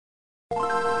Hello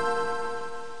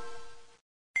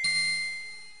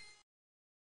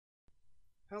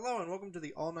and welcome to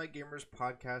the All Night Gamers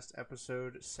Podcast,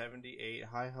 episode 78.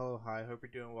 Hi, hello, hi. Hope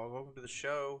you're doing well. Welcome to the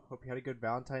show. Hope you had a good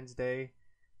Valentine's Day.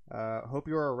 Hope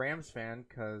you were a Rams fan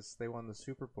because they won the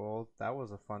Super Bowl. That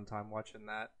was a fun time watching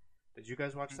that. Did you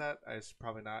guys watch that?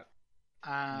 Probably not.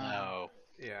 No.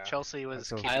 Yeah. Chelsea was.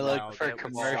 So keeping I wild. looked for It was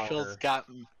commercials.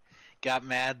 soccer. Got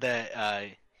mad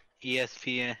that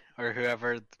ESPN or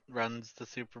whoever runs the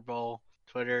Super Bowl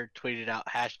Twitter tweeted out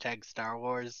hashtag Star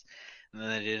Wars, and then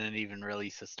they didn't even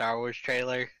release a Star Wars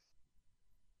trailer.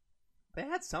 They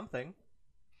had something.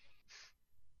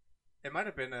 It might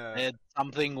have been a. They had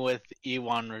something with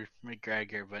Ewan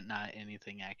McGregor, but not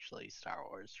anything actually Star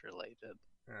Wars related.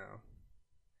 Oh.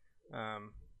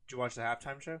 Did you watch the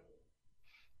halftime show?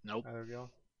 Nope. Either of y'all?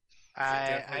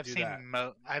 I've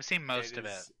seen most of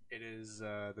it. It is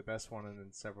the best one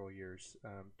in several years.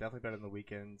 Definitely better than the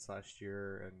Weeknd last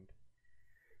year and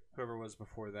whoever was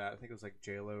before that. I think it was like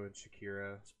J-Lo and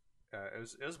Shakira. It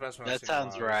was the best one. That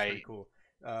sounds right. Pretty cool.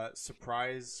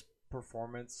 Surprise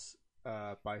performance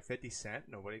by 50 Cent.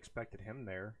 Nobody expected him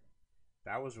there.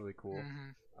 That was really cool.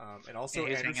 Mm-hmm. And also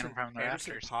Yeah, Anderson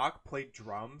Anderson .Paak played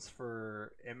drums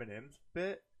for Eminem's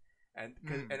bit, and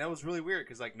that was really weird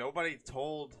because like nobody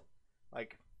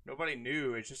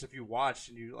knew. It's just if you watched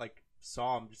and you like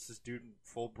saw him, just this dude in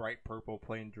full bright purple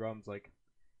playing drums. Like,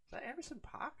 is that Anderson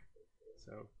 .Paak?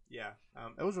 So yeah,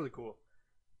 it was really cool.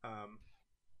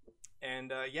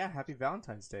 Yeah, happy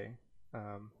Valentine's Day.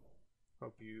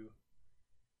 Hope you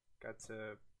got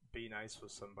to be nice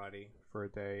with somebody for a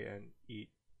day and eat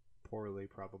poorly,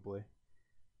 probably.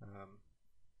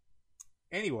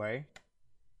 Anyway,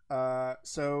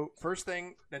 so first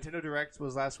thing, Nintendo Direct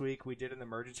was last week. We did an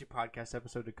emergency podcast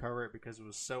episode to cover it because it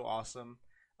was so awesome.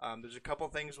 There's a couple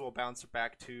things we'll bounce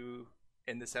back to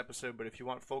in this episode, but if you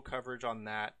want full coverage on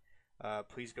that,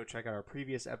 please go check out our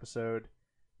previous episode,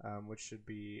 which should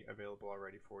be available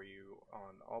already for you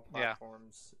on all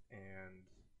platforms. And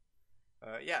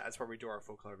that's where we do our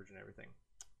full coverage and everything.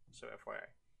 So FYI.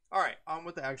 All right, on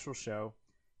with the actual show.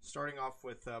 Starting off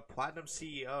with Platinum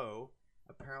CEO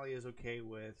apparently is okay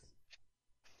with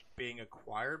being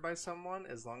acquired by someone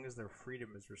as long as their freedom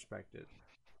is respected.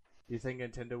 Do you think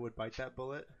Nintendo would bite that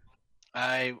bullet?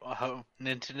 I hope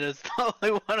Nintendo's the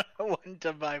only one I want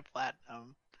to buy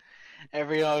Platinum.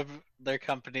 Every other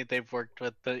company they've worked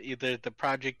with, either the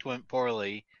project went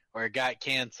poorly or it got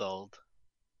canceled.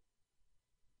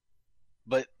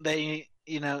 But they,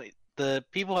 the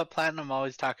people at Platinum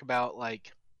always talk about,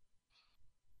 like,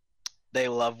 they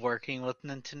love working with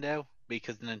Nintendo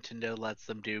because Nintendo lets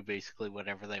them do basically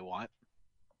whatever they want.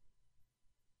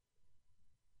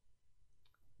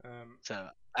 So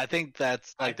I think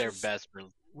that's like their best.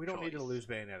 We don't need to lose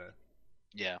Bayonetta.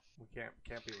 Yeah, we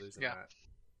can't be losing that.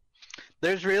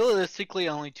 There's realistically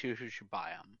only two who should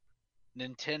buy them: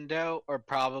 Nintendo or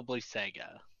probably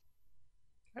Sega.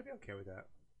 I'd be okay with that.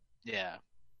 Yeah.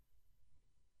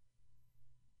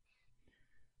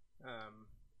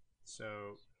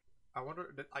 So I wonder,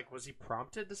 like, was he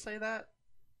prompted to say that?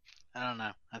 I don't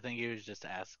know. I think he was just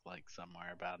asked, like,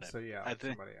 somewhere about it. So yeah, I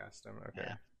think somebody asked him. Okay.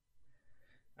 Yeah.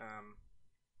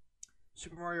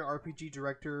 Super Mario RPG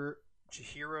director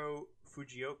Chihiro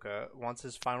Fujioka wants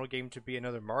his final game to be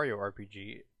another Mario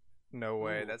RPG. No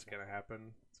way, that's gonna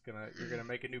happen. You're gonna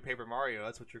make a new Paper Mario.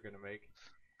 That's what you're gonna make.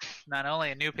 Not only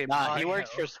a new Paper Mario. He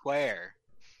works for Square.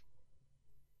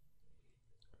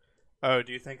 Oh,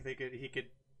 do you think he could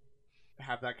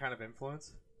have that kind of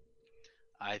influence?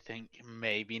 I think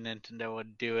maybe Nintendo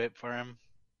would do it for him.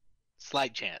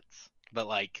 Slight chance, but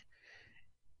like,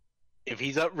 if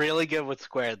he's up really good with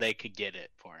Square, they could get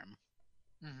it for him.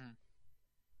 Mm-hmm.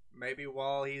 Maybe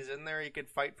while he's in there, he could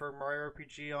fight for Mario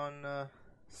RPG on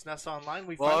SNES Online.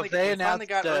 We finally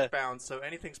got Earthbound, so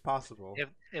anything's possible.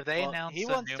 If they announce a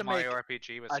new Mario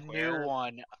RPG with Square, new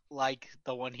one like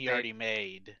the one he already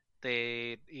made,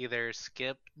 they either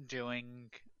skip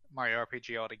doing Mario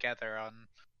RPG altogether on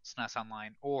SNES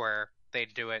Online, or they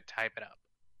do it to hype it up.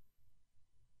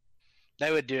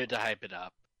 They would do it to hype it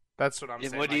up. That's what I'm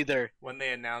saying. It would either when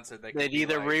they announce it, they'd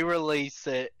either re-release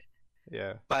it,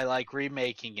 yeah, by like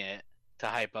remaking it to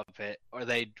hype up it, or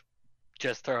they'd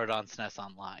just throw it on SNES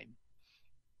Online.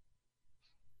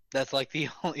 That's like the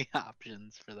only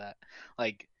options for that.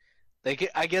 Like,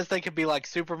 I guess they could be like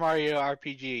Super Mario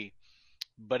RPG,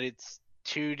 but it's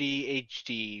 2D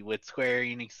HD with Square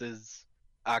Enix's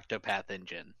Octopath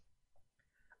engine.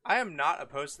 I am not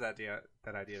opposed to that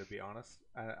idea, to be honest.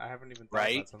 I haven't even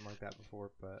thought about something like that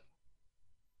before, but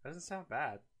it doesn't sound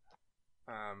bad.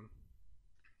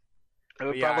 It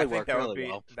would But yeah, I probably think work that would really be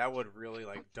well. that would really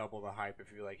like double the hype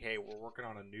if you're like, hey, we're working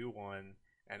on a new one,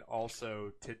 and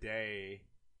also today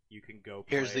you can go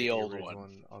play Here's the old original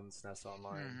one. on SNES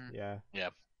Online. Mhm. Yeah, Yeah.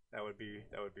 that would be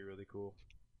really cool.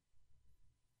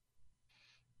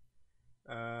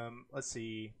 Let's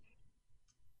see.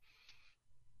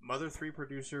 Mother 3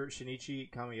 producer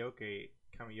Shinichi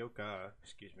Kamioka,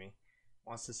 excuse me,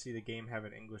 wants to see the game have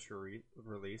an English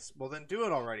release. Well, then do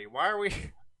it already. Why are we?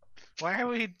 Why are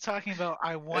we talking about?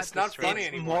 I want. It's not this funny release?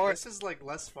 anymore. more- This is like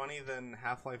less funny than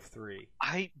Half-Life 3.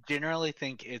 I generally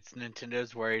think it's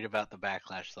Nintendo's worried about the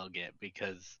backlash they'll get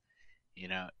because,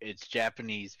 it's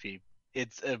Japanese people.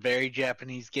 It's a very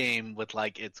Japanese game with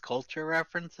like its culture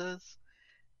references,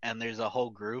 and there's a whole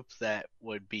group that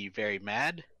would be very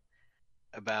mad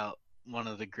about one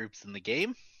of the groups in the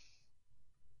game.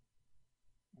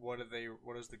 What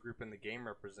does the group in the game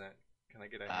represent? Can I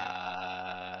get a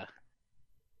hint?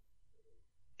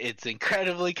 It's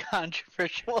incredibly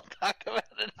controversial. We'll talk about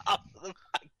it off of the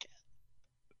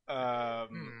podcast.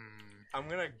 I'm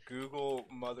gonna Google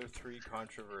Mother 3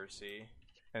 controversy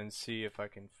and see if I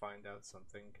can find out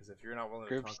something. Because if you're not willing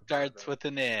Group to talk starts about with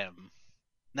an M.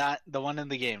 Not the one in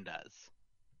the game does.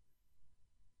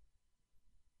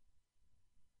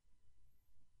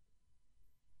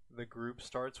 the group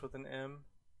starts with an M.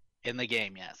 In the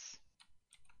game, yes.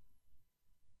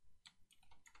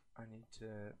 I need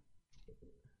to.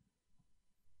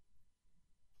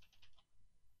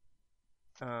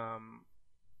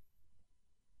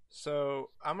 So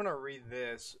I'm gonna read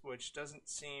this, which doesn't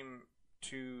seem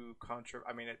too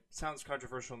I mean, it sounds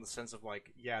controversial in the sense of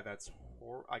like, yeah, that's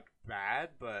like bad,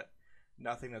 but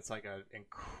nothing that's like an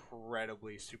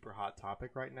incredibly super hot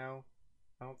topic right now.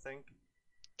 I don't think.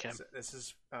 Okay. So this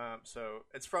is so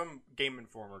it's from Game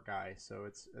Informer guy, so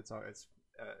it's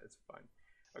fine.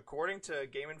 According to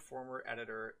Game Informer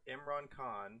editor Imran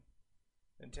Khan,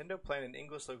 Nintendo planned an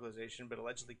English localization but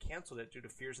allegedly canceled it due to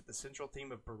fears that the central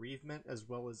theme of bereavement as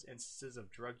well as instances of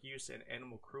drug use and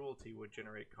animal cruelty would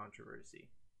generate controversy.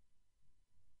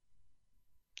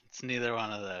 It's neither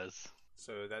one of those.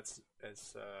 So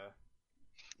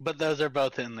But those are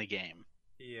both in the game.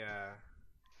 yeah.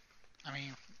 I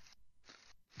mean,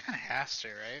 kind of has to,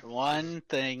 right? One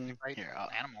thing Right, here.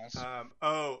 animals.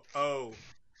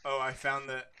 I found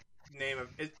the name of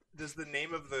it. Does the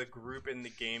name of the group in the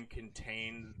game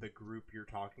contain the group you're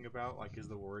talking about? Like, is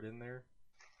the word in there?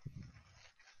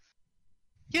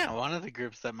 Yeah, one of the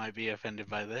groups that might be offended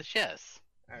by this, yes.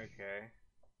 Okay.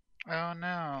 Oh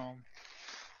no,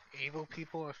 evil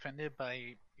people offended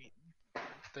by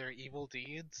their evil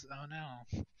deeds. Oh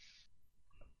no.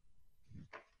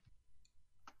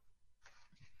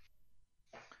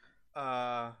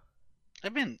 I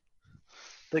mean,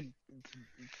 the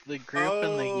group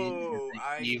in the game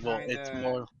isn't evil. It's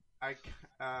more.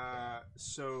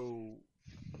 So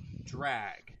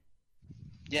drag.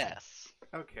 Yes.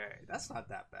 Okay, that's not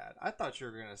that bad. I thought you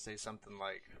were gonna say something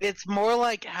like. It's more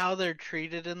like how they're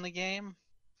treated in the game.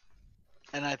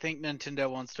 And I think Nintendo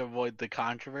wants to avoid the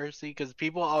controversy because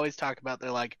people always talk about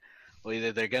they're like, well,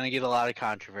 either they're going to get a lot of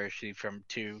controversy from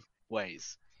two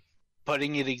ways: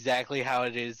 putting it exactly how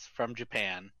it is from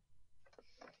Japan,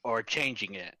 or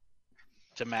changing it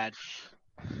to match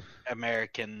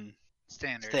American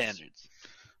standards.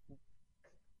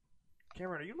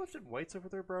 Cameron, are you lifting weights over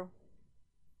there, bro?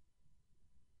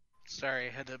 Sorry, I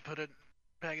had to put it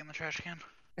back in the trash can.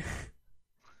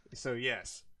 So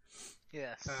yes.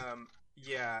 Yes.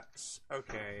 Yeah.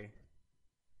 Okay.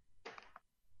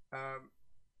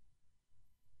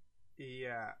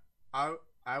 Yeah.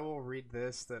 I will read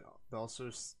this that also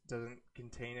doesn't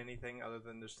contain anything other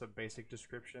than just a basic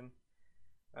description.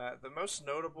 The most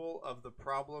notable of the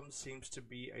problems seems to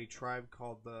be a tribe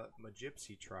called the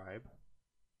Magypsy tribe.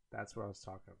 That's what I was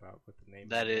talking about with the name.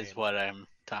 That is what I'm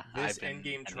talking about. This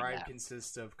endgame tribe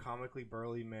consists of comically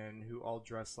burly men who all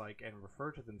dress like and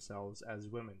refer to themselves as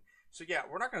women. So yeah,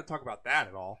 we're not going to talk about that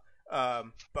at all.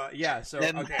 But yeah, so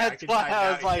and okay, that's why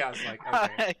I was like,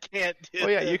 okay. I can't do Well,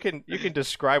 yeah, this. you can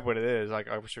describe what it is. Like,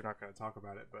 I wish you're not going to talk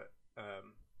about it, but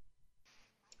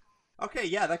okay,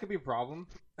 yeah, that could be a problem.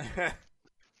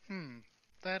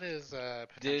 That is Did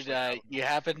potentially you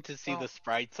happen to see Well- the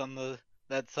sprites on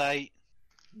that site?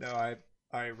 No,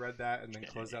 I read that and then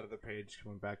closed out of the page,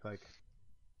 went back like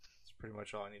it's pretty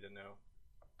much all I need to know.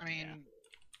 I mean,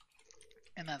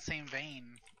 in that same vein,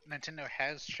 Nintendo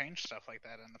has changed stuff like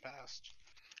that in the past.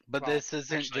 But Well, this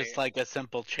isn't actually- just like a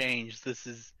simple change. This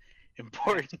is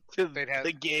important to They'd have-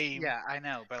 the game. Yeah, I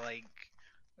know, but like,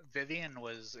 Vivian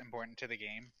was important to the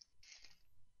game.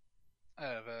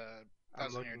 Of I'm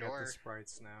Thousand looking Year at the Door,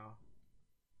 sprites now.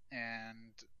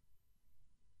 and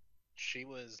she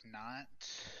was not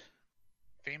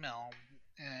female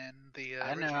in the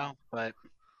I original. know, but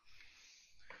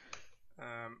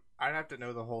I'd have to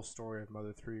know the whole story of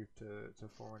Mother 3 to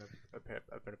form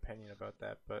an opinion about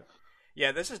that. But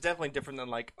yeah, this is definitely different than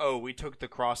like, oh, we took the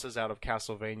crosses out of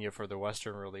Castlevania for the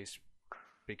Western release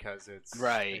because it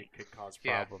could cause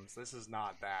problems. This is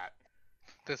not that.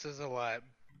 This is a lot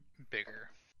bigger.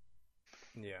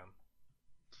 Yeah.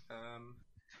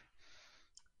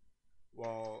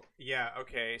 Well, yeah,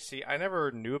 okay. See, I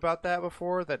never knew about that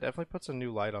before. That definitely puts a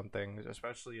new light on things,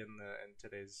 especially in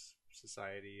today's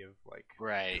society of like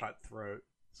cutthroat.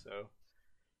 So,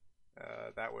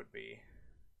 that would be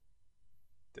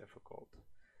difficult.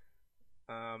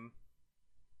 In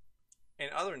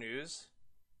other news,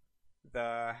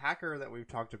 the hacker that we've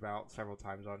talked about several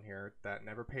times on here that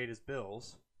never paid his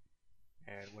bills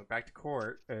and went back to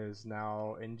court is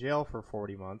now in jail for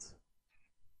 40 months,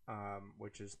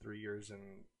 which is 3 years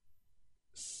and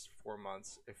 4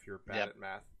 months if you're bad at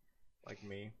math like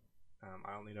me.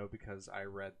 I only know because I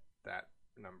read that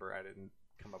number. I didn't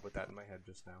come up with that in my head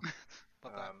just now.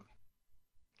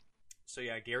 So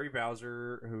yeah, Gary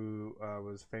Bowser, who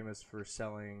was famous for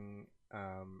selling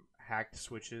hacked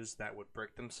switches that would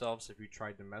brick themselves if you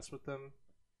tried to mess with them.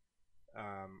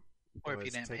 Or if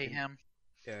you didn't pay him.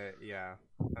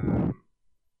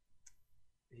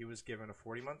 He was given a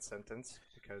 40-month sentence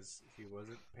because he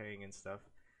wasn't paying and stuff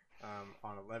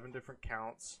on 11 different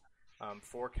counts.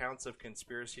 4 counts of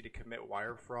conspiracy to commit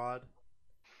wire fraud.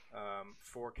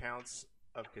 4 counts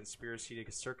of conspiracy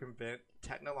to circumvent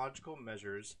technological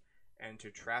measures and to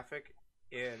traffic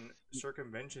in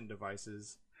circumvention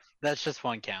devices. That's just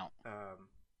 1 count.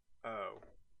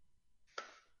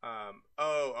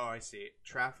 I see.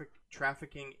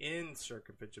 Trafficking in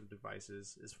circumvention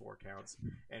devices is 4 counts,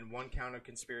 and 1 count of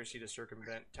conspiracy to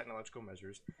circumvent technological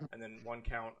measures, and then 1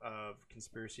 count of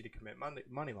conspiracy to commit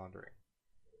money laundering.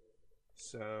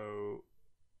 So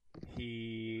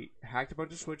he hacked a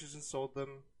bunch of switches and sold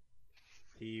them.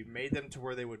 He made them to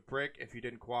where they would brick if you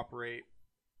didn't cooperate,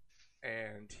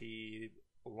 and he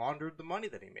laundered the money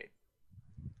that he made.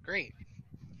 Great.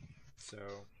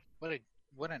 So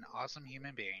what an awesome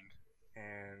human being.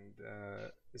 And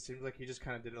it seems like he just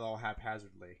kind of did it all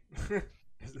haphazardly.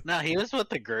 No, he was with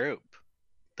the group.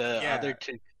 The other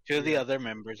two of the other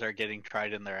members are getting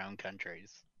tried in their own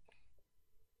countries.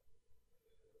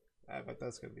 I bet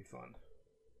that's gonna be fun.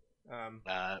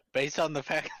 Based on the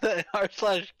fact that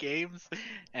r/games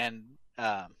and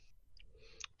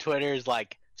Twitter is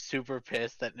like super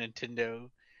pissed that Nintendo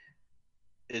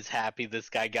is happy this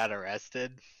guy got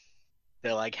arrested.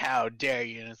 They're like, how dare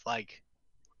you? And it's like,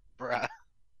 bruh.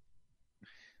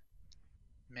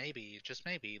 Just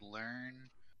maybe, learn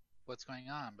what's going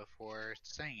on before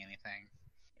saying anything.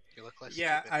 You look less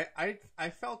stupid. I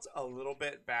felt a little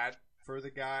bit bad for the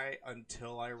guy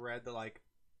until I read the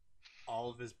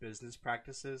all of his business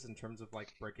practices in terms of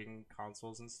like breaking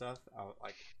consoles and stuff. I was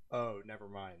like, oh, never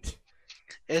mind.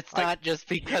 It's not just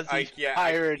because he's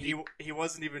hired. He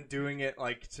wasn't even doing it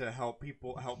like to help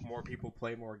more people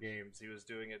play more games. He was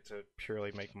doing it to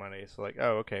purely make money. So like,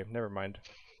 oh, okay, never mind.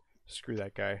 Screw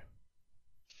that guy.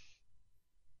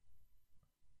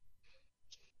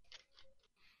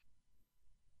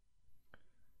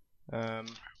 And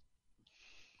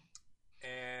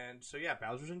so yeah,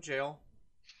 Bowser's in jail.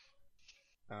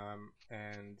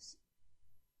 And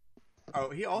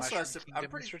he also has to. I'm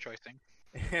pretty rejoicing.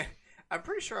 I'm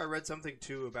pretty sure I read something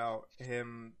too about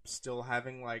him still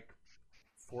having like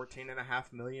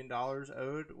 $14.5 million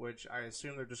owed, which I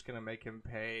assume they're just gonna make him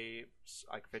pay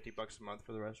like $50 a month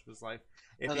for the rest of his life.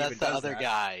 No, that's the other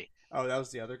guy. Oh, that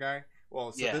was the other guy.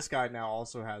 Well, so this guy now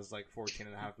also has like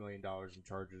 $14.5 million in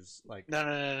charges. Like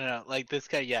no. Like this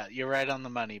guy, yeah, you're right on the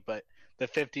money, but the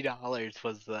 $50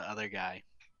 was the other guy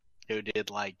who did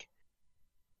like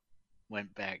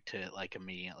went back to it like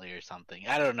immediately or something.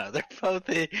 I don't know. They're both.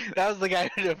 That was the guy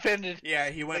who defended. Yeah,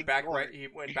 he went back. Right, he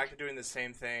went back to doing the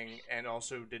same thing, and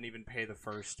also didn't even pay the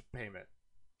first payment.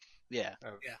 Yeah.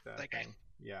 That guy.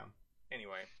 Yeah.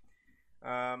 Anyway,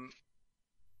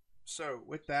 so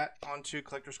with that, on to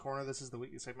Collector's Corner. This is the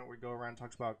weekly segment where we go around and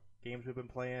talks about games we've been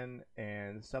playing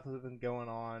and stuff that's been going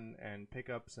on and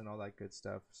pickups and all that good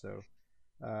stuff. So,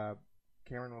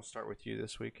 Cameron, we'll start with you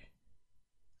this week.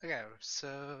 Okay,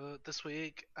 so this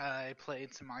week I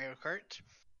played some Mario Kart,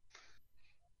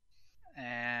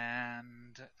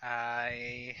 and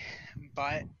I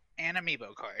bought an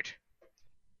amiibo card.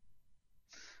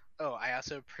 Oh, I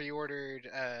also pre-ordered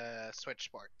Switch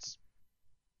Sports.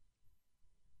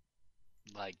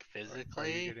 Like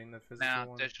physically? Are you getting the physical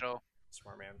one? Digital.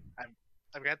 Smart man.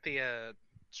 I've got the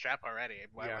strap already.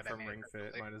 Why would from I Ring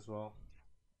Fit, might as well.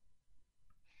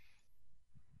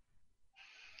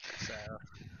 So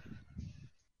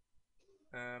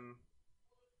Um,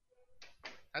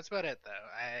 that's about it, though.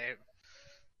 I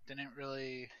didn't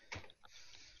really.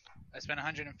 I spent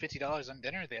 $150 on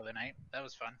dinner the other night. That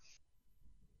was fun.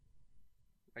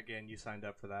 again, you signed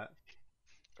up for that.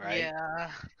 Right?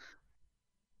 Yeah,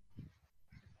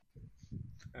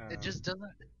 it Um, just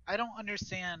doesn't. I don't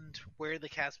understand where the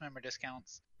cast member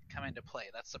discounts come into play.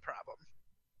 That's the problem.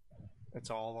 it's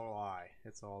all a lie.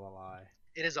 It's all a lie.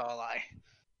 It is all I.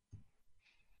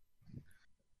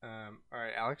 All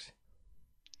right, Alex.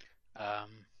 I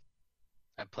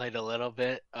played a little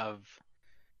bit of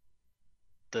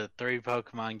the three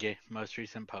most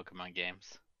recent Pokemon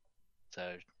games.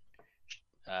 So,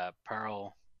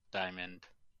 Pearl, Diamond,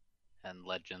 and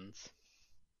Legends.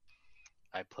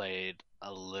 I played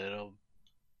a little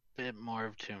bit more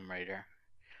of Tomb Raider.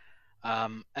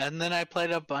 And then I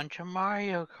played a bunch of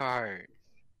Mario Kart.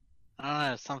 I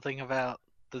don't know, something about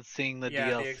seeing the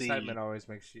Yeah, the DLC. excitement always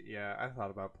makes you. Yeah, I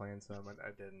thought about playing some, and I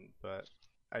didn't, but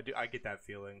I do. I get that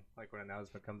feeling like when an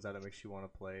announcement comes out, it makes you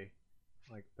want to play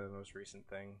like the most recent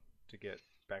thing to get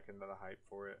back into the hype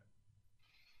for it.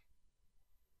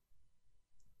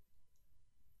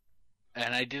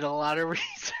 And I did a lot of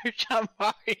research on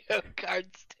Mario Kart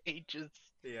stages.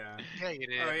 Yeah. Yeah, you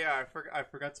did. Oh yeah, I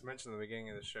forgot to mention at the beginning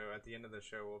of the show. At the end of the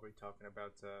show, we'll be talking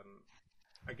about.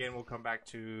 Again, we'll come back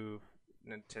to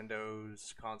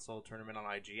Nintendo's console tournament on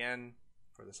IGN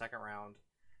for the second round.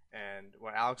 And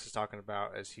what Alex is talking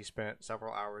about is he spent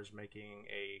several hours making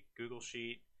a Google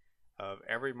sheet of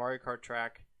every Mario Kart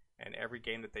track and every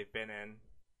game that they've been in,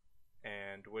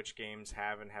 and which games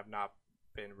have and have not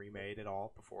been remade at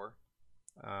all before.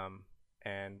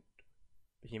 And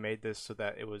he made this so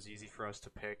that it was easy for us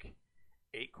to pick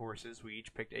 8 courses. We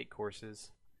each picked 8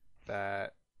 courses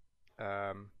that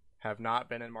have not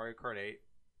been in Mario Kart 8,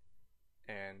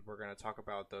 and we're going to talk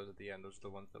about those at the end. Those are the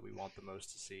ones that we want the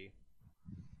most to see.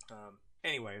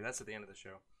 Anyway, that's at the end of the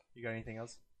show. You got anything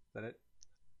else? Is that it?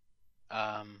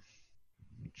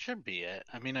 Should be it.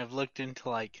 I mean, I've looked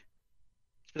into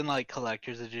it's been like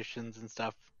collector's editions and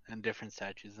stuff, and different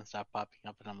statues and stuff popping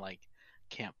up, and I'm like,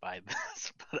 can't buy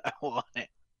this, but I want it.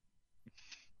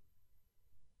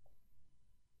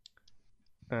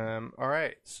 All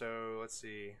right. So let's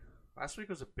see. Last week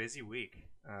was a busy week.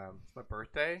 It's my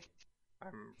birthday.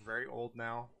 I'm very old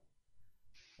now.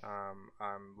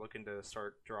 I'm looking to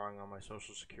start drawing on my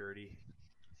Social Security.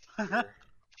 Here.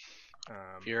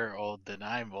 If you're old, then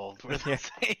I'm old. We're Yeah. the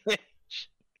same age.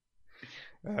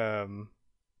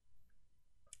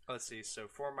 Let's see. So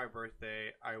for my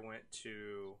birthday, I went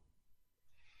to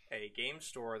a game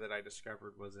store that I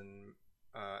discovered was in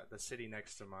the city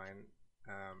next to mine.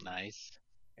 Nice.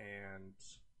 And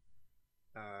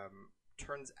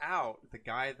turns out the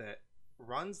guy that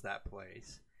runs that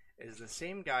place is the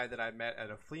same guy that I met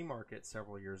at a flea market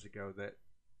several years ago that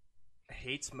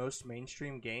hates most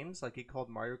mainstream games. Like he called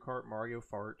Mario Kart Mario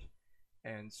Fart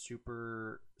and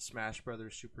Super Smash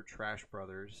Brothers Super Trash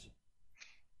Brothers,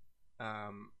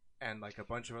 and like a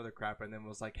bunch of other crap, and then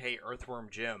was like, "Hey, Earthworm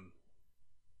Jim,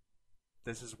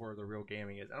 this is where the real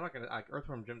gaming is." I'm not gonna like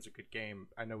Earthworm Jim's a good game.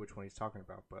 I know which one he's talking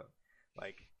about, but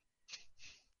like,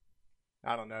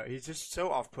 I don't know. He's just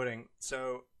so off-putting.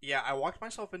 So yeah, I walked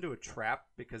myself into a trap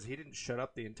because he didn't shut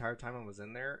up the entire time I was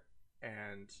in there.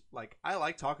 And like, I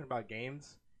like talking about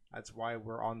games. That's why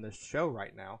we're on this show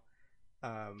right now.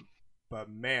 But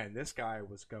man, this guy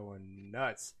was going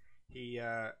nuts. He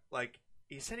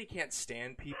he said he can't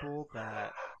stand people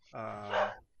that.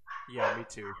 Yeah, me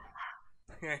too.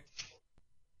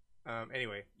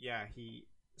 Anyway, yeah, he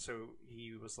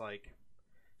was like,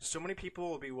 so many people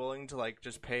will be willing to like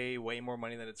just pay way more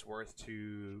money than it's worth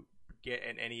to get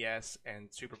an NES and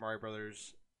Super Mario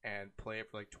Brothers and play it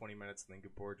for like 20 minutes and then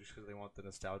get bored just because they want the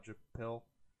nostalgia pill.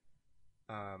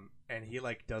 And he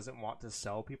like doesn't want to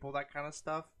sell people that kind of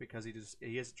stuff because he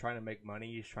is trying to make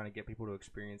money. He's trying to get people to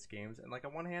experience games. And like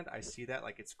on one hand, I see that,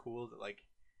 like it's cool that like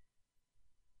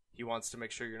he wants to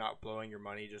make sure you're not blowing your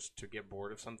money just to get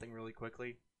bored of something really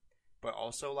quickly. But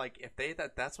also, like, if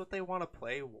that's what they want to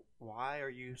play, why are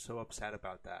you so upset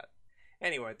about that?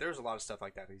 Anyway, there's a lot of stuff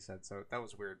like that he said, so that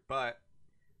was weird. But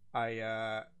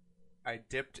I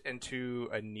dipped into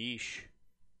a niche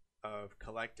of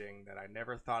collecting that I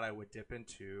never thought I would dip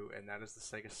into, and that is the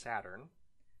Sega Saturn.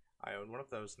 I own one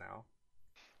of those now.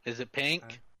 Is it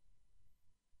pink?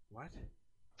 What?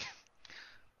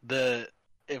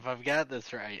 If I've got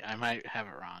this right, I might have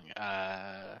it wrong.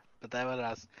 But that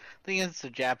I think it's a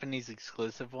Japanese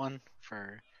exclusive one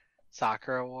for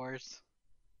Sakura Wars.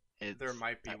 There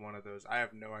might be one of those. I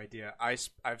have no idea.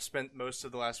 I've spent most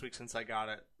of the last week since I got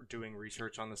it doing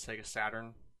research on the Sega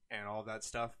Saturn, and all that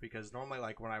stuff, because normally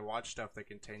like when I watch stuff that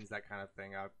contains that kind of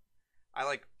thing, I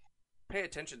like pay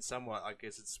attention somewhat, like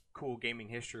as it's cool gaming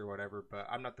history or whatever, but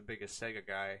I'm not the biggest Sega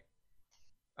guy.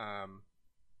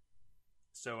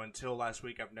 So until last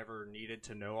week, I've never needed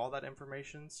to know all that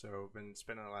information. So I've been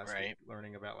spending the last week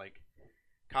learning about like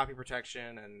copy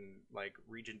protection and like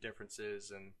region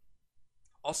differences, and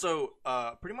also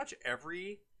pretty much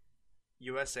every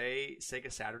USA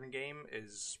Sega Saturn game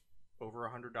is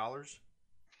over $100.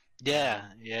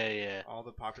 Yeah. All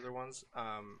the popular ones.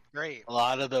 Great. A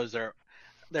lot of those are.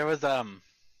 There was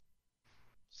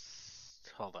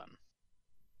Hold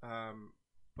on.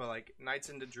 But like Nights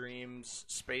into Dreams,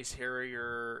 Space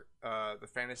Harrier, the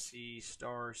Phantasy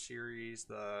Star series,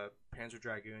 the Panzer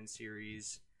Dragoon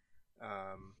series,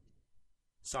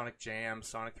 Sonic Jam,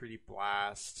 Sonic 3D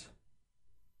Blast.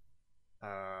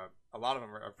 A lot of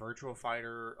them are a Virtual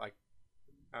Fighter. Like,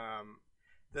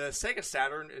 the Sega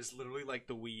Saturn is literally like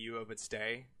the Wii U of its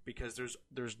day, because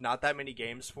there's not that many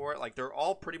games for it. Like, they're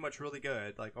all pretty much really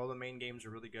good. Like, all the main games are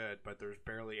really good, but there's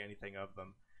barely anything of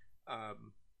them.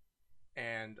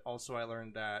 And also I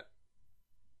learned that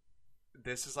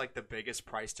this is like the biggest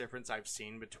price difference I've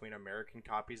seen between American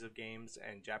copies of games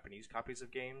and Japanese copies of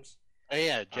games. Oh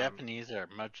yeah, Japanese are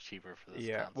much cheaper for this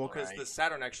console, well, because right? the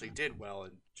Saturn actually did well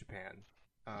in Japan.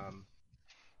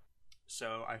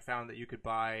 So I found that you could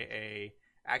buy a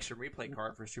Action Replay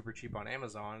card for super cheap on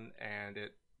Amazon, and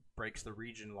it breaks the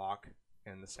region lock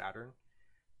in the Saturn.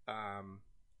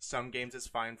 Some games it's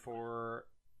fine for,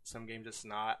 some games it's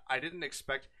not. I didn't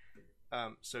expect...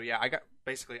 So yeah, I got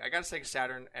a Sega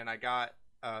Saturn, and I got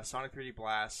Sonic 3D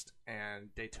Blast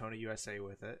and Daytona USA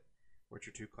with it, which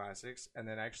are two classics. And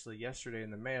then actually yesterday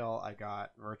in the mail, I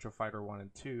got Virtua Fighter 1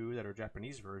 and 2 that are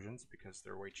Japanese versions because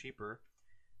they're way cheaper.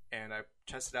 And I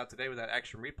tested out today with that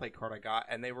Action Replay card I got,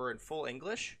 and they were in full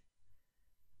English,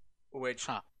 which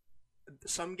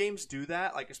some games do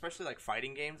that, like especially like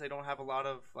fighting games. They don't have a lot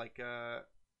of like kanji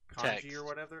text or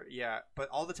whatever. Yeah, but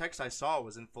all the text I saw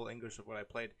was in full English of what I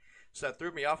played. So that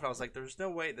threw me off, and I was like, "There's no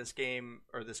way this game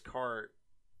or this card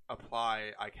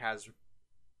has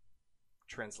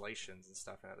translations and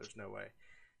stuff in it. There's no way."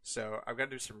 So I've got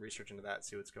to do some research into that,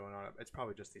 see what's going on. It's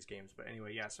probably just these games, but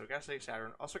anyway, yeah. So I got a Sega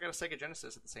Saturn, also got a Sega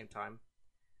Genesis at the same time,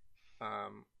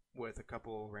 with a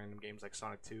couple random games like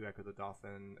Sonic 2, Echo the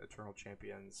Dolphin, Eternal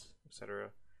Champions,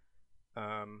 etc.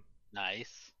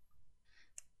 Nice.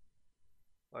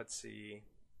 Let's see.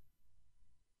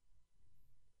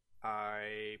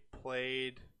 I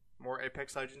played more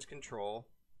Apex Legends Control.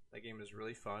 That game is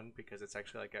really fun because it's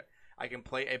actually like I can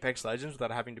play Apex Legends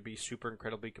without having to be super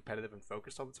incredibly competitive and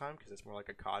focused all the time, because it's more like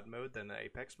a COD mode than the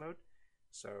Apex mode.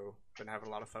 So, been having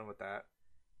a lot of fun with that.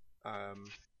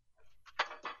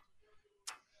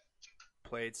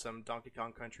 Played some Donkey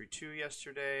Kong Country 2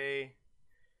 yesterday.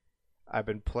 I've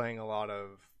been playing a lot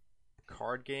of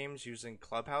card games using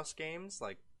Clubhouse games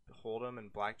like Hold'em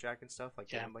and Blackjack and stuff, like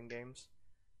gambling games.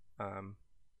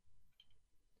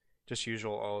 Just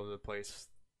usual all over the place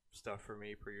stuff for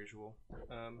me, per usual.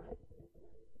 And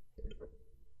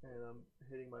I'm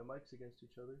hitting my mics against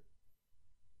each other.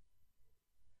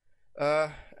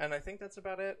 And I think that's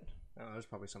about it. I don't know, there's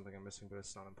probably something I'm missing, but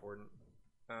it's not important.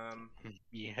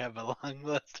 You have a long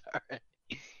list already.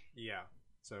 Yeah.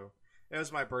 So it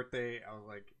was my birthday. I was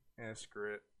like,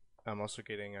 screw it. I'm also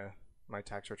getting my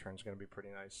tax return is going to be pretty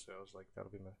nice, so I was like,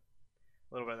 that'll be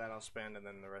a little bit of that I'll spend, and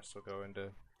then the rest will go into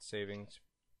savings.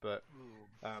 But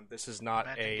this is not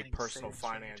a personal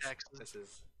finance. This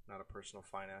is not a personal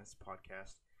finance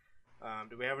podcast.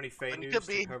 Do we have any Faye news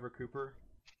to cover, Cooper?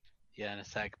 Yeah, in a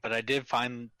sec. But I did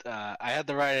find I had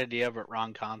the right idea, but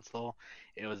wrong console.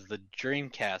 It was the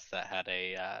Dreamcast that had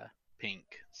a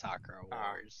pink Sakura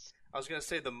Wars. I was gonna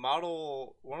say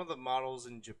one of the models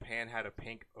in Japan had a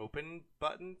pink open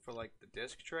button for like the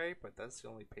disc tray, but that's the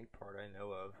only pink part I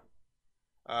know of.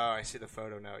 Oh, I see the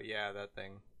photo now. Yeah, that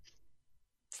thing.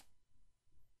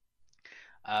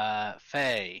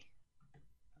 Faye.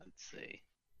 Let's see.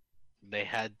 They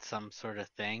had some sort of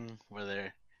thing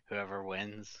where whoever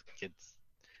wins gets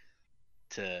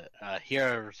to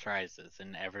Heroes Rises,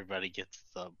 and everybody gets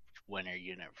the winner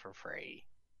unit for free.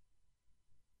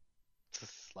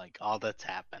 Just like all that's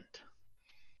happened.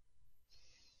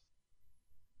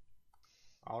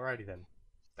 Alrighty then,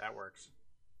 that works.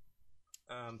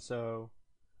 So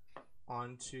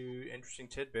on to interesting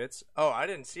tidbits. Oh, I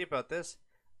didn't see about this.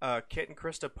 Kit and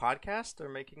Krista podcast. They're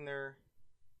making their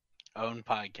own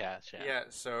podcast. Yeah. Yeah.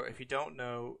 So if you don't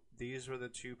know, these were the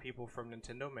two people from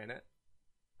Nintendo Minute,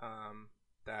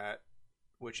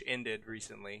 which ended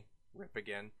recently. Rip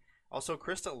again. Also,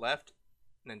 Krista left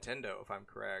Nintendo, if I'm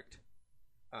correct.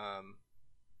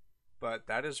 But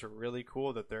that is really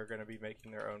cool that they're going to be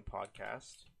making their own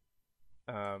podcast.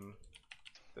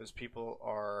 Those people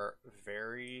are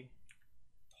very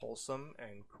wholesome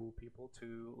and cool people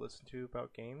to listen to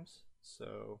about games.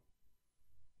 So,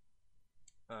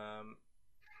 I'm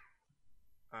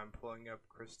pulling up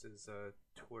Krista's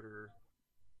Twitter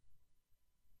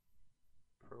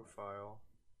profile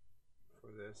for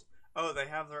this. Oh, they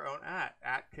have their own at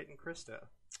Kit and Krista,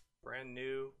 brand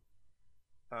new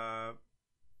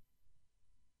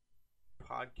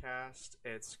podcast.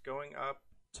 It's going up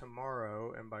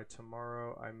tomorrow, and by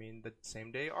tomorrow I mean the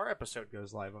same day our episode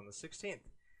goes live on the 16th.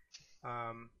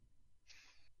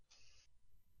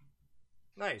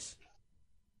 Nice.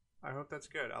 I hope that's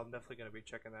good. I'm definitely going to be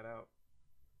checking that out.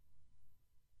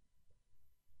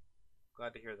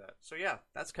 Glad to hear that. So yeah,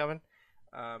 that's coming.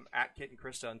 At Kit and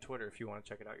Krista on Twitter if you want to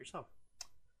check it out yourself.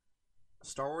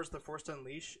 Star Wars The Force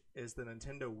Unleashed is the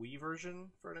Nintendo Wii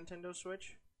version for Nintendo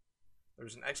Switch.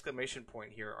 There's an exclamation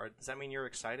point here. Does that mean you're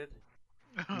excited?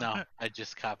 No, I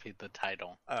just copied the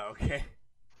title. Oh, okay.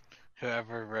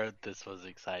 Whoever wrote this was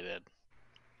excited.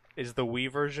 Is the Wii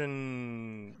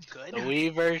version good? The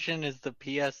Wii version is the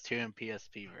PS2 and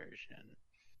PSP version.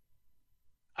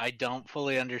 I don't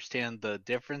fully understand the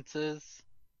differences,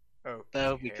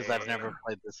 though, because I've never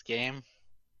played this game.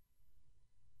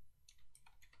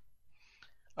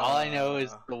 All I know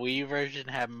is the Wii version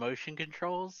had motion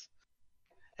controls,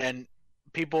 and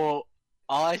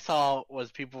all I saw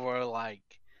was people were like,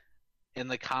 in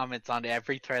the comments on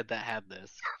every thread that had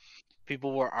this,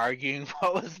 people were arguing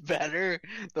what was better,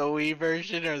 the Wii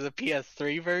version or the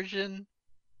PS3 version.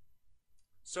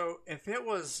 So if it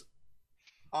was,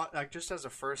 like, just as a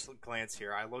first glance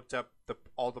here, I looked up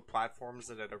all the platforms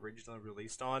that it originally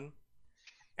released on,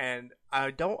 and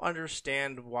I don't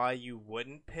understand why you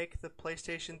wouldn't pick the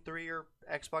PlayStation 3 or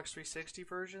Xbox 360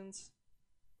 versions.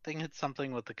 I think it's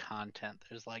something with the content.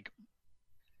 There's like...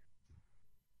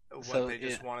 They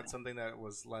just wanted something that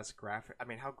was less graphic. I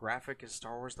mean, how graphic is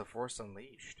Star Wars The Force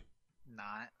Unleashed?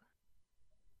 Not.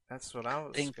 That's what I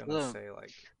was gonna say.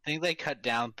 Like, I think they cut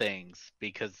down things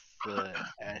because the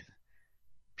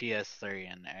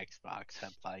PS3 and Xbox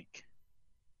had like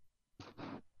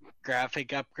graphic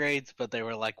upgrades, but they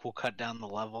were like, we'll cut down the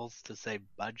levels to save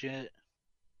budget.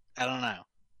 I don't know.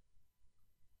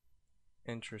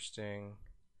 Interesting.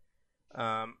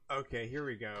 Okay, here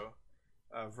we go.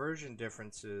 Version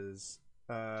differences.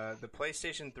 The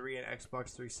PlayStation 3 and Xbox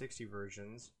 360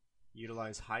 versions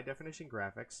utilize high-definition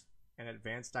graphics and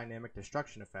advanced dynamic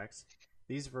destruction effects.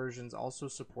 These versions also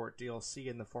support DLC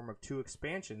in the form of 2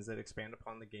 expansions that expand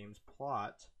upon the game's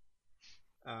plot.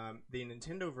 The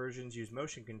Nintendo versions use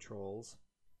motion controls,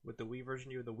 with the Wii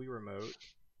version using the Wii Remote,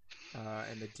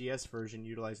 and the DS version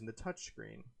utilizing the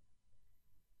touchscreen.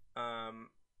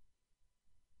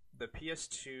 The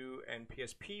PS2 and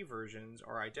PSP versions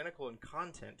are identical in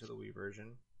content to the Wii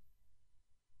version,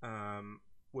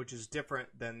 which is different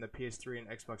than the PS3 and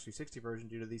Xbox 360 version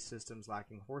due to these systems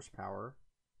lacking horsepower.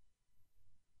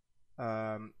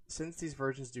 Since these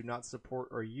versions do not support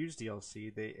or use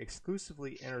DLC, they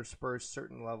exclusively intersperse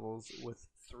certain levels with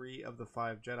 3 of the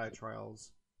 5 Jedi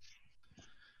trials.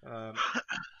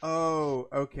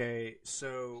 Okay,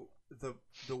 so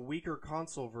the weaker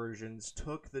console versions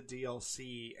took the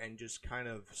DLC and just kind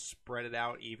of spread it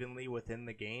out evenly within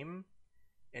the game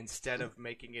instead of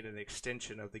making it an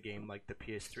extension of the game like the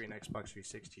PS3 and Xbox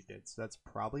 360 did. So that's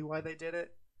probably why they did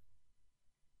it.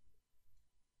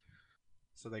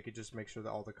 So they could just make sure that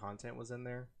all the content was in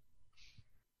there.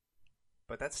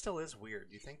 But that still is weird.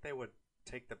 You think they would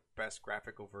take the best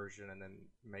graphical version and then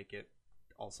make it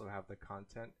also have the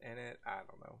content in it? I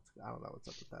don't know. I don't know what's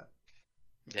up with that.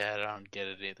 Yeah, I don't get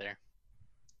it either.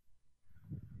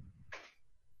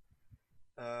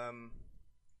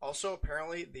 Also,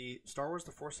 apparently, the Star Wars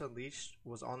The Force Unleashed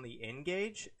was on the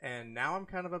N-Gage, and now I'm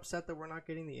kind of upset that we're not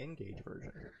getting the N-Gage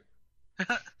version.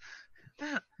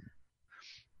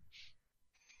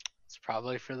 It's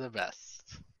probably for the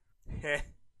best.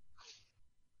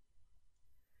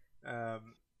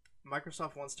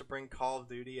 Microsoft wants to bring Call of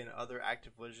Duty and other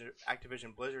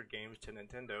Activision Blizzard games to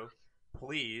Nintendo.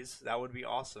 Please, that would be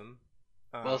awesome.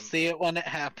 We'll see it when it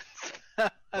happens.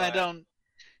 I don't...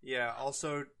 Yeah,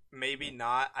 also, maybe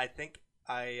not. I think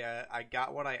I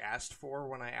got what I asked for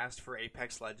when I asked for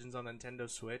Apex Legends on Nintendo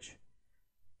Switch.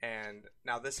 And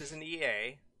now this isn't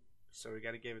EA, so we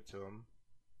gotta give it to them.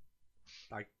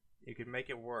 Like, you could make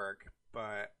it work,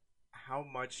 but how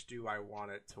much do I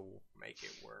want it to make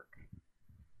it work?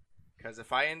 Because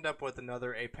if I end up with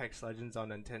another Apex Legends on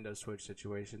Nintendo Switch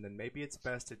situation, then maybe it's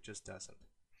best it just doesn't.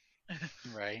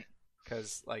 Right.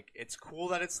 Because, like, it's cool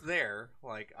that it's there.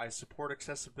 Like, I support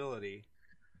accessibility.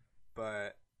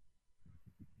 but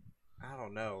I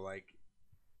don't know. Like,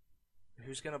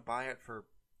 who's gonna buy it for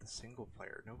the single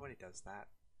player? Nobody does that.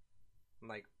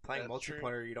 Like playing That's true.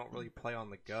 multiplayer, you don't really play on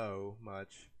the go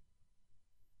much.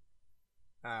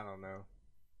 I don't know.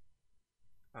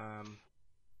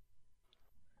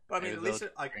 But I mean, Maybe at least they'll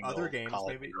like bring other old games, Call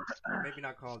of maybe Duty. maybe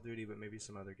not Call of Duty, but maybe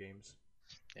some other games.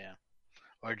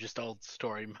 Or just old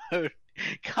story mode.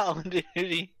 Call of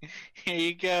Duty. Here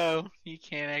you go. You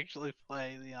can't actually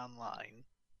play the online.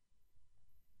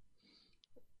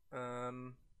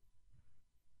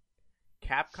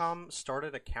 Capcom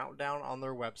started a countdown on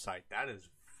their website. That is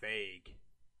vague.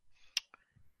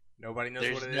 Nobody knows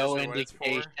There's what it is no or what it's for.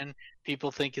 indication.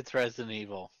 People think it's Resident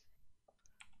Evil.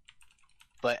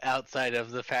 But outside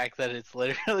of the fact that it's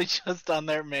literally just on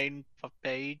their main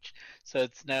page, so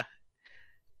it's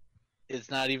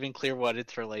not even clear what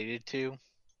it's related to.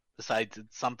 Besides,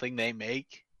 it's something they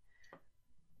make.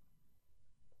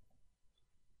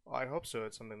 Well, I hope so.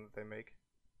 It's something that they make.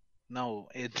 No,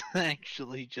 it's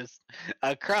actually just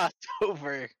a crossover.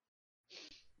 What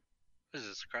is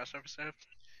this, a crossover stuff?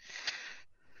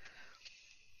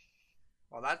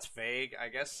 Well, that's vague. I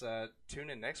guess tune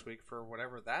in next week for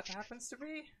whatever that happens to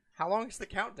be. How long is the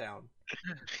countdown?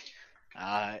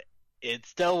 It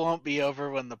still won't be over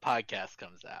when the podcast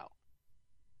comes out.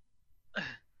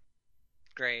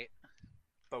 Great.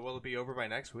 But will it be over by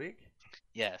next week?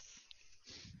 Yes.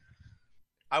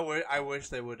 I wish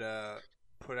they would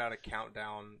put out a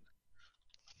countdown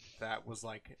that was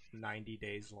like 90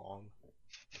 days long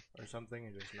or something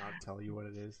and just not tell you what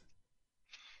it is.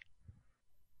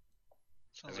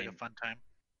 Sounds I like mean- a fun time.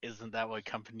 Isn't that what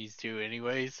companies do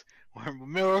anyways? We're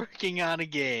working on a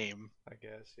game. I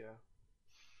guess, yeah.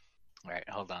 Alright,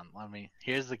 hold on.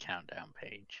 Here's the countdown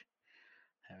page.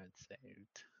 Have it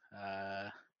saved.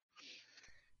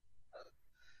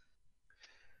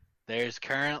 There's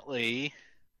currently,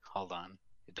 hold on,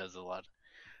 it does a lot.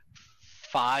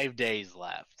 5 days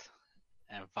left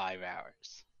and 5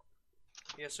 hours.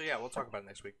 Yeah, so yeah, we'll talk about it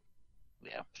next week.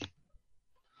 Yeah.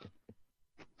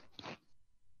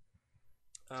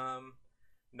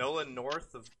 Nolan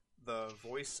North, the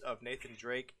voice of Nathan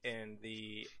Drake in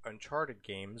the Uncharted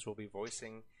games, will be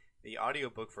voicing the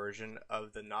audiobook version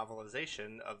of the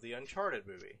novelization of the Uncharted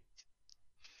movie.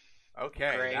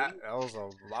 Okay, Great. that was a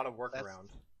lot of workaround.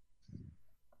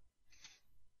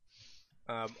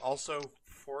 Also,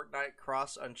 Fortnite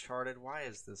Cross Uncharted. Why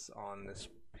is this on this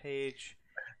page?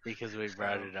 Because we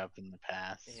brought it up in the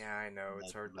past. Yeah, I know.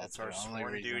 It's our That's our the only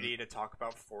sworn reason. duty to talk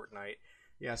about Fortnite.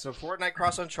 Yeah, so Fortnite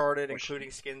Cross Uncharted, Push.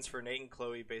 including skins for Nate and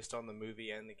Chloe based on the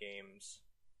movie and the games.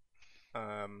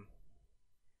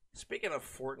 Speaking of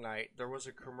Fortnite, there was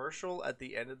a commercial at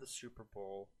the end of the Super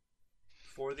Bowl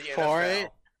for the For NFL. it?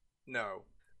 No,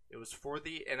 it was for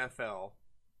the NFL.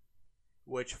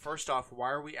 Which, first off,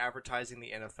 why are we advertising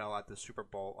the NFL at the Super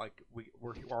Bowl? Like,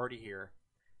 we're already here.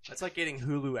 That's like getting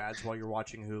Hulu ads while you're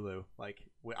watching Hulu. Like,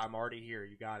 I'm already here.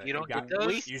 You got it. You don't got get those?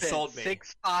 We You spent sold me.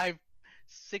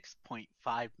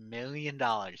 $6.5 million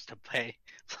to play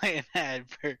an ad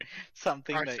for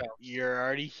something that Ourselves. you're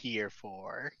already here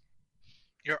for.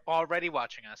 You're already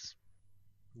watching us.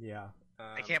 Yeah.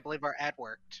 I can't believe our ad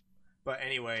worked. But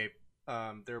anyway,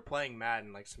 they were playing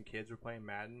Madden. Like, some kids were playing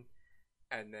Madden.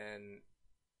 And then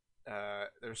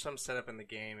there was some setup in the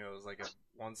game. It was like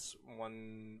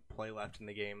one play left in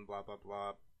the game, blah, blah,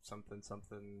 blah, something.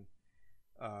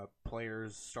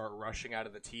 Players start rushing out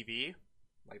of the TV.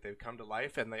 Like, they come to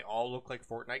life, and they all look like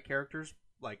Fortnite characters.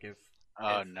 Like, if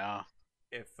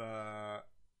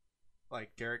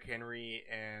like Derrick Henry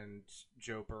and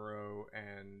Joe Burrow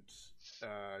and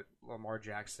Lamar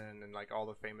Jackson and like all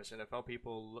the famous NFL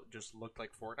people just looked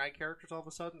like Fortnite characters all of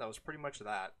a sudden. That was pretty much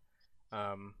that.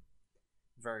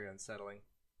 Very unsettling.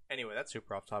 Anyway, that's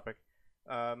super off topic.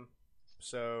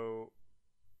 So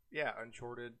yeah,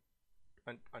 Uncharted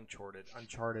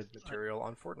material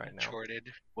on Fortnite now.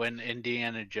 Uncharted. When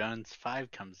Indiana Jones 5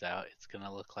 comes out, it's going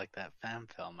to look like that fan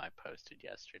film I posted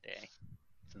yesterday.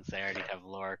 Since they already have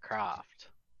Lara Croft.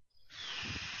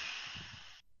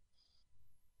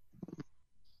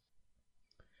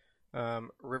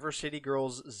 River City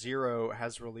Girls 0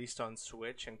 has released on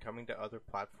Switch and coming to other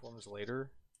platforms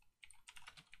later.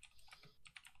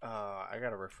 I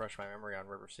gotta refresh my memory on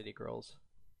River City Girls.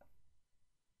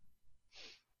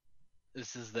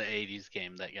 This is the 80s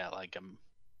game that got like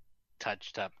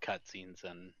touched up cutscenes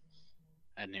and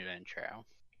a new intro.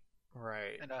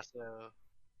 Right. And also,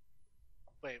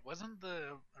 wait, wasn't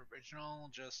the original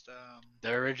just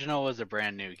The original was a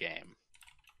brand new game.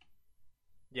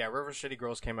 Yeah, River City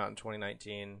Girls came out in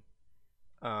 2019.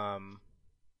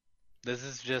 This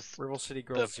is just River City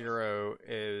Girls 0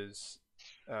 is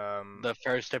The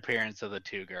first appearance of the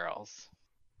two girls.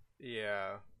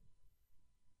 Yeah.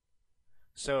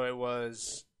 So it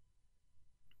was.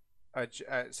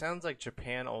 It sounds like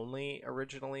Japan only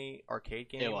originally arcade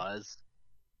game. It was.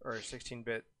 Or a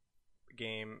 16-bit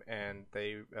game, and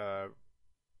they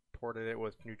ported it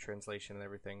with new translation and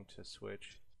everything to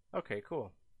Switch. Okay,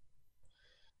 cool.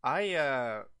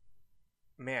 Man,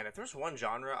 if there's one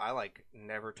genre I like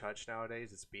never touch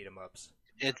nowadays, it's beat 'em ups.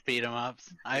 It's beat 'em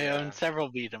ups. I Yeah. own several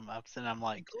beat 'em ups, and I'm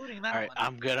like, Including that all right, one.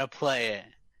 I'm gonna play it.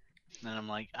 And then I'm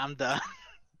like, I'm done.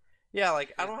 Yeah,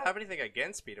 like I don't have anything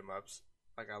against beat 'em ups.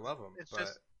 Like I love them, It's but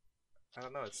just- I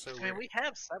don't know. It's so I weird. mean, we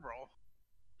have several.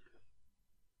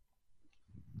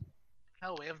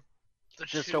 Hell, we have the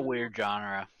Just two- a weird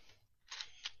genre.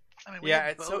 I mean, we Yeah,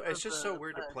 have it's so both it's of just the, so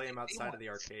weird to play them big outside of the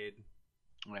ones. arcade.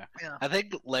 Yeah. I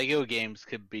think Lego games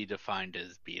could be defined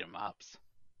as beat 'em ups,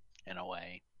 in a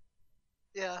way.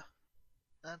 Yeah,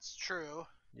 that's true.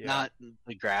 Yeah. Not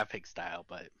the graphic style,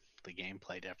 but the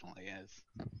gameplay definitely is.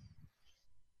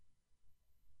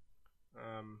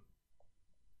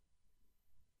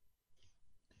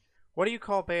 What do you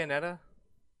call Bayonetta?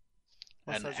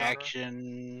 What's An that genre?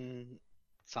 action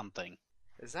something.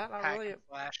 Is that not Hack really a and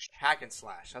slash. hack and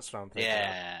slash? That's what I'm thinking. Of.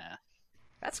 Yeah.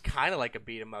 That's kind of like a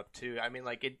beat 'em up too. I mean,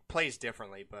 like it plays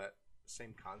differently, but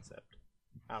same concept.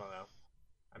 I don't know.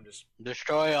 I'm just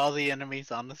Destroy all the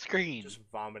enemies on the screen.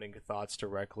 vomiting thoughts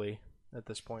directly at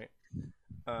this point.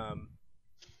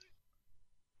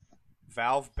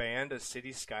 Valve banned a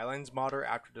City Skylines modder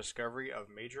after discovery of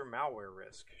major malware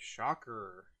risk.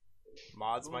 Shocker.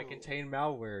 Mods might contain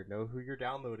malware. Know who you're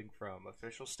downloading from.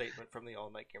 Official statement from the All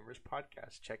Night Gamers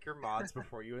podcast. Check your mods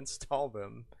before you install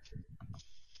them.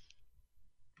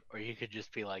 Or you could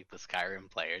just be like the Skyrim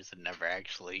players and never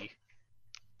actually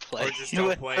play. Or just don't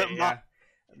with play the it, yeah.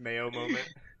 Mayo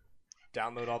moment.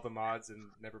 Download all the mods and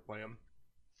never play them.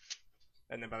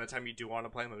 And then by the time you do want to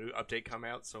play them, a new update come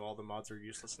out, so all the mods are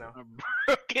useless now.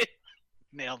 Broke it.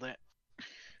 Nailed it.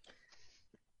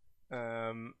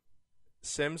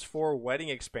 Sims 4 wedding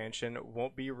expansion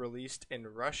won't be released in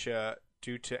Russia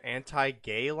due to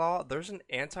anti-gay law. There's an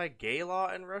anti-gay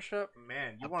law in Russia?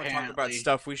 Man, you want to talk about Apparently.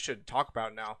 stuff we should talk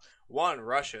about now. One,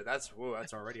 Russia. That's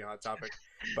already a hot topic.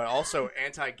 But also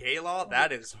anti-gay law,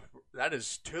 that is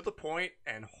to the point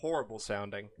and horrible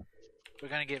sounding. We're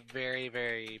gonna get very,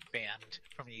 very banned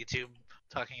from YouTube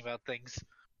talking about things.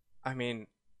 I mean,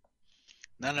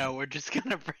 No, we're just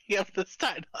gonna bring up this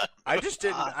title. I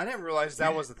didn't realize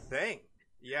that was a thing.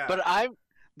 Yeah. But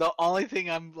the only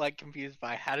thing I'm like confused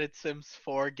by, how did Sims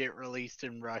 4 get released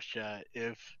in Russia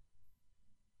if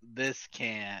this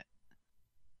can't?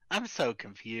 I'm so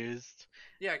confused.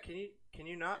 yeah, can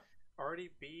you not already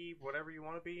be whatever you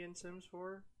want to be in Sims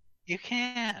 4? You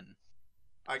can.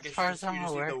 I guess far you as just, I'm you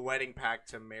just aware. need the wedding pack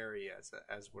to marry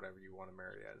as whatever you want to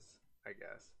marry as, I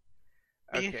guess.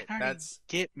 But you Okay, can already that's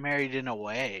get married in a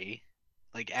way.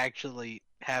 Like, actually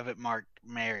have it marked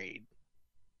married.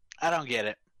 I don't get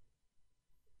it.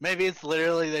 Maybe it's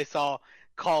literally they saw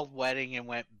called wedding and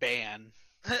went ban.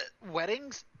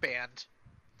 Weddings banned.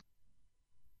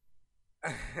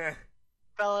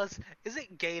 Fellas, is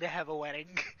it gay to have a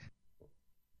wedding?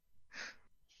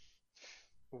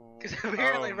 Because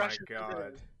apparently oh my Russia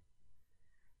god.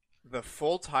 The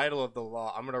full title of the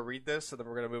law. I'm gonna read this, and then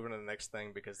we're gonna move into the next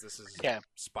thing because this is Okay.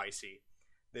 spicy.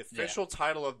 The official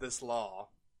title of this law,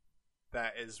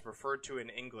 that is referred to in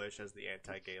English as the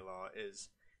anti-gay law, is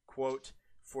quote,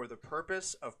 "For the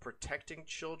purpose of protecting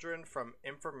children from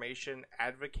information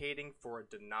advocating for a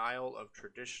denial of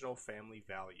traditional family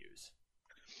values."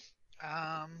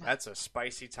 That's a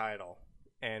spicy title.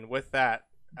 And with that,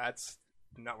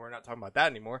 we're not talking about that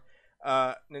anymore.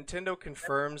 Nintendo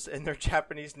confirms in their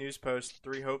Japanese news post,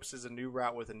 Three Hopes is a new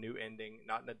route with a new ending,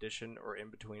 not an addition or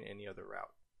in between any other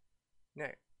route.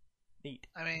 Neat.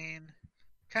 I mean,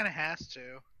 kind of has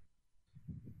to,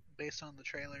 based on the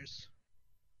trailers,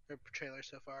 or trailer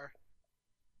so far.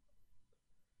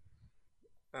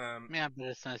 Yeah, but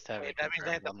it's nice to have Wait, it that means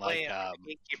I have to confirmed, play unlike,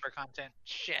 gatekeeper content.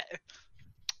 Shit.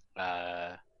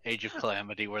 Age of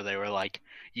Calamity, where they were like,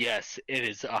 yes, it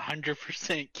is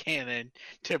 100% canon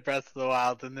to Breath of the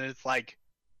Wild, and then it's like,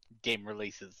 game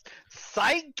releases.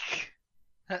 Psych!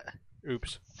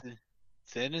 Oops.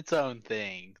 It's in its own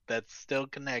thing that's still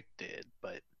connected,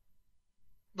 but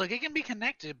Look, it can be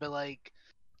connected, but like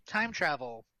time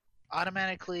travel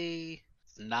automatically.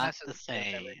 it's not messes the with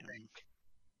same. everything.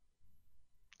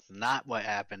 It's not what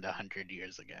happened 100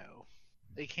 years ago.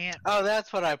 They can't. Oh,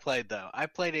 that's what I played, though. I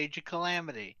played Age of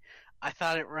Calamity. I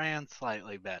thought it ran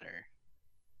slightly better.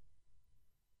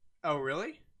 Oh,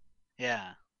 really?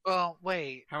 Yeah. Well,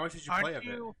 wait. How much did you Aren't play of it?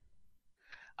 you?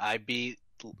 I beat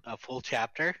a full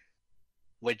chapter,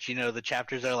 which the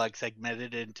chapters are like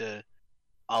segmented into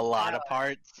a lot of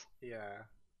parts. Yeah.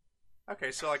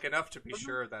 Okay, so like enough to be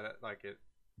sure that it.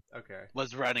 Okay.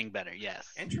 Was running better,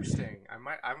 yes. Interesting. I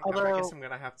guess I'm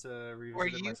gonna have to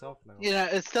revisit it myself now.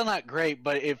 It's still not great,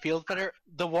 but it feels better.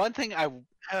 The one thing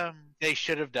they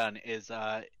should have done is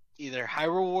either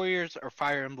Hyrule Warriors or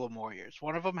Fire Emblem Warriors.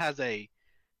 One of them has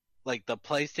like the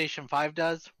PlayStation 5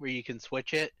 does, where you can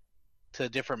switch it to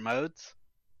different modes.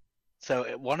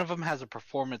 So one of them has a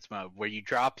performance mode where you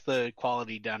drop the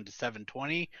quality down to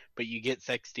 720, but you get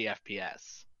 60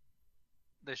 FPS.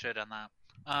 They should have done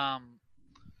that.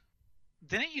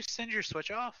 Didn't you send your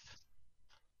Switch off?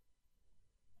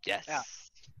 Yes, yeah.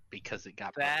 Because it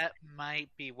got that broken. Might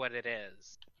be what it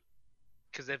is.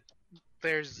 Because if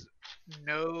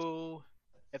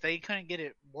they couldn't get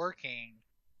it working,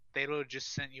 they would have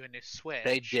just sent you a new Switch.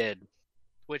 They did,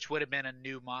 which would have been a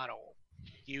new model.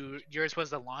 Yours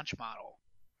was the launch model,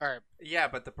 yeah,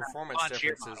 but the performance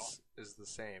difference is the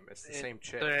same. It's the same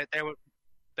chip.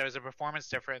 There was a performance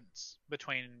difference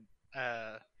between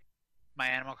my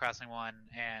Animal Crossing one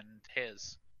and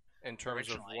his. In terms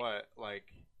originally. Of what? Like,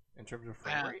 in terms of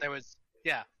frame rate? There was,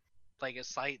 like a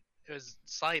slight. It was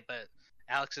slight, but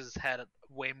Alex's had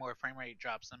way more frame rate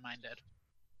drops than mine did.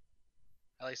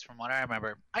 At least from what I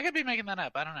remember. I could be making that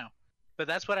up. I don't know, but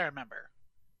that's what I remember.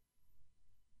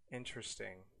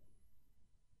 Interesting.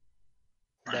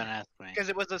 Don't ask me. Because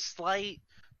it was a slight.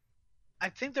 I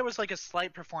think there was like a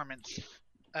slight performance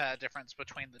difference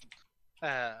between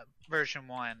the version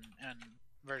 1 and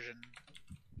version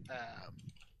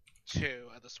 2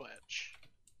 of the Switch,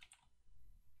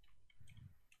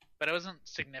 but it wasn't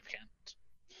significant.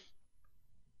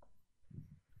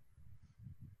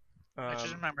 I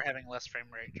just remember having less frame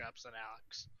rate drops than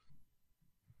Alex.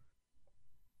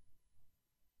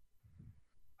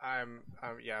 I'm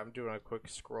doing a quick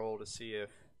scroll to see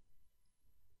if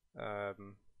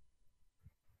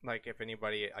like if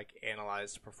anybody like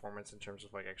analyzed performance in terms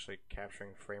of like actually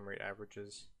capturing frame rate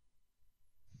averages.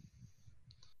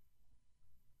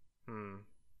 I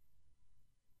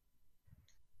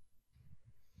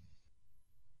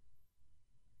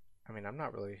mean, I'm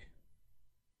not really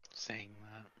saying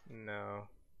that. No.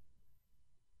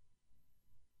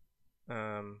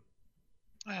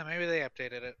 Yeah, maybe they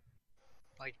updated it.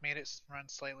 Like, made it run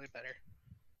slightly better.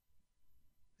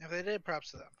 If they did,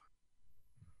 props to them.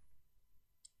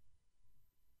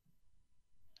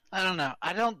 I don't know.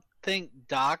 I don't think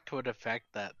docked would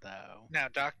affect that, though. No,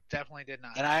 docked definitely did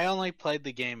not. And I only played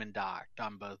the game in docked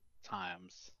on both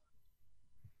times.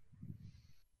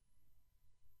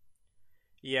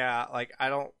 Yeah, like, I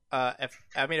don't... if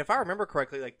I remember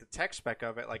correctly, like, the tech spec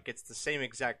of it, like, it's the same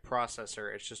exact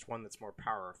processor. It's just one that's more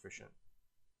power efficient.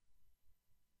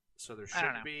 So there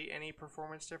shouldn't be any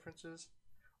performance differences.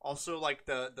 Also, like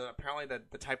the apparently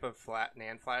the type of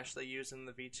NAND flash they use in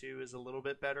the V2 is a little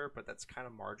bit better, but that's kind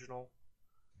of marginal.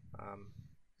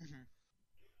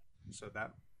 So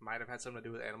that might have had something to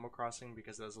do with Animal Crossing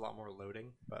because there's a lot more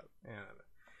loading. But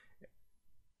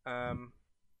I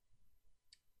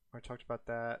talked about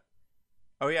that.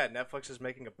 Oh yeah, Netflix is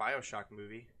making a BioShock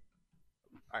movie.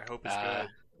 I hope it's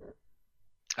good.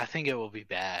 I think it will be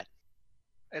bad.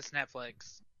 It's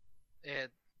Netflix.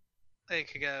 It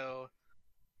could go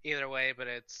either way, but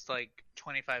it's like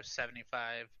 25-75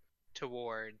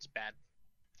 towards bad.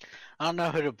 I don't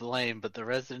know who to blame, but the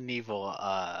Resident Evil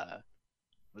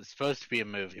was supposed to be a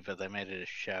movie, but they made it a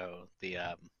show. The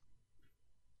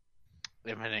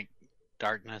Imminent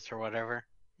Darkness or whatever.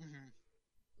 Mm-hmm.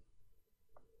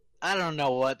 I don't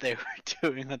know what they were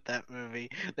doing with that movie.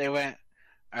 They went,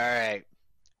 all right,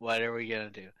 what are we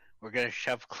gonna do? We're going to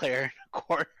shove Claire in a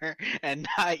corner and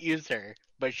not use her,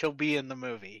 but she'll be in the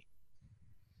movie.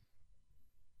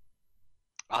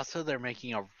 Also, they're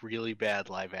making a really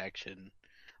bad live action,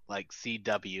 like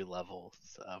CW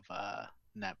levels of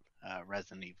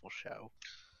Resident Evil show.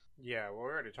 Yeah, well, we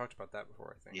already talked about that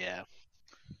before, I think. Yeah.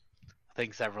 I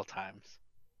think several times.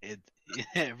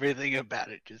 Everything about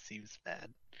it just seems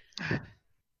bad.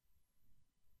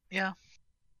 Yeah.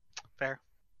 Fair.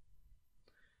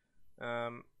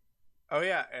 Oh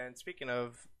yeah, and speaking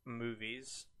of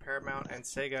movies, Paramount and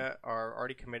Sega are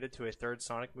already committed to a third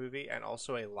Sonic movie and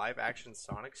also a live-action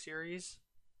Sonic series.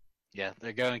 Yeah,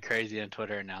 they're going crazy on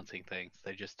Twitter announcing things.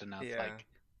 They just announced like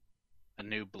a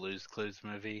new Blue's Clues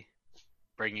movie,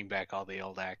 bringing back all the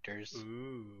old actors.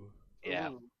 Ooh.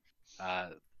 Yeah.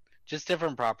 Just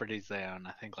different properties they own.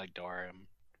 I think like Dora and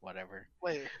whatever.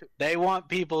 Wait. They want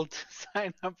people to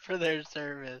sign up for their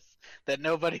service that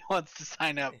nobody wants to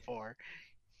sign up for.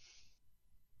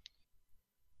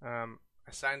 I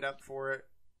signed up for it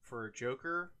for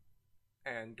Joker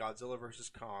and Godzilla vs.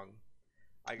 Kong.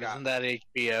 Isn't that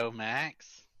HBO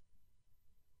Max?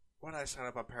 What did I sign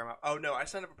up on Paramount? Oh no, I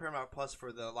signed up on Paramount Plus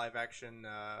for the live action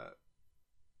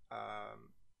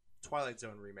Twilight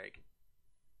Zone remake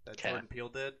that Jordan Peele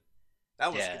did.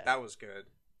 That was good.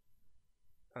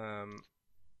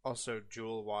 Also,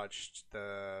 Jewel watched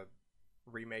the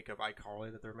remake of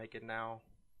iCarly that they're making now,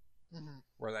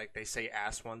 where like they say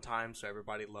ass one time, so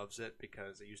everybody loves it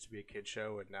because it used to be a kid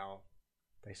show, and now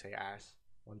they say ass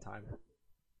one time.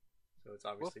 So it's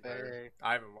obviously better.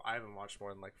 I haven't watched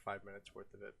more than like 5 minutes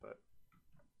worth of it, but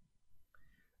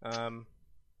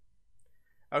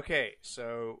okay,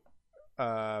 so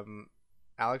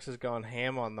Alex has gone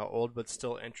ham on the old but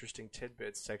still interesting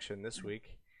tidbits section this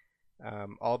week.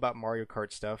 All about Mario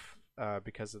Kart stuff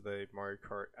because of the Mario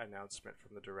Kart announcement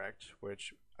from the Direct,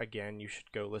 which, again, you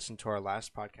should go listen to our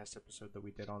last podcast episode that we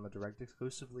did on the Direct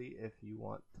exclusively if you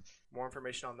want more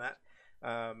information on that.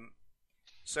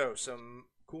 So, some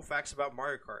cool facts about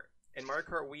Mario Kart. In Mario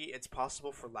Kart Wii, it's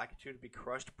possible for Lakitu to be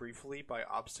crushed briefly by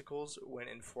obstacles when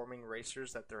informing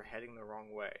racers that they're heading the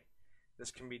wrong way.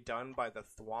 This can be done by the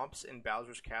Thwomps in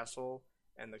Bowser's Castle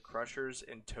and the Crushers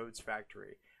in Toad's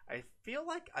Factory. I feel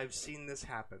like I've seen this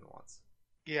happen once.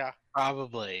 Yeah.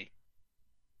 Probably.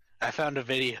 I found a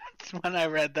video. When I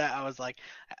read that, I was like,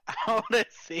 I want to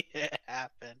see it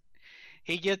happen.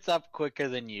 He gets up quicker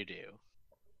than you do.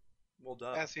 Well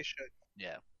done. As he should.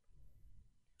 Yeah.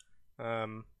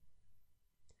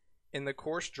 In the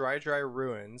course Dry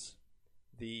Ruins,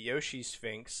 the Yoshi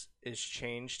Sphinx is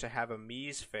changed to have a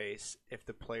Mii's face if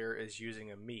the player is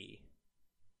using a Mii.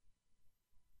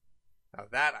 Now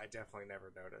that I definitely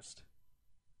never noticed.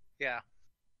 Yeah.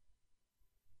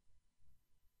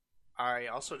 I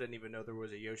also didn't even know there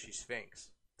was a Yoshi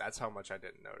Sphinx. That's how much I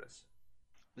didn't notice.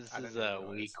 This is a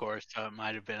Wii course, so it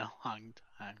might have been a long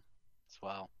time as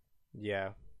well. Yeah,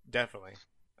 definitely.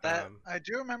 That I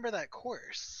do remember that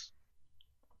course.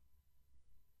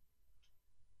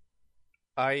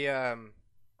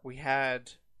 We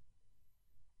had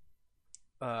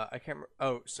I can't remember.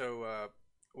 Oh, so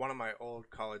one of my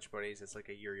old college buddies is like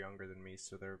a year younger than me,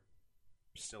 so they're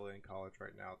still in college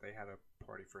right now. They had a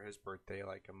party for his birthday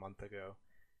like a month ago,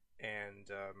 and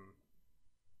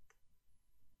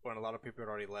when a lot of people had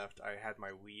already left, I had my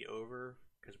Wii over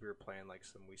because we were playing like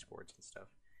some Wii Sports and stuff.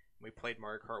 We played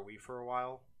Mario Kart Wii for a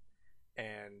while,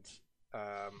 and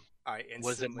I instantly...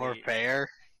 Was it more fair?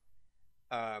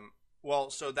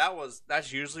 Well, so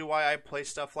that's usually why I play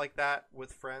stuff like that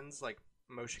with friends, like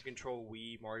motion control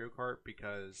Wii Mario Kart,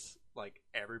 because like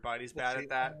everybody's bad at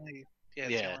that. It's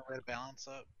the only way to balance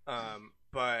up.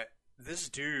 But this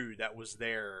dude that was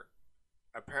there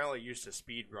apparently used to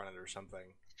speed run it or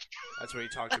something. That's what he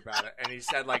talked about it, and he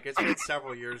said like it's been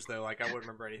several years though. Like I wouldn't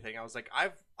remember anything. I was like,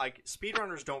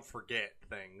 speedrunners don't forget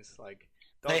things. Like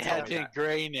they had to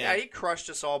ingrain it. Yeah, he crushed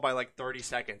us all by like 30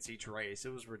 seconds each race.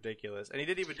 It was ridiculous, and he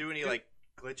didn't even do any like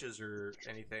glitches or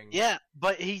anything. Yeah,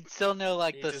 but he'd still know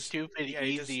like the stupid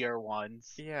easier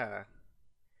ones. Yeah.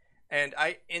 And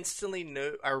I instantly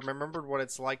knew. I remembered what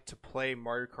it's like to play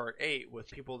Mario Kart 8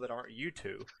 with people that aren't you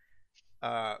two.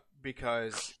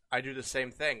 Because I do the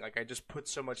same thing. Like I just put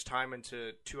so much time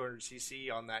into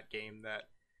 200cc on that game that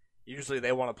usually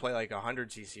they want to play like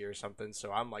 100cc or something.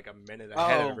 So I'm like a minute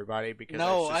ahead of everybody because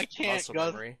I can't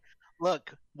go. Memory.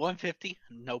 Look, 150,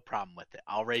 no problem with it.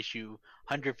 I'll race you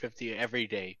 150 every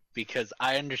day because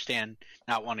I understand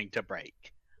not wanting to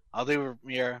break. I'll do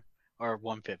mirror or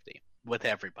 150 with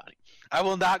everybody. I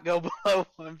will not go below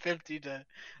 150 to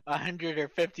 100 or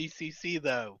 50cc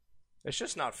though. It's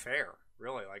just not fair.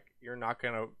 Really, like you're not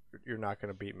gonna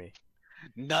beat me.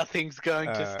 Nothing's going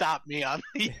to stop me on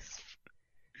these.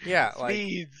 Yeah,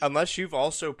 speeds. Like unless you've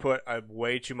also put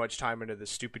way too much time into this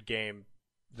stupid game,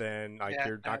 then like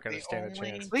you're not gonna stand a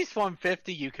chance. At least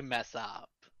 150, you can mess up.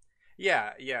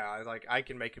 Yeah. Like I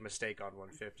can make a mistake on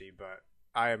 150, but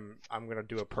I'm gonna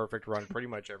do a perfect run pretty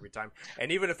much every time.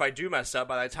 And even if I do mess up,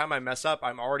 by the time I mess up,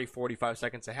 I'm already 45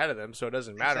 seconds ahead of them, so it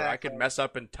doesn't matter. Exactly. I could mess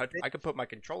up and touch. I could put my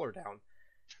controller down,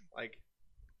 like.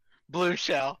 Blue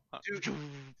shell. Dude,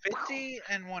 50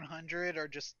 and 100 are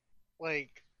just like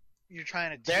you're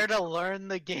trying to. They're to learn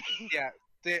the game. Yeah,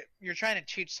 you're trying to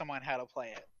teach someone how to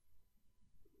play it,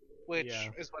 which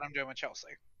is what I'm doing with Chelsea.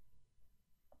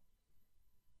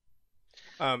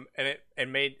 And it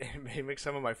made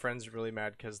some of my friends really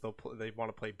mad because they want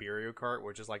to play Mario Kart,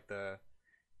 which is like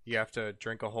you have to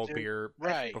drink a whole beer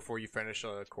before you finish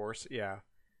a course. Yeah,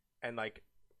 and like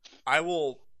I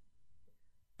will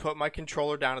put my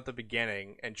controller down at the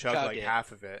beginning and chug like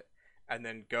half of it, and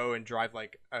then go and drive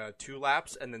like 2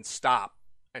 laps, and then stop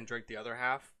and drink the other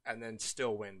half, and then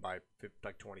still win by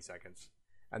like 20 seconds.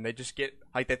 And they just get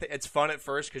like it's fun at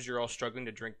first because you're all struggling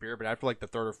to drink beer, but after like the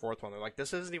third or fourth one, they're like,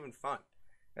 "This isn't even fun."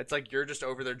 It's like you're just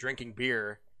over there drinking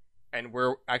beer, and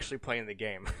we're actually playing the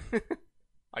game.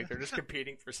 Like they're just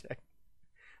competing for second.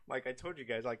 Like I told you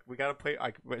guys, like we gotta play.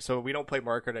 Like so we don't play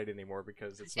Mario Kart 8 anymore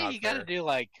because it's not. You fair. gotta do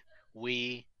like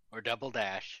Wii or Double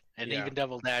Dash, and Yeah. even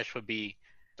Double Dash would be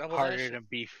Double harder Dash? to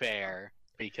be fair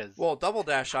because Well, Double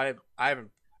Dash, I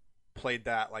haven't played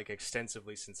that like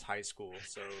extensively since high school,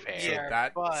 so Fair,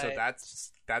 that but that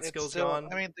it's skill's still, gone.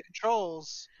 I mean, the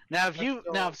controls. now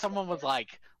That's if someone was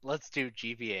like, let's do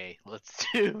GBA, let's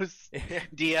do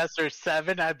DS or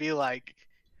 7, I'd be like,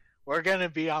 we're gonna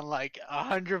be on like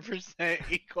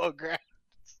 100% equal ground.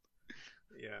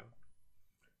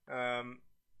 Yeah.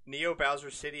 Neo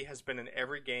Bowser City has been in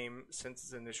every game since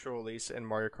its initial release in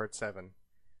Mario Kart 7.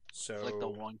 So It's like the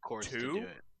one course to 2? do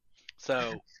it.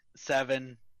 So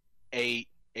 7, 8,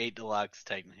 8 Deluxe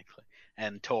technically,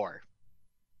 and Tour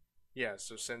yeah,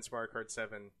 so since Mario Kart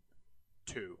 7,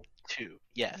 2. 2.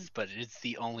 Yes, but it's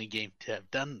the only game to have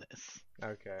done this.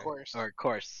 Okay. Of course. Or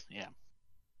course, yeah.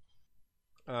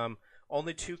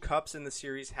 Only 2 cups in the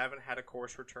series haven't had a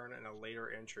course return in a later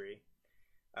entry.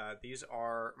 These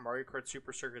are Mario Kart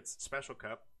Super Circuit's Special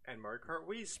Cup and Mario Kart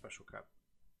Wii's Special Cup.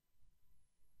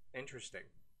 Interesting.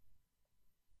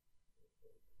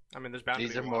 I mean, there's bound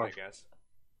These to be are one, more- I guess.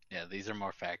 Yeah, these are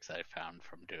more facts I found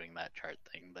from doing that chart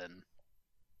thing than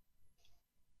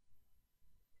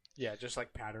Yeah, just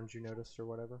like patterns you noticed or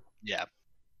whatever. yeah.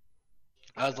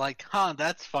 I was like, huh,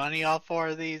 that's funny. All 4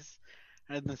 of these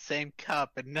are in the same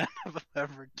cup, and none of them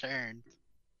have returned.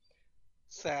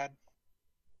 Sad.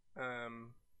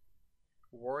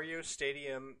 Wario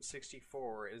Stadium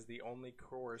 64 is the only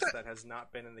course that has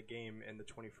not been in the game in the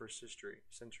 21st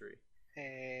century.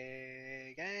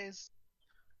 Hey guys,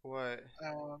 What?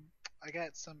 I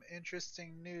got some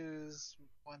interesting news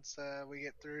once we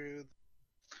get through.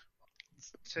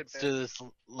 Let's do this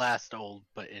last old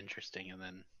but interesting, and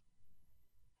then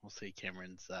we'll see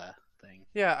Cameron's thing.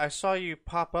 Yeah, I saw you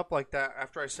pop up like that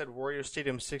after I said Wario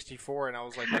Stadium 64, and I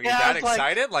was like, "Are you Yeah, I that was like-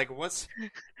 excited? Like, what's?"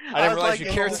 I didn't realize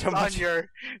you cared so much. Is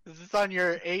this on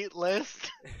your 8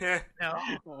 list? No.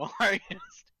 Mario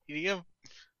Stadium.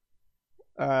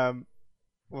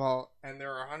 Well, and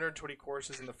there are 120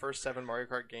 courses in the first 7 Mario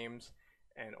Kart games,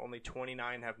 and only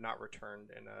 29 have not returned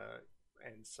in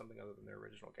something other than their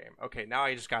original game. Okay, now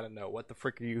I just gotta know what the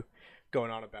frick are you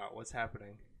going on about? What's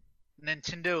happening?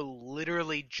 Nintendo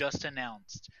literally just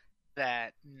announced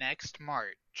that next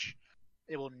March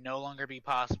it will no longer be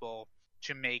possible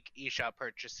to make eShop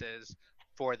purchases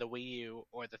for the Wii U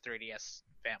or the 3DS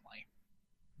family.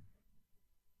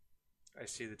 I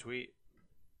see the tweet.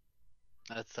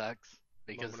 That sucks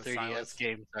because Moment of 3DS silence.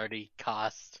 games already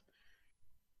cost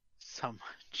so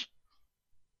much.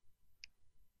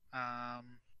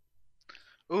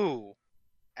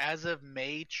 As of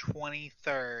May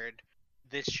 23rd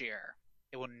this year,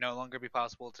 it will no longer be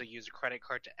possible to use a credit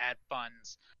card to add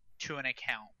funds to an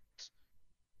account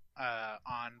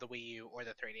on the Wii U or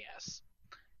the 3DS.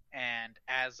 And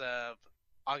as of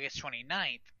August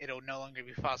 29th, it'll no longer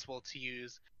be possible to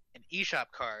use an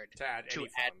eShop card To add to any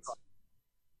add funds. funds.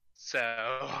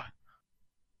 So,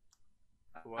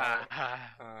 Well,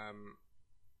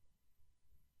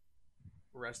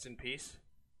 rest in peace.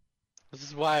 This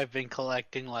is why I've been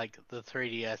collecting like the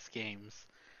 3DS games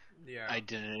Yeah. I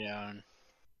didn't own.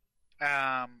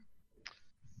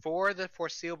 for the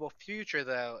foreseeable future,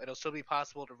 though, it'll still be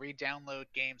possible to re-download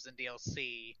games and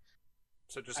DLC.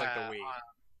 So just like the Wii.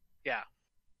 Yeah.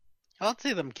 I don't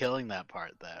see them killing that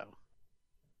part though.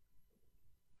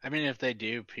 I mean, if they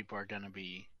do, people are gonna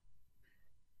be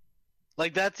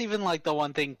like, that's even like the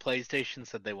one thing PlayStation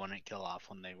said they wouldn't kill off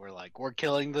when they were like, we're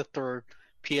killing the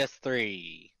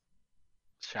PS3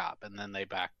 shop, and then they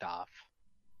backed off.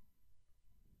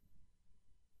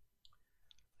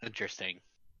 Interesting.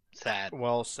 Sad.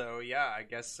 Well, so yeah, I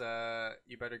guess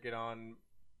you better get on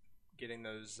getting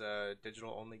those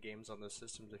digital only games on those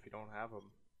systems if you don't have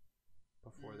them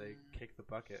before they kick the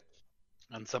bucket.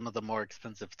 And some of the more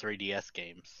expensive 3DS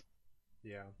games.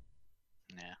 Yeah.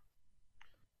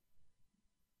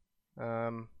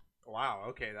 Yeah. Wow.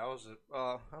 Okay, that was.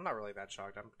 I'm not really that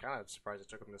shocked. I'm kind of surprised it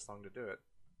took them this long to do it.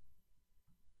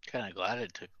 Kind of glad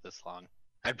it took this long.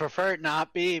 I'd prefer it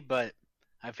not be, but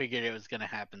I figured it was going to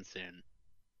happen soon.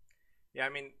 Yeah, I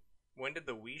mean, when did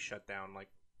the Wii shut down? Like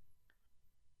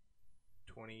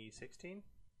 2016?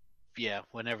 Yeah,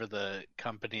 whenever the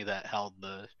company that held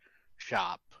the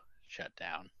shop shut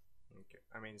down. Okay.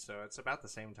 I mean, so it's about the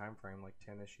same time frame, like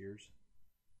 10-ish years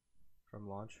from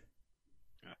launch.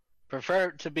 Prefer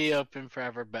it to be open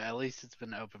forever, but at least it's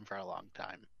been open for a long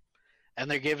time.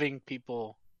 And they're giving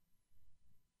people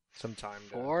Some time.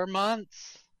 4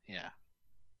 months? Yeah.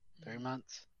 3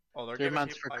 months? Oh, they're 3 giving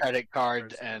months people, for like, credit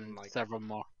card there's, and like several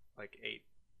more. like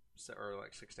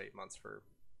 6 to 8 months for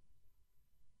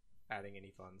adding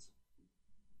any funds.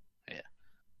 Yeah.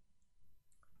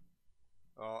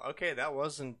 Oh, okay, that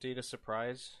was indeed a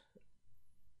surprise.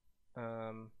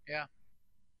 Yeah.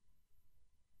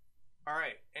 All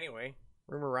right. Anyway,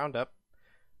 rumor roundup.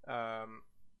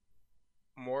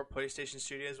 More PlayStation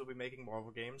studios will be making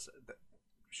Marvel games.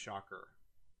 Shocker.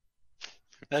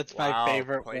 That's Wow, my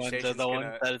favorite ones. Are the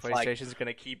ones that it's like, PlayStation's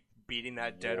gonna keep beating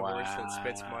that dead horse that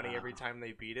spits money every time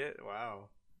they beat it. Wow.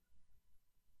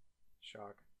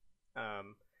 Shock.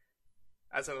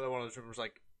 That's another one of those rumors.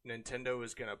 Like Nintendo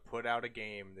is gonna put out a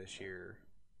game this year.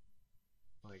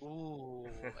 Like, Ooh,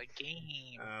 a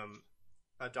game.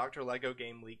 a Dr. Lego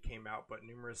game leak came out, but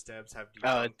numerous devs have debunked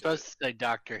oh, it's it. supposed to say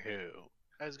Doctor Who.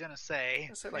 I was gonna say.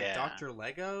 I said like Yeah. Dr.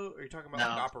 Lego? Are you talking about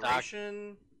No, like it's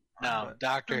Operation? No,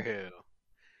 Doctor Who.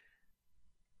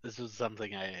 This was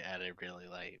something I added really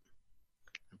late.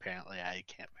 Apparently, I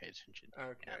can't pay attention.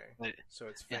 Okay, Yeah, but, so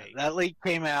it's yeah, fake. that leak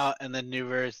came out, and then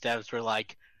numerous devs were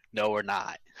like, "No, we're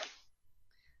not."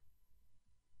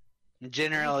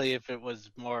 Generally, if it was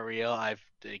more real, I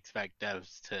expect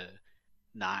devs to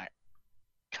not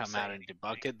come Say out and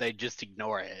debunk it. They just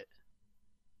ignore it.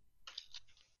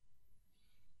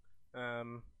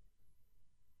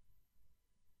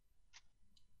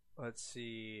 Let's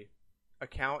see.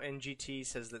 Account NGT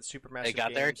says that Supermassive They got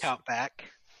Games... their account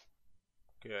back.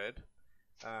 Good.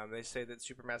 They say that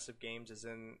Supermassive Games is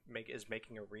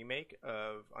making a remake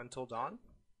of Until Dawn.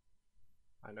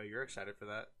 I know you're excited for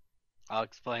that. I'll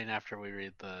explain after we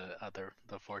read the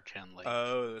 4chan link.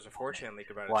 Oh, there's a 4chan leak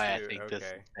about why it too. I think Okay. this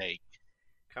is fake.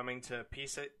 Coming to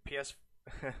PS5,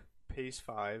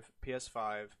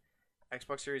 PS5,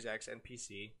 Xbox Series X, and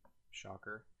PC.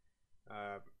 Shocker.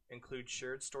 Include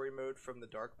shared story mode from the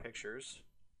Dark Pictures.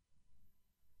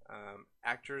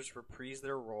 Actors reprise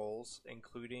their roles,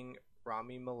 including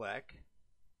Rami Malek.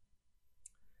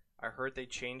 I heard they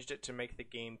changed it to make the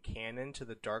game canon to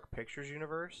the Dark Pictures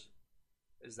universe.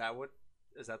 Is that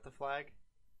the flag?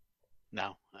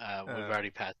 No, we've already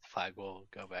passed the flag. We'll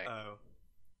go back.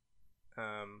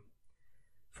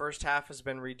 First half has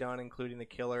been redone, including the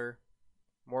killer,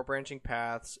 more branching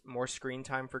paths, more screen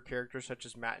time for characters such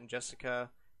as Matt and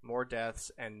Jessica, more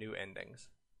deaths, and new endings.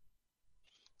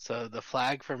 So the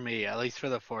flag for me, at least for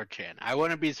the 4chan, I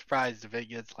wouldn't be surprised if it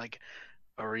gets like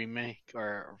a remake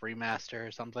or a remaster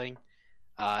or something.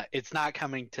 It's not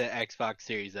coming to Xbox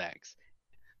Series X.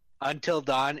 Until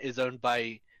Dawn is owned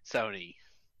by Sony.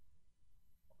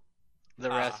 The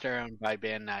rest are owned by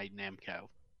Bandai Namco.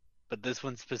 But this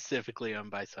one's specifically owned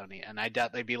by Sony, and I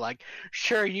doubt they'd be like,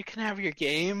 "Sure, you can have your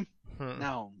game."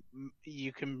 No,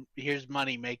 you can. Here's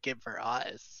money. Make it for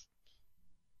us.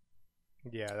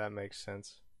 Yeah, that makes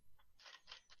sense.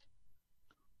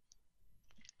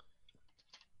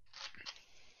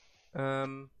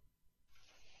 Well,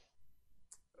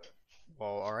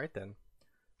 all right then.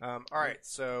 All right,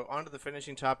 so on to the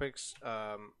finishing topics.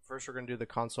 First, we're going to do the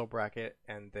console bracket,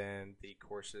 and then the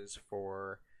courses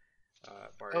for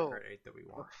Mario Kart 8 that we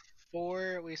want.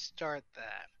 Before we start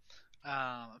that,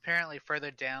 apparently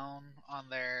further down on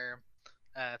their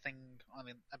thing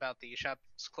about the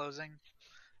shops closing,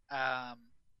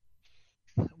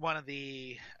 one of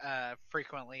the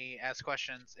frequently asked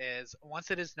questions is, once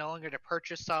it is no longer to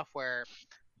purchase software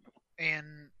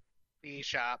in the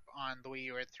shop on the Wii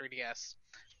U or 3DS,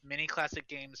 many classic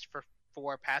games for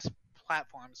past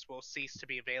platforms will cease to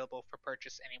be available for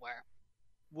purchase anywhere.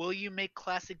 Will you make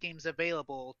classic games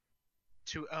available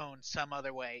to own some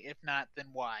other way? If not, then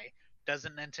why?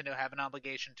 Doesn't Nintendo have an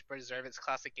obligation to preserve its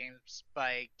classic games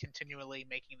by continually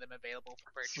making them available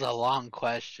for purchase? This is a long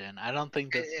question. I don't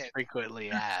think this It is is. frequently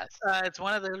asked. It's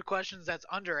one of the questions that's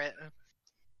under it.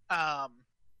 And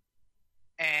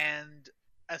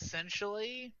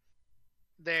essentially,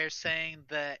 they're saying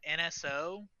the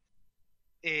NSO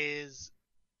is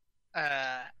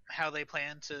how they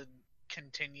plan to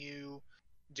continue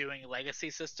doing legacy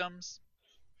systems.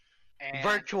 And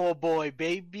Virtual Boy,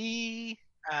 baby.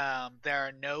 there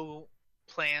are no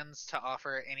plans to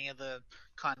offer any of the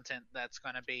content that's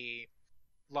going to be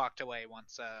locked away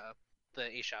once the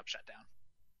eShop shut down.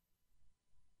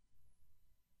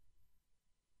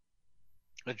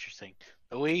 Interesting.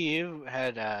 The Wii U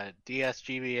had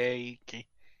DSGBA,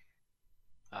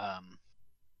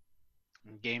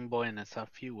 Game Boy, and a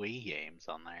few Wii games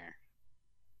on there.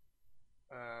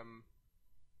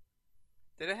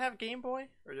 Did it have Game Boy,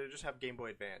 or did it just have Game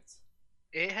Boy Advance?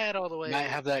 It had all the way. Might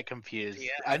have that confused. Yeah.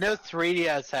 I know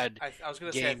 3DS had I was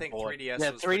gonna say I Game think Boy. 3DS. Yeah,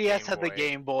 was 3DS the had the Boy,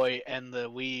 Game Boy, and the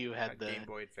Wii U had had the Game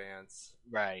Boy Advance.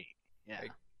 right. Yeah.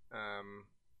 Like,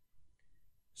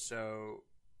 So,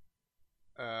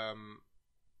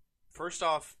 first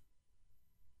off,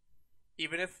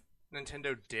 even if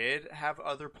Nintendo did have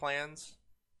other plans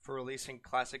for releasing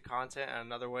classic content in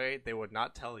another way, they would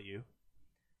not tell you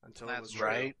until it was That's true.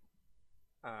 right.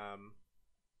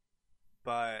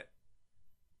 But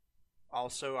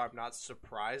also, I'm not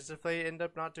surprised if they end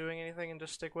up not doing anything and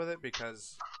just stick with it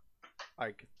because,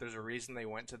 like, there's a reason they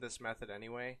went to this method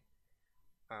anyway.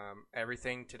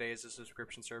 Everything today is a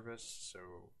subscription service, so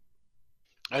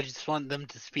I just want them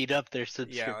to speed up their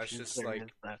subscription. just service.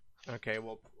 okay,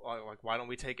 well, like, why don't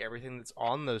we take everything that's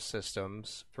on those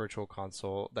systems, Virtual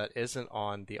Console, that isn't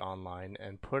on the online,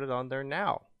 and put it on there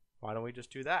now? Why don't we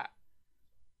just do that?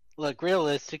 Look,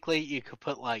 realistically, you could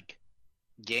put like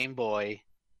Game Boy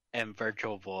and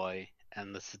Virtual Boy,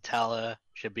 and the Satella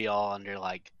should be all under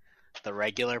like the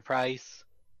regular price,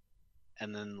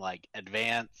 and then like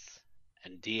Advance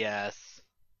and DS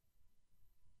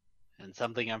and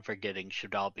something I'm forgetting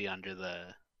should all be under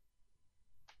the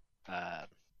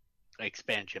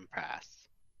expansion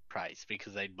price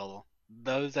because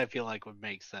those I feel like would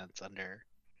make sense under.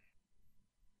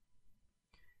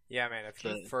 Yeah, man.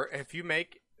 The- If you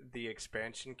make the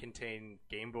expansion contain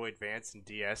Game Boy Advance and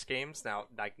DS games, now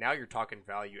you're talking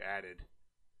value added.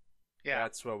 Yeah.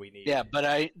 That's what we need. Yeah, but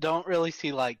I don't really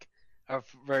see like a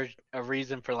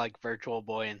reason for like Virtual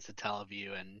Boy and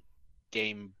Satellaview and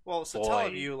Game. Well, Boy,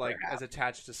 Satellaview like perhaps. is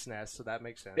attached to SNES, so that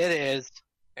makes sense. It is.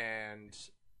 And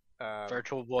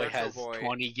Virtual Boy Virtual has Boy,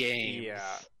 20 games.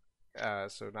 yeah.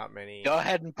 So not many. Go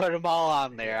ahead and put them all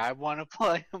on there. I want to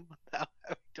play them without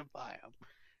having to buy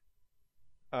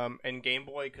them. And Game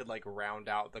Boy could like round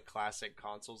out the classic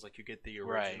consoles, like you get the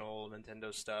original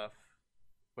Nintendo stuff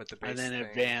with the base And then thing.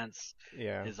 Advance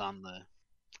Yeah. is on the.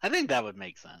 I think that would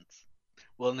make sense.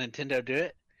 Will Nintendo do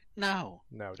it? No,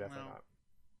 No, definitely No. not.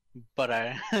 but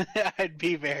I'd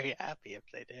be very happy if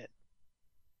they did.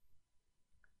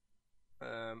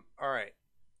 All right.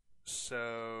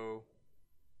 So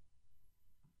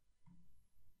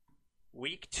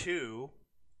week 2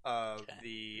 of Okay.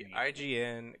 the Great.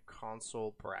 IGN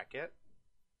console bracket.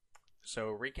 So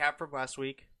recap from last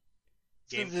week: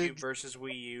 GameCube versus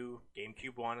Wii U.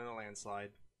 GameCube won in a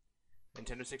landslide.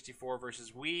 Nintendo 64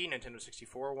 versus Wii. Nintendo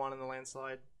 64 won in the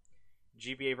landslide.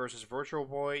 GBA versus Virtual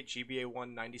Boy. GBA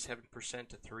won 97%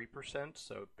 to 3%,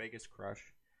 so biggest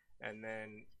crush. And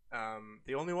then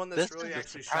the only one that's This really is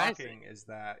actually surprising. shocking is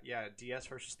that, DS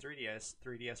versus 3DS.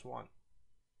 3DS won.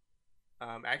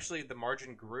 Actually, the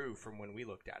margin grew from when we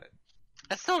looked at it.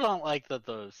 I still don't like that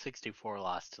the 64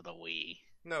 lost to the Wii.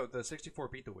 No, the 64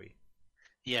 beat the Wii.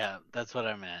 Yeah, that's what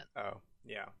I meant. Oh,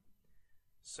 yeah.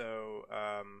 So,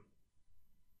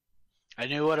 I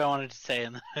knew what I wanted to say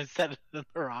and then I said it in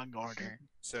the wrong order.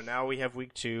 So now we have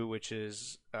week 2, which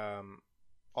is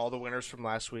all the winners from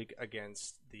last week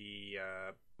against the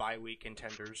bye-week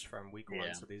contenders from week 1.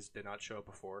 Yeah. So these did not show up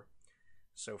before.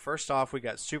 So first off, we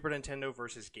got Super Nintendo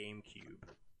versus GameCube.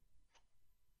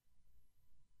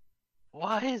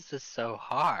 Why is this so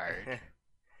hard?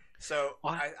 So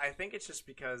What? I think it's just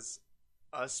because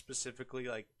us specifically,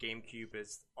 like, GameCube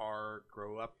is our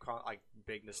grow-up like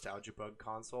big nostalgia bug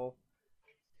console.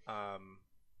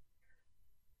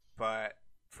 But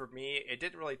for me, it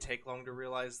didn't really take long to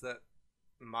realize that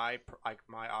my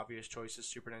obvious choice is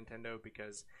Super Nintendo,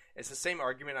 because it's the same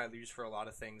argument I use for a lot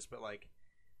of things, but like,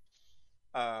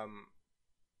 I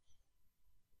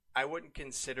wouldn't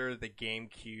consider the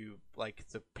GameCube like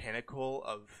the pinnacle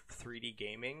of 3D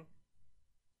gaming.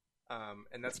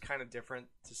 And that's kind of different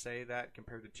to say that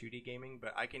compared to 2D gaming,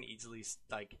 but I can easily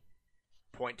like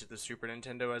point to the Super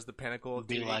Nintendo as the pinnacle of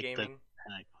Be 2D like the gaming.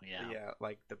 Yeah.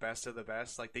 Like the best of the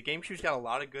best. Like the GameCube's got a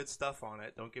lot of good stuff on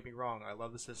it. Don't get me wrong. I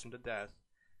love the system to death.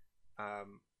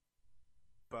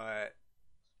 But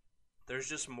there's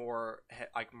just more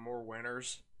more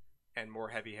winners and more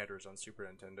heavy hitters on Super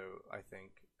Nintendo, I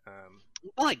think.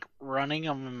 Like running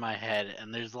them in my head,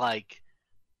 and there's like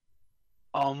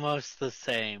almost the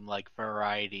same like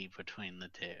variety between the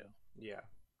two. Yeah.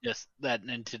 Just that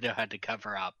Nintendo had to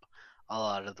cover up a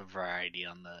lot of the variety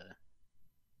on the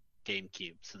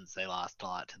GameCube since they lost a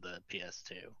lot to the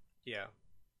PS2. Yeah.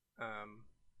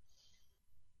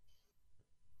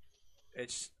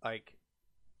 It's like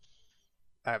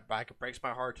it breaks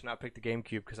my heart to not pick the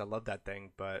GameCube because I love that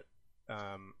thing, but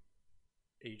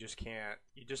you just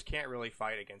can't really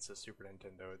fight against the Super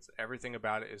Nintendo. It's everything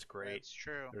about it is great. That's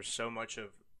true. There's so much of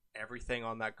everything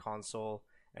on that console,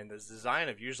 And the design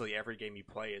of usually every game you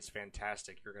play is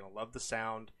fantastic. You're gonna love the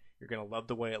sound. You're gonna love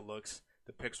the way it looks.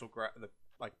 The pixel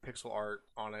art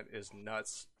on it is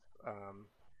nuts.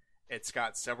 It's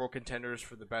got several contenders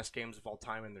for the best games of all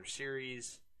time in their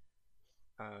series.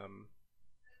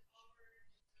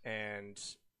 And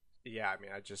yeah, I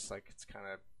mean, I just like it's kind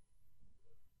of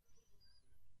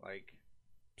like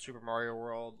Super Mario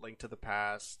World, Link to the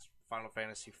Past, Final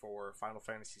Fantasy IV, Final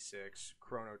Fantasy VI,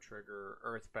 Chrono Trigger,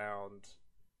 Earthbound,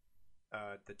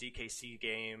 the DKC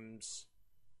games,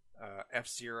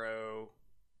 F-Zero,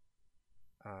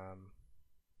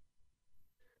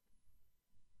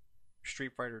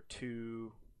 Street Fighter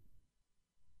 2,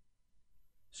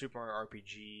 Super Mario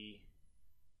RPG,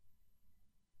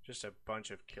 just a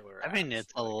bunch of killer I mean, apps.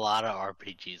 it's a lot of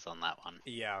RPGs on that one.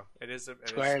 Yeah, it is.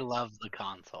 Square loves the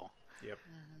console. Yep.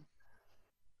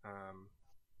 Mm-hmm.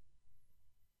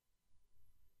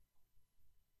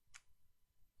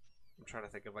 I'm trying to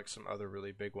think of like some other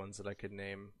really big ones that I could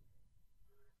name.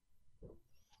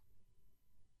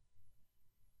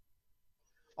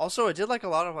 Also, it did like a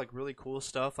lot of like really cool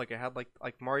stuff. Like it had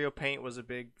like Mario Paint was a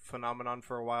big phenomenon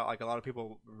for a while. Like a lot of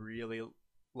people really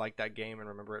liked that game and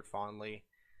remember it fondly.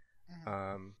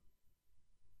 Mm-hmm.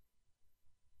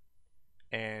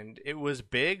 And it was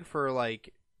big for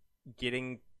like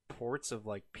getting ports of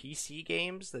like PC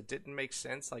games that didn't make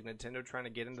sense, like Nintendo trying to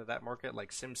get into that market,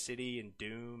 like SimCity and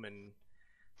Doom and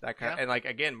that kind of, and like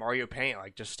again Mario Paint,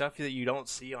 like just stuff that you don't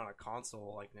see on a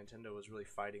console. Like Nintendo was really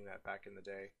fighting that back in the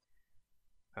day.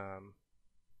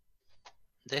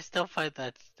 They still fight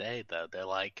that today, though. They're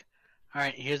like, all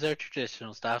right, here's our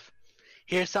traditional stuff.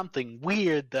 Here's something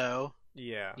weird, though.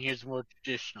 Yeah. Here's more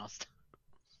traditional stuff.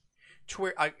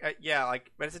 Yeah,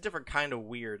 like, but it's a different kind of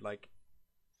weird. Like,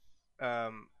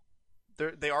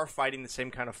 they are fighting the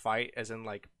same kind of fight, as in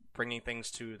like bringing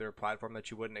things to their platform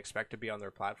that you wouldn't expect to be on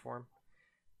their platform.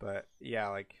 But yeah,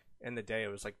 like in the day, it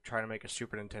was like trying to make a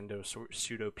Super Nintendo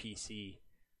pseudo PC.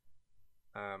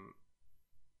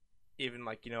 Even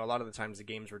like, you know, a lot of the times the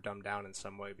games were dumbed down in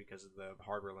some way because of the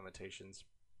hardware limitations.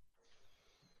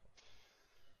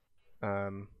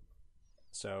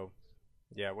 So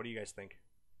yeah, what do you guys think?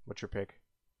 What's your pick?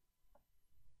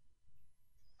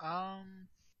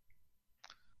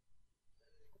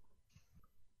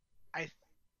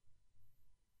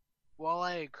 While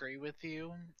I agree with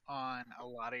you on a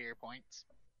lot of your points,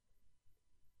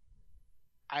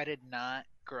 I did not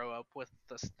grow up with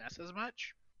the SNES as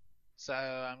much, so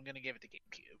I'm gonna give it to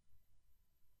GameCube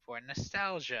for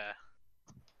nostalgia.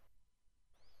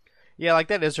 Yeah, like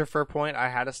that is a fair point. I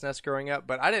had a SNES growing up,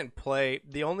 but I didn't play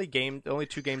the only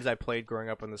two games I played growing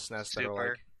up on the SNES that are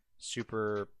like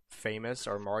super famous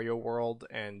are Mario World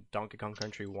and Donkey Kong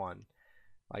Country 1.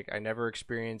 Like I never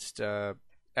experienced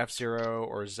F-Zero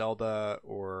or Zelda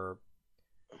or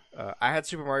I had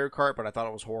Super Mario Kart, but I thought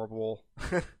it was horrible.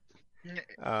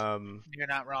 You're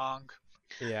not wrong.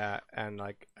 Yeah, and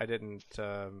like I didn't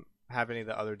have any of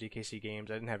the other DKC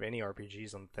games. I didn't have any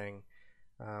RPGs on the thing.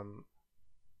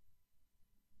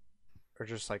 Or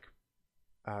just like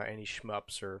any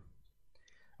shmups, or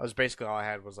I was basically all I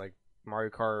had was like Mario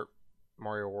Kart,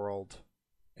 Mario World,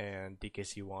 and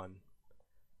DKC 1.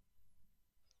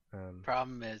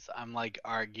 Problem is, I'm like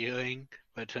arguing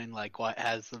between like what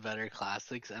has the better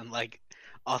classics, and like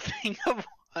I'll think of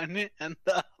one and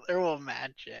the other will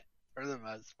match it for the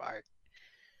most part.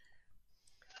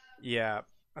 Yeah.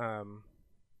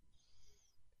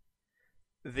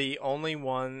 The only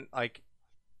one like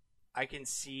I can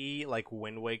see like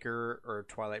Wind Waker or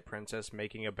Twilight Princess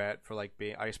making a bet for like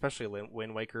being, especially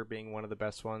Wind Waker being one of the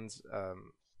best ones.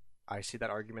 I see that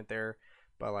argument there,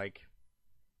 but like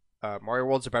Mario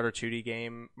World's a better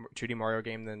 2D Mario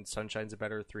game than Sunshine's a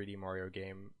better 3D Mario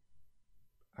game.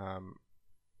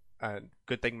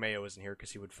 Good thing Mayo isn't here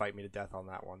because he would fight me to death on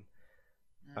that one.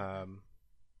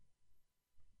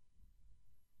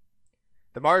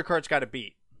 The Mario Kart's got to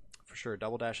beat for sure.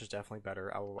 Double Dash is definitely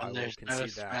better. I will concede no that.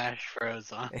 Smash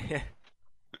Bros. On.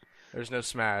 There's no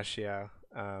Smash, yeah.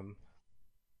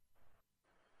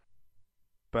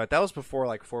 But that was before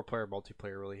like 4-player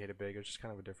multiplayer really hit it big. It was just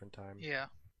kind of a different time. Yeah,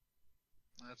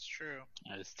 that's true.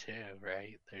 There's two,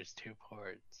 right? There's 2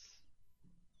 ports.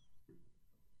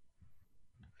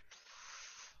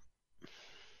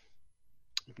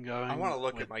 I want to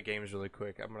look at my games really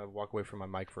quick. I'm gonna walk away from my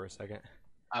mic for a second.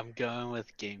 I'm going with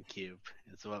GameCube.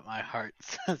 It's what my heart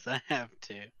says I have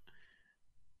to.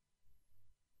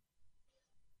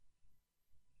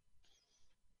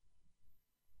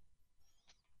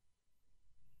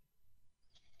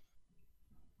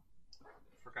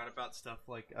 Forgot forgot about stuff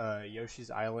like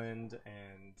Yoshi's Island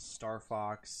and Star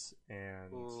Fox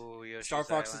and Ooh, Yoshi's Star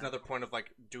Fox is Island. another point of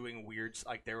like doing weird,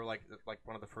 like they were like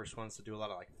one of the first ones to do a lot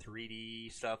of like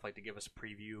 3D stuff, like to give us a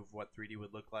preview of what 3D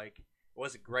would look like. It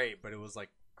wasn't great, but it was like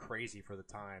crazy for the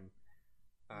time.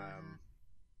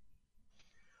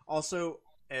 Also,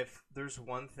 if there's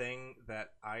one thing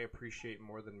that I appreciate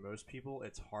more than most people,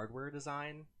 it's hardware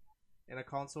design in a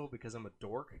console because I'm a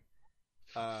dork.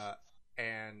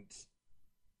 And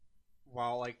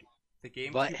while like the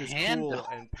But GameCube is handle. cool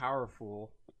and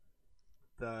powerful,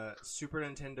 the Super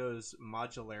Nintendo's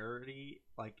modularity,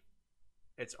 like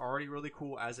it's already really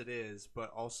cool as it is,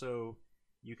 but also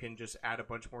you can just add a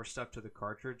bunch more stuff to the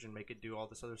cartridge and make it do all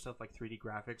this other stuff like 3D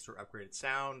graphics or upgraded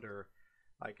sound or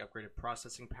like upgraded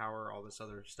processing power, all this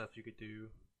other stuff you could do.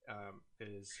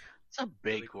 Is It's a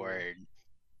big really cool. word.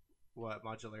 What,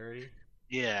 modularity?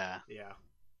 Yeah. Yeah.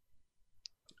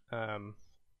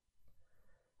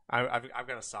 I've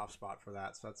got a soft spot for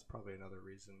that, so that's probably another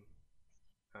reason.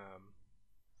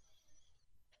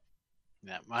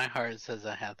 Yeah, my heart says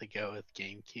I have to go with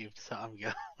GameCube, so I'm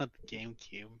going with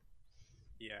GameCube.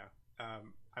 Yeah.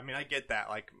 I mean, I get that.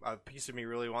 Like, a piece of me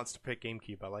really wants to pick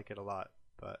GameCube. I like it a lot,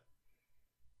 but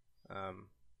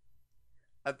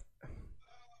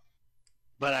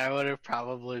But I would have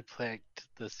probably picked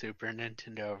the Super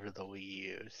Nintendo over the Wii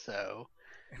U, so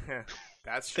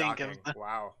that's Think shocking. of-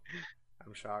 Wow,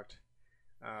 I'm shocked.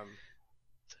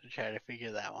 so try to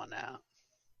figure that one out.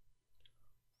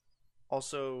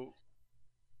 Also,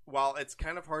 while it's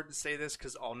kind of hard to say this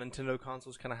because all Nintendo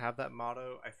consoles kind of have that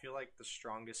motto, I feel like the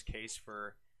strongest case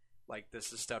for like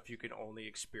this is stuff you can only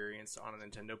experience on a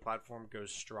Nintendo platform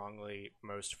goes strongly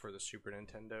most for the Super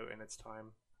Nintendo in its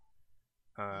time.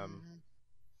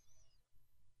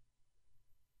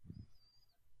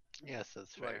 Yes,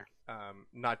 that's fair. Like,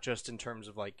 not just in terms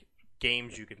of like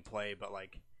games you can play, but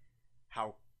like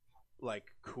how like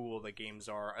cool the games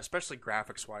are, especially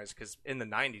graphics wise, because in the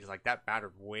 90s like that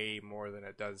mattered way more than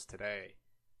it does today.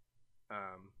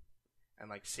 And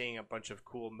like seeing a bunch of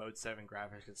cool Mode 7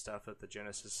 graphics and stuff that the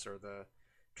Genesis or the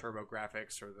Turbo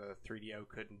Graphics or the 3DO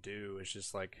couldn't do is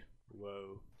just like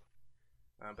whoa.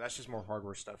 But that's just more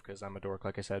hardware stuff because I'm a dork,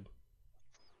 like I said.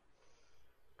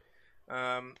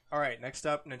 All right, next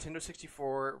up, Nintendo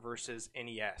 64 versus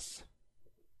NES.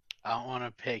 I don't want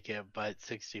to pick it, but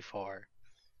 64.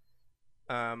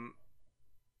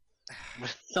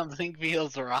 Something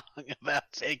feels wrong about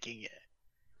taking it.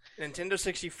 Nintendo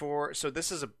 64. So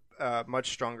this is a much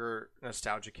stronger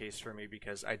nostalgia case for me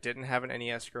because I didn't have an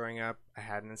NES growing up. I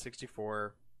had an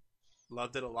N64.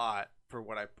 Loved it a lot for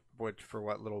what what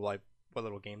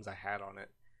little games I had on it.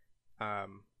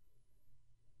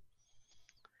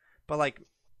 But like,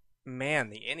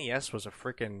 man, the NES was a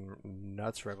freaking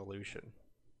nuts revolution.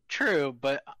 True,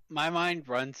 but my mind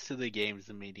runs to the games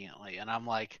immediately, and I'm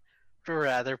like, I'd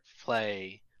rather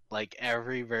play like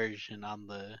every version on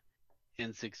the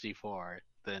N64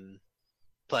 than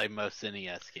play most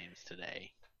NES games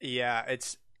today. Yeah,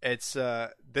 it's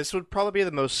this would probably be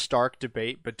the most stark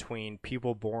debate between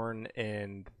people born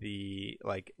in the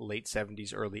like late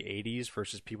 70s, early 80s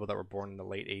versus people that were born in the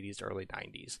late 80s, early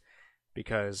 90s,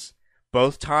 because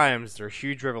both times they're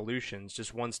huge revolutions.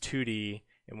 Just one's 2D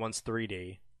and one's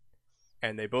 3D,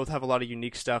 and they both have a lot of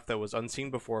unique stuff that was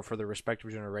unseen before for their respective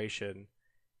generation,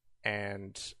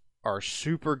 and are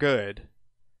super good.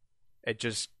 It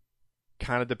just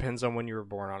kind of depends on when you were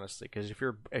born, honestly. Because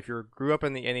if you grew up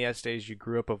in the NES days, you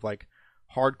grew up of like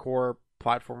hardcore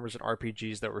platformers and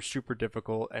RPGs that were super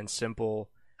difficult and simple.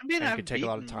 I mean, And it I've could take a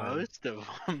lot of beaten time. most of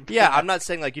them. Yeah, I'm not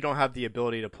saying like you don't have the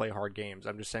ability to play hard games.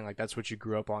 I'm just saying like that's what you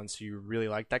grew up on, so you really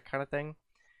like that kind of thing.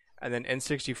 And then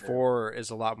N64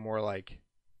 is a lot more like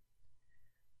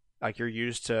you're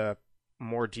used to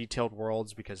more detailed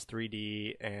worlds because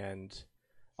 3D and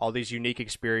all these unique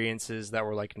experiences that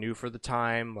were like new for the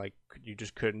time, like you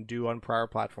just couldn't do on prior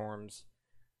platforms.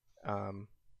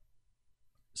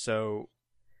 So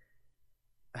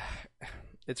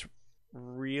it's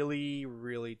really,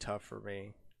 really tough for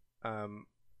me.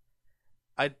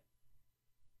 I'd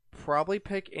probably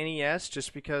pick NES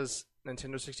just because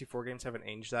Nintendo 64 games haven't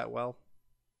aged that well.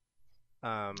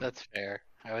 That's fair.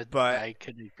 But- I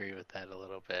could agree with that a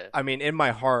little bit. I mean, in my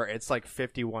heart, it's like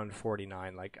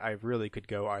 51-49. Like, I really could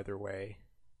go either way.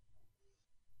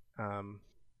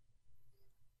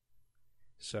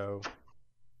 So,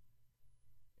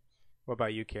 what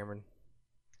about you, Cameron?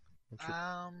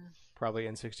 Probably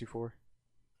N64.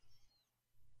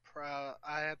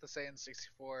 I have to say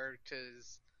N64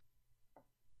 because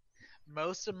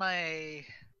I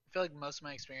feel like most of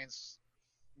my experience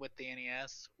with the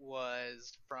NES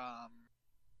was from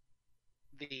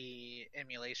the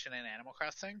emulation in Animal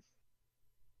Crossing,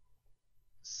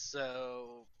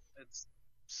 so it's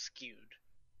skewed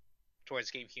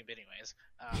towards GameCube,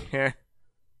 anyways.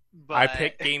 But I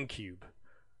picked GameCube.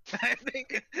 I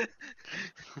think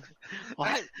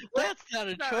What? That's not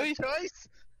a choice. choice.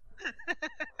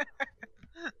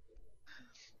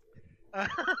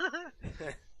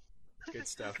 Good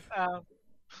stuff.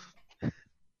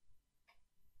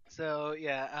 So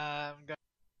yeah, I'm going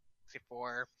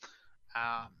 64.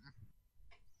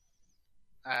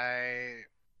 I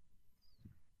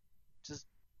just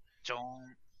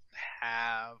don't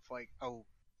have like a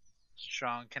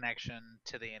strong connection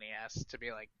to the NES to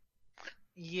be like,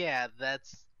 yeah,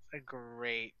 that's a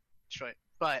great choice,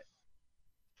 but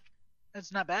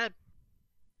it's not bad.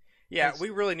 Yeah, It's- we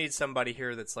really need somebody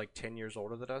here that's like 10 years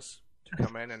older than us to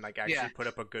come in and like actually Yeah. put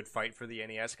up a good fight for the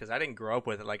NES because I didn't grow up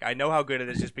with it. Like I know how good it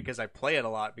is just because I play it a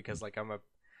lot because like I'm a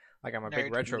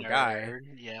big retro guy, Nerd,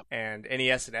 Yep. and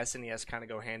NES and SNES kind of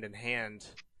go hand in hand.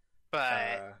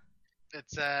 But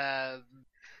it's I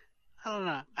don't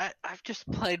know. I've just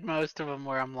played most of them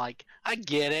where I'm like, I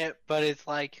get it, but it's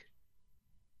like,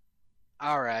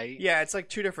 all right. Yeah, it's like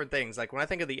two different things. Like when I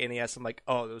think of the NES, I'm like,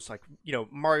 oh, there's like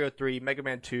Mario 3, Mega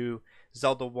Man 2,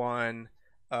 Zelda 1,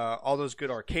 all those good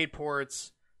arcade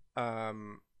ports,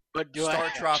 But do Star I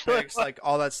Tropics, like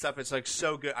all that stuff. It's like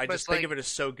so good. I But just it's think like- of it as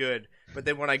so good. But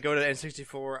then when I go to the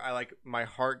N64, I like my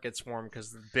heart gets warm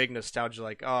because the big nostalgia,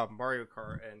 like Mario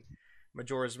Kart and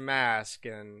Majora's Mask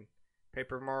and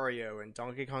Paper Mario and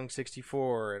Donkey Kong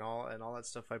 64 and all that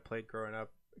stuff I played growing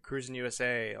up. Cruising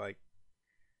USA, like,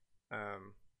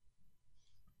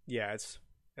 yeah,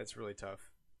 it's really tough.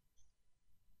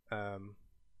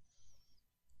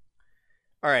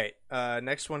 All right,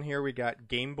 next one here we got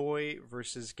Game Boy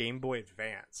versus Game Boy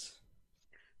Advance.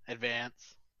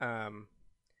 Advance?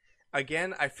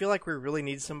 Again, I feel like we really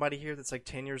need somebody here that's like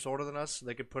 10 years older than us so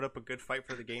they could put up a good fight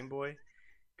for the Game Boy.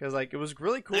 Because like it was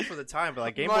really cool for the time, but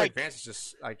like Game Boy Like- Advance is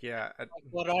just like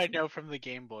What do I know from the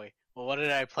Game Boy? Well, what did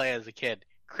I play as a kid?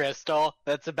 Crystal?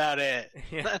 That's about it.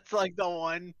 yeah. That's like the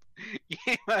one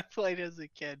game I played as a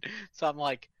kid. So I'm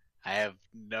like, I have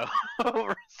no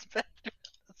respect for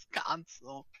this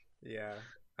console. Yeah.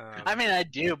 I mean, I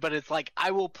do, but it's like I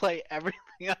will play everything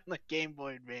on the Game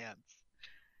Boy Advance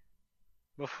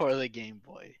before the Game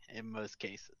Boy in most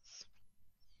cases.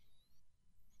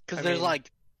 Because I there's mean,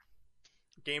 like,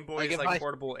 Game Boy like, is if like I-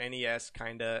 portable NES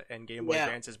kinda, and Game Boy Yeah.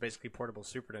 Advance is basically portable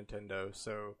Super Nintendo.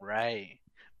 So right.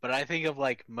 But I think of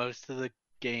like most of the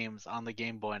games on the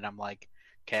Game Boy, and I'm like,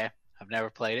 okay, I've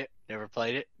never played it, never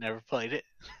played it, never played it.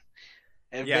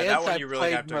 yeah, that Advance, one I you really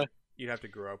played have to mo- you'd have to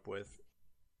grow up with.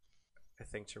 I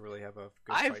think to really have a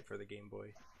good I've- fight for the Game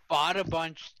Boy. bought a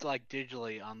bunch like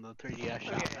digitally on the 3DS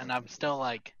shop, and I'm still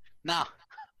like, nah,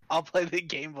 I'll play the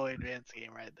Game Boy Advance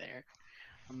game right there.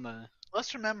 I'm the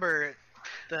let's remember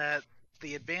that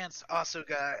the Advance also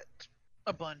got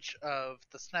a bunch of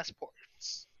the SNES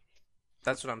ports.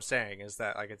 That's what I'm saying. Is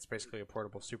that like it's basically a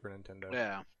portable Super Nintendo?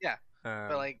 yeah.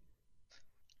 But like,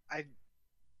 I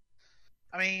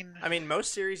mean, I mean,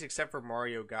 most series except for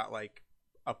Mario got like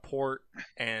a port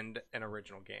and an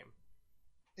original game.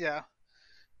 yeah,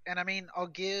 and I mean, I'll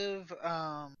give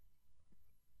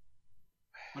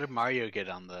What did Mario get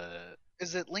on the?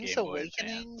 is it Link's Game Boy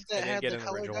Awakening Advance. that I didn't had get the an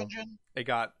color original. dungeon? It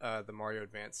got the Mario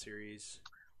Advance series,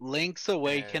 Link's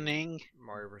Awakening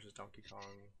Mario vs Donkey Kong.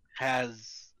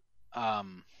 has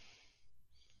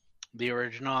the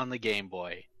original on the Game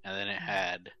Boy, and then it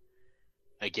had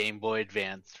a Game Boy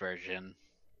Advance version.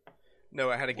 No,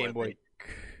 it had a Game What Boy.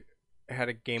 It had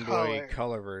a Game Color. Boy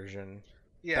Color version.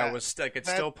 Yeah, That was like it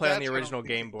that- still play on that's the what I'm original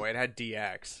thinking. Game Boy. It had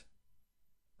DX.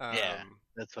 Yeah.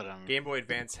 That's what I'm. Game Boy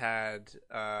Advance had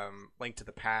Link to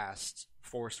the Past,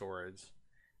 Four Swords.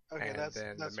 okay, and that's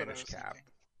then the that's what I Minish was Cap.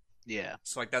 thinking. Yeah.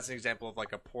 So like that's an example of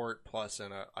like a port plus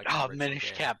and a like an Oh, original Minish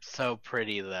game. Cap's so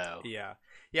pretty though. Yeah,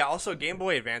 yeah. Also, Game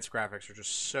Boy Advance graphics are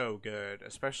just so good,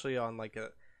 especially on like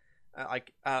I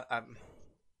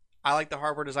like the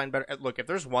hardware design better. Look, if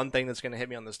there's one thing that's gonna hit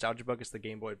me on the nostalgia bug, it's the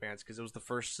Game Boy Advance because it was the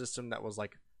first system that was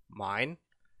like mine.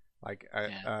 Like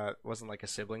Yeah. it wasn't like a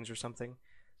siblings or something.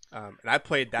 And I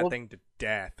played that Well- thing to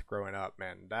death growing up,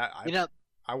 man. You know,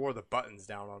 I wore the buttons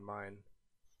down on mine.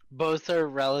 both are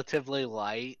relatively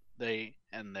light. They're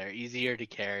easier to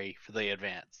carry for the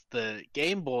Advance. The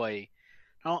Game Boy,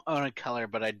 I don't own a color,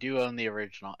 but I do own the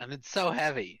original, and it's so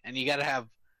heavy, and you got to have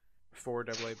 4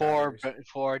 AA four batteries.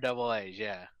 four double A's.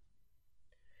 Yeah.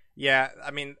 Yeah,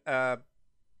 I mean,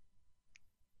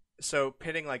 so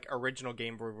pitting like original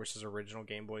Game Boy versus original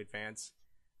Game Boy Advance.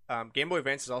 Game Boy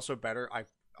Advance is also better.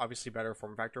 obviously better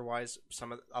form factor wise.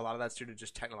 A lot of that's due to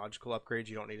just technological upgrades.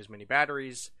 You don't need as many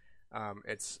batteries.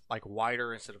 It's like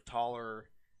wider instead of taller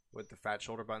with the fat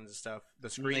shoulder buttons and stuff. The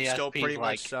screen still SP's pretty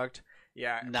like, much sucked.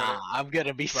 Yeah, Nah, I'm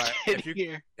gonna be but sitting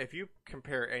here. if you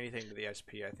compare anything to the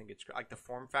SP, I think it's like the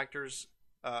form factor's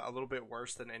a little bit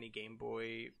worse than any Game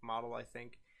Boy model, I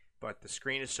think. But the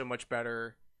screen is so much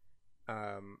better.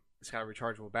 It's got a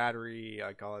rechargeable battery,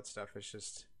 like all that stuff. It's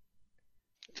just,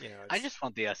 I just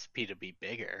want the SP to be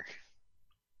bigger.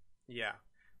 yeah.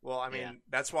 Well, I mean, Yeah.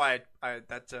 that's why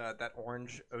that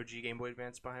orange OG Game Boy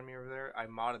Advance behind me over there, I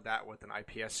modded that with an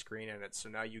IPS screen in it, so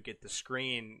now you get the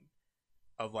screen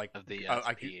of like Of the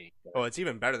SP. oh, it's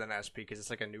even better than SP because it's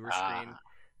like a newer screen.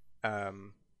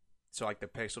 So like the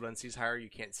pixel density is higher. You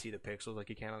can't see the pixels like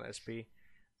you can on SP.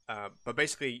 But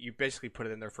basically, you put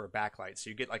it in there for a backlight,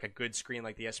 so you get like a good screen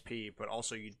like the SP, but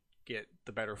also you get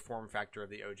the better form factor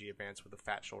of the OG Advance with the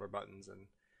fat shoulder buttons and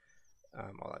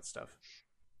all that stuff.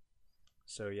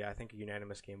 So yeah, I think a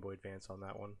unanimous Game Boy Advance on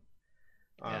that one.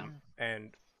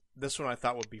 And this one I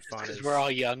thought would be fun. Because we're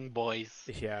all young boys.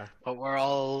 Yeah. But we're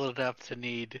all old enough to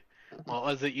need. What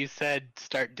was it you said?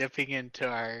 Start dipping into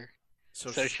our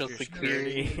Social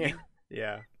Security.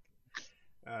 Yeah.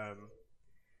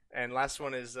 And last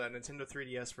one is Nintendo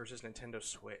 3DS versus Nintendo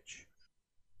Switch.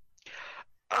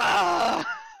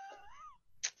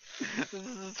 This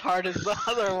is as hard as the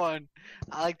other one.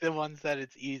 I like the ones that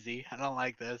it's easy. I don't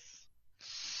like this.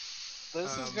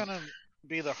 This is gonna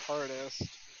be the hardest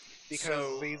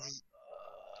because these.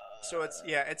 So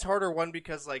it's harder one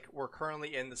because like we're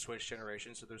currently in the Switch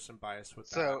generation, so there's some bias with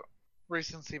that. So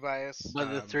recency bias.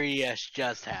 But the 3DS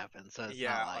just happened, so it's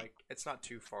not like it's not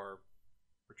too far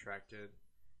retracted.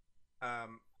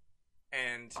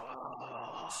 And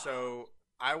so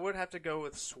I would have to go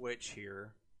with Switch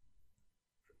here.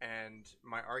 And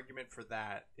my argument for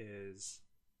that is,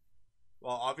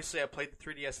 well, obviously I played the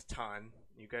 3DS a ton.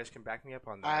 You guys can back me up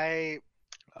on that. I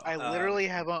literally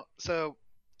have a so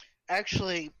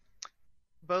actually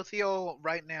both of y'all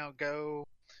right now go.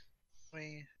 Let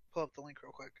me pull up the link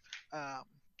real quick. I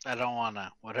don't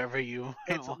wanna. Whatever you.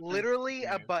 It's want. literally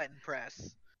a button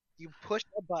press. You push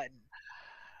a button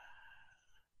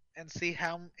and see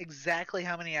exactly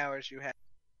how many hours you have,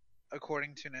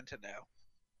 according to Nintendo,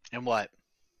 And what?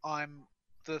 on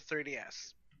the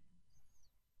 3DS.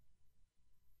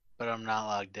 But I'm not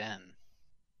logged in.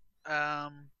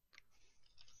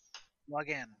 Log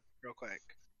in real quick.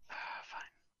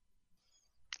 Fine.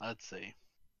 Let's see.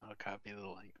 I'll copy the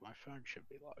link. My phone should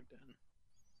be logged in.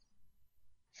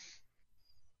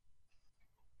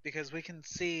 Because we can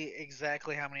see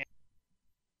exactly how many.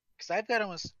 Because I've got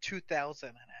almost 2,000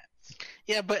 in it.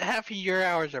 Yeah, but half of your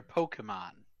hours are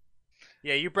Pokemon.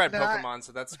 Yeah, you bred No, Pokemon,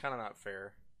 so that's kind of not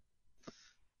fair.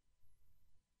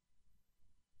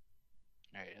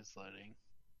 Alright, it's loading.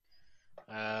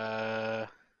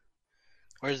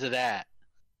 Where's it at?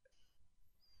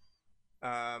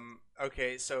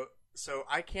 Okay, so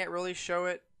I can't really show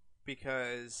it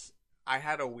because I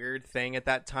had a weird thing at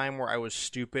that time where I was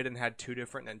stupid and had 2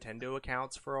 different Nintendo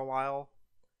accounts for a while.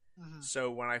 Mhm. So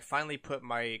when I finally put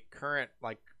my current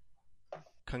like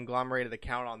conglomerated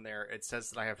account on there, it says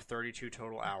that I have 32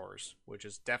 total hours, which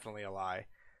is definitely a lie.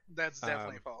 That's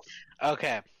definitely false.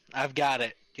 Okay, I've got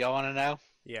it. Y'all want to know?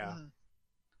 Yeah. Mhm.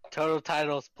 Total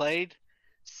titles played,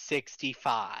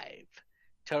 65.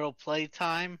 Total play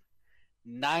time,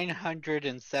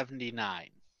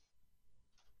 979.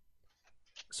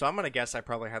 So I'm gonna guess I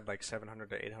probably had like 700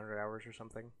 to 800 hours or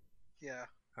something. Yeah.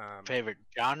 Favorite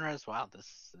genres? Wow, this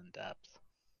is in depth.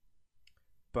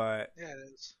 But Yeah, it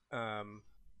is.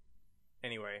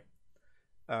 anyway,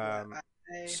 I-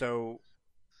 so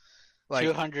like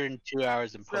 202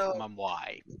 hours in So- Pokemon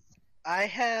Y. I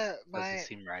have Doesn't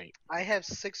seem right. I have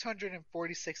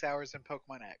 646 hours in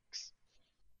Pokemon X.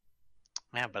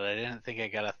 Yeah, but I didn't think I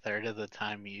got a third of the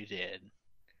time you did.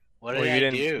 What well, did you I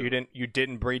didn't do? you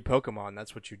didn't breed Pokemon.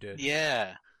 That's what you did.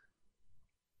 Yeah.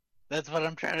 That's what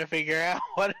I'm trying to figure out.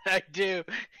 What did I do?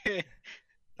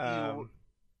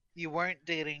 You weren't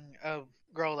dating a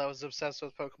girl that was obsessed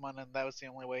with Pokemon, and that was the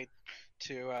only way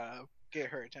to get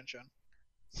her attention.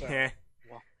 So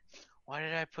Why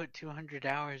did I put 200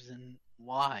 hours in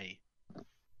Y?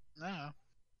 no,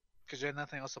 because you had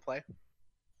nothing else to play.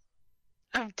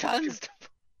 I have tons.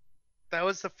 That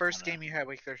was the first I know. game you had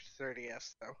with your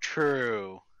 30S, though.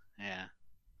 True. Yeah,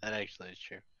 that actually is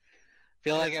true. I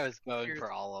feel like I was going Here's-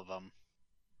 for all of them.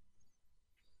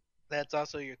 That's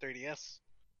also your 30S.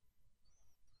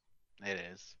 It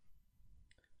is.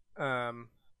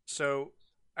 So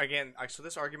again, so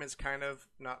this argument's kind of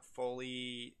not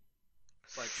fully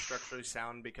like structurally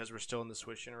sound because we're still in the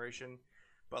Switch generation.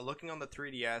 But looking on the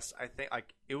 3DS, I think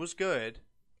like it was good,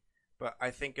 but I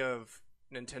think of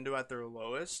Nintendo at their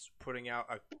lowest, putting out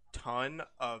a ton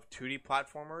of 2D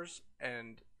platformers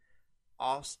and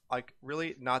also like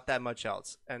really not that much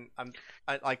else. And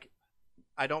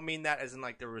I don't mean that as in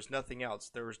like there was nothing else.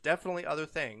 There was definitely other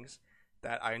things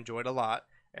that I enjoyed a lot.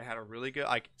 It had a really good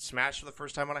like Smash for the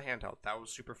first time on a handheld. That was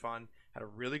super fun. Had a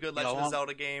really good Legend of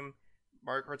Zelda game.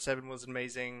 Mario Kart 7 was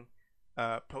amazing.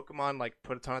 Pokemon like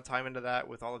put a ton of time into that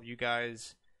with all of you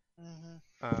guys.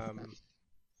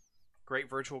 Great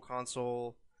virtual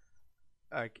console.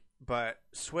 But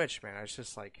Switch, man, it's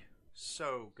just like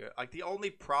so good. Like the only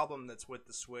problem that's with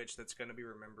the Switch that's going to be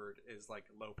remembered is like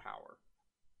low power.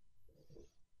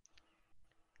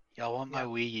 Y'all want my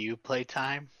Wii U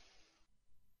playtime?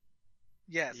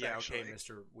 Yes, Yeah, actually. okay,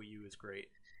 Mr. Wii U is great.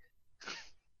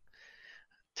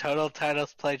 Total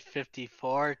titles played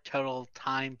 54. Total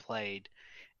time played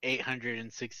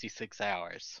 866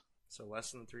 hours. So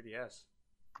less than the 3DS.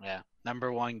 Yeah.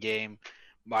 Number one game,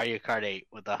 Mario Kart 8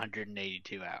 with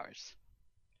 182 hours.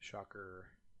 Shocker.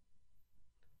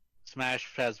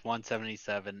 Smash has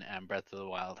 177 and Breath of the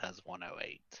Wild has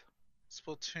 108.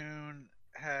 Splatoon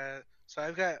has. So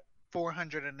I've got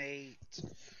 408,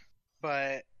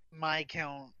 but my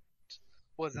count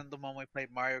wasn't the one we played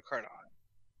Mario Kart on.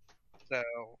 So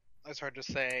it's hard to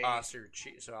say. So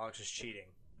so Alex is cheating.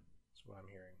 That's what I'm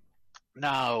hearing.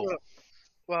 No.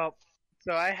 Well,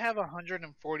 so I have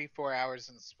 144 hours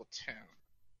in Splatoon.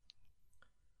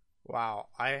 Wow,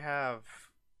 I have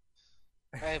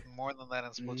I have more than that in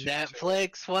Splatoon.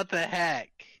 Netflix? What the heck?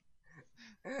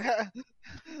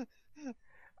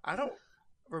 I don't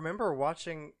remember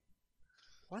watching.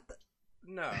 What the?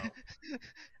 No,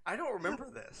 I don't remember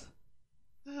this.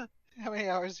 How many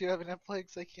hours do you have in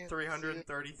Netflix? I can't.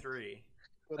 333.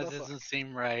 That doesn't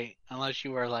seem right. Unless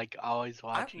you were like always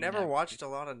watching. I've never Netflix. watched a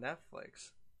lot of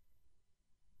Netflix.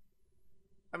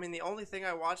 I mean, the only thing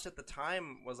I watched at the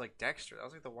time was like Dexter. That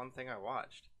was like the one thing I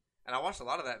watched, and I watched a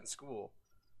lot of that in school.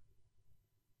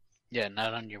 Yeah,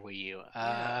 not on your Wii U.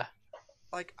 Yeah.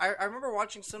 Like I remember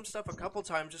watching some stuff a couple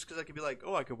times just because I could be like,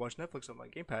 oh, I could watch Netflix on my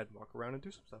gamepad and walk around and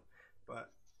do some stuff. But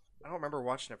I don't remember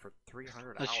watching it for 300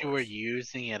 hours. Unless you were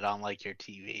using it on like your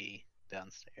TV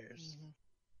downstairs.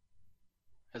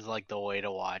 As like the way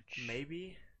to watch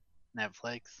Maybe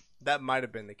Netflix. that might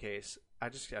have been the case. I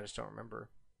just don't remember.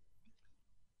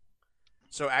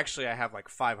 So actually, I have like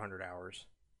 500 hours,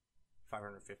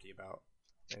 550 about.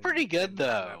 It's pretty good,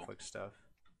 though. Netflix stuff.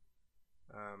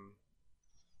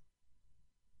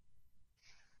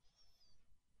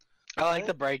 I like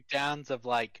the breakdowns of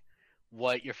like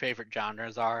what your favorite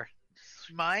genres are.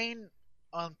 Mine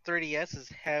on 3DS is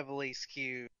heavily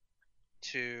skewed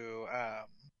to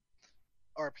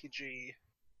RPG.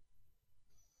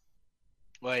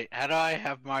 Wait, how do I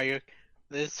have Mario?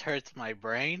 This hurts my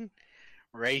brain.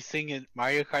 Racing and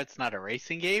Mario Kart's not a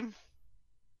racing game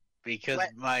because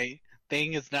What? my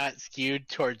thing is not skewed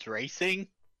towards racing.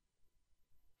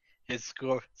 It's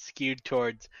skewed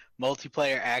towards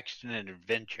multiplayer action and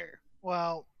adventure.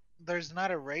 Well, there's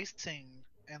not a racing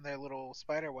in their little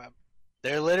spider web.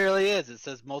 There literally is. It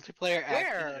says multiplayer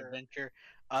action Where? and adventure,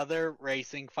 other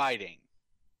racing, fighting.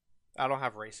 I don't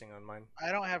have racing on mine.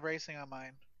 I don't have racing on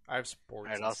mine. I have sports.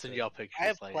 Alright, I'll send instead. y'all pictures I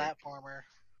have later. platformer.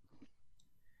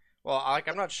 Well,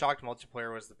 I'm not shocked.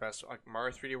 Multiplayer was the best. Like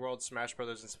Mario 3D World, Smash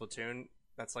Brothers, and Splatoon.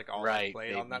 That's like all I Right,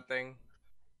 played on baby. that thing.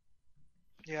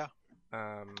 Yeah.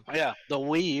 Yeah, the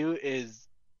Wii U is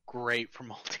great for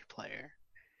multiplayer.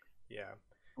 Yeah.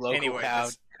 Local Anyway,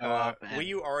 crowd co-op. and- Wii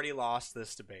U already lost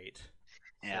this debate.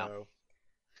 Yeah.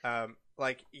 So,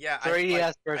 like, yeah, 3DS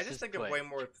I versus just think Switch. of way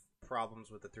more problems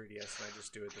with the 3DS than I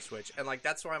just do with the Switch, and like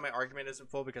that's why my argument isn't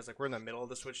full because like we're in the middle of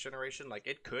the Switch generation. Like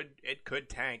it could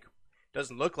tank.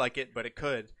 Doesn't look like it, but it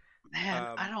could.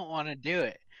 Man, I don't want to do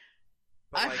it.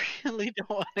 But I like, really don't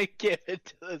want to give it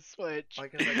to the Switch.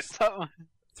 Like, it's like- So-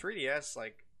 3DS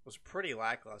like was pretty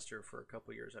lackluster for a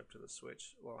couple years after the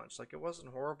Switch launch. Like it wasn't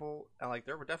horrible, and like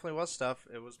there definitely was stuff.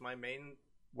 It was my main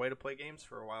way to play games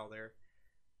for a while there.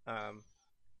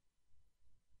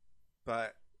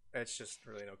 But it's just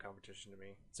really no competition to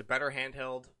me. It's a better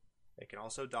handheld. It can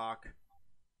also dock.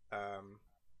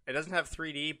 It doesn't have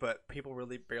 3D, but people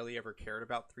really barely ever cared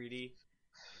about 3D.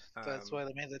 That's why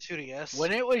they made the 2DS.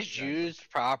 when it was Exactly. used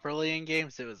properly in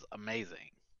games, it was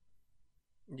amazing.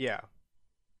 Yeah.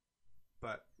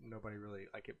 But nobody really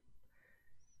like it.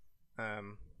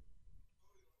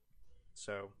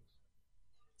 So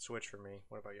Switch for me.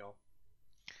 What about y'all?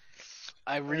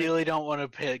 I really don't want to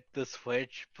pick the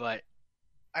Switch, but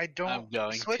I don't. I'm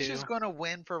going Switch to. is going to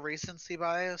win for recency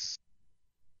bias,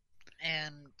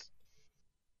 and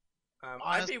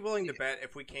I'd be willing to bet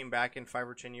if we came back in 5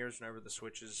 or 10 years, whenever the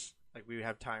Switch is like we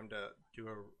have time to do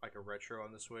a retro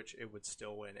on the Switch, it would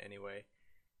still win anyway.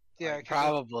 Yeah, Like, 'cause if-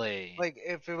 Probably. like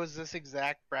if it was this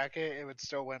exact bracket, it would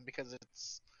still win because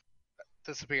it's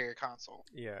the superior console.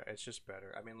 Yeah, it's just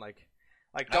better. I mean, like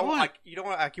I don't want- like you don't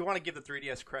want like you want to give the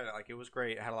 3DS credit. Like it was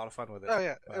great. I had a lot of fun with it. Oh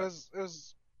yeah, but, it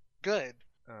was good,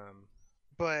 Um,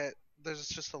 but there's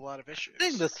just a lot of issues. I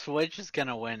think the Switch is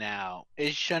gonna win out.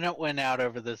 It shouldn't win out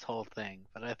over this whole thing,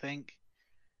 but I think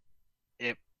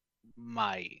it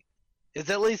might. It's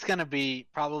at least gonna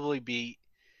probably beat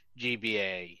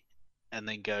GBA, and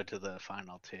then go to the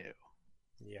final two.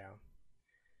 yeah.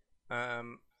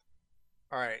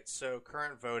 All right. So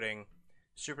current voting: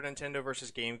 Super Nintendo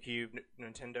versus GameCube.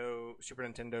 Super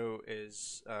Nintendo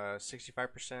is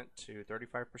 65% to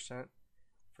 35%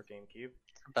 for GameCube.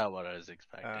 About what I was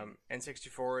expecting.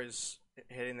 N64 is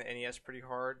hitting the NES pretty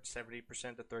hard,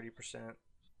 70% to 30%.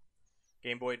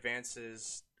 Game Boy Advance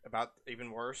is about even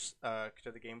worse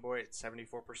to the Game Boy. It's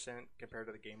 74% compared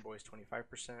to the Game Boy's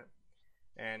 25%.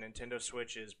 And Nintendo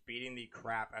Switch is beating the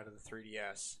crap out of the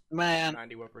 3DS, Man,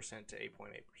 91% to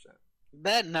 8.8%.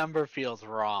 that number feels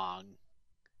wrong.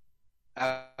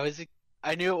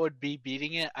 I knew it would be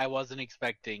beating it. I wasn't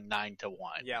expecting 9-1.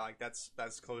 Yeah, like that's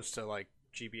close to like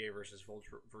GBA versus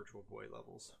Virtual Boy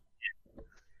levels.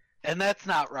 And that's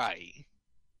not right.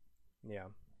 Yeah.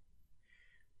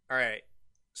 All right.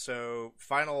 So,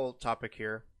 final topic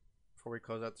here before we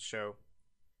close out the show.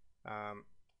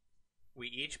 We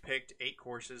each picked 8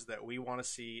 courses that we want to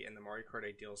see in the Mario Kart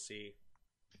 8 DLC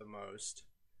the most.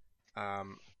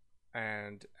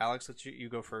 And Alex, let you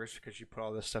go first because you put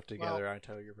all this stuff together. I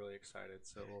tell you, you're really excited,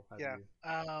 so we'll have Yeah.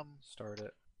 you start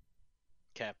it.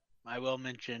 Okay. I will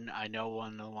mention I know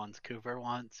one of the ones Cooper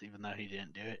wants, even though he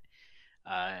didn't do it.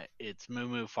 It's Moo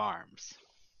Moo Farms.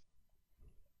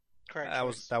 Correct. That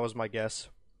choice. was my guess.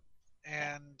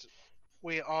 And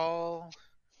we all.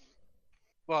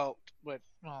 Well,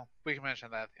 we can mention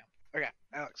that at the end. Okay,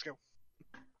 Alex, go.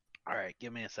 All right,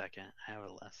 give me a second. I have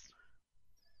a list.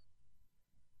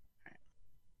 All right.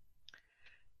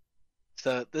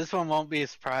 So this one won't be a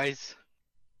surprise,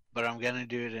 but I'm gonna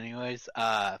do it anyways.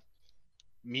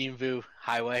 Mienvu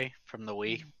Highway from the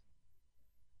Wii.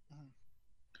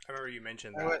 I remember you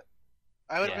mentioned I that. would,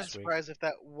 I would have Yeah. been surprised if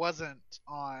that wasn't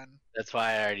on. That's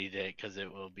why I already did it, because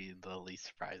it will be the least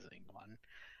surprising one.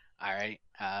 All right,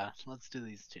 let's do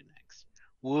these two next.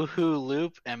 Woohoo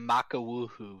Loop and Maka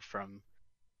Woohoo from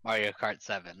Mario Kart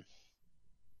 7.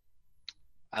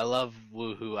 I love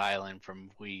Woohoo Island from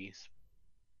Wii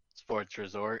Sports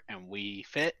Resort and Wii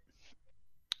Fit,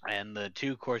 and the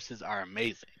two courses are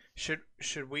amazing.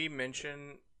 Should we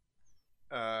mention,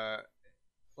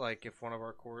 like if one of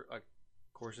our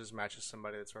courses matches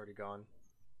somebody that's already gone?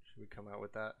 Should we come out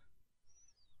with that?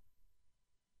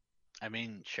 I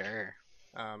mean, sure.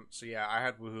 So yeah, I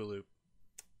had Woohoo Loop.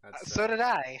 So did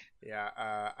I.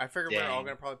 Yeah, I figured we're all Dang.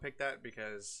 gonna probably pick that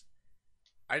because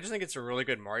I just think it's a really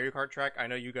good Mario Kart track. I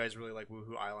know you guys really like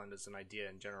Woohoo Island as an idea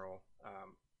in general.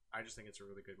 I just think it's a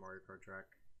really good Mario Kart track.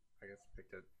 I guess I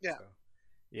picked it. Yeah. So.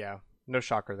 Yeah. No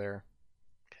shocker there.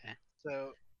 Okay.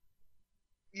 So,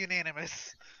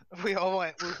 unanimous. We all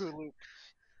went Woohoo Loop.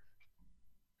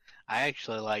 I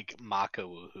actually like Maka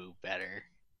Woohoo better,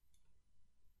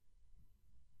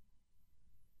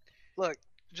 Look,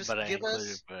 just but I give included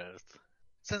us, both.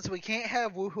 since we can't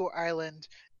have Woohoo Island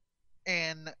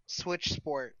in Switch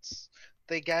Sports,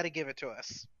 they got to give it to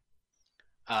us.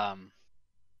 Yeah.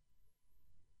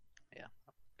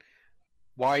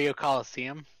 Wario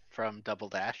Coliseum from Double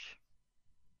Dash.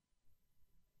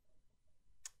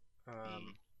 The I had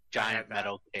giant that.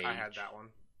 metal cage. I had that one.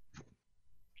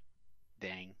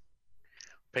 Dang.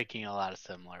 Picking a lot of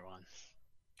similar ones.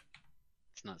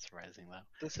 It's not surprising though.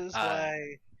 This is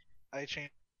why I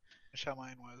changed how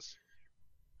mine was.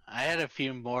 I had a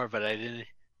few more, but I didn't,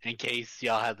 in case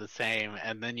y'all had the same,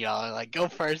 and then y'all are like, go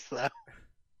first though.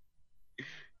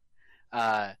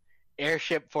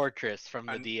 Airship Fortress from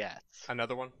the An- DS.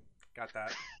 Another one. Got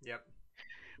that. Yep.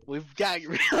 We've got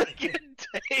really good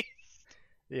taste.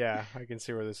 Yeah, I can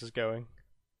see where this is going.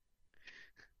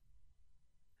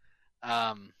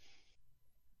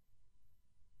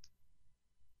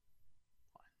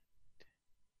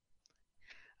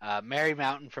 Mary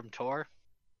Mountain from Tor.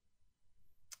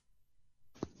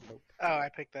 Oh, I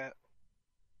picked that.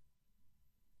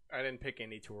 I didn't pick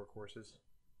any tour courses.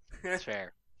 It's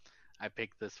fair. I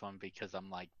picked this one because I'm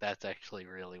like, that's actually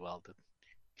really well done.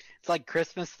 It's like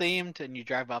Christmas themed, and you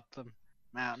drive up the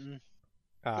mountain.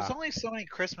 There's only so many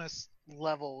Christmas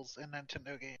levels in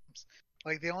Nintendo games.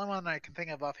 Like the only one I can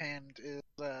think of offhand is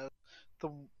the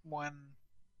one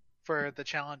for the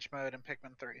challenge mode in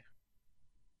Pikmin 3.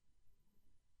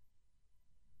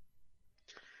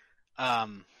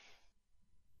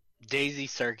 Daisy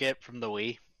Circuit from the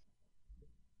Wii.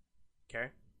 Okay.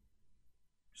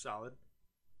 Solid.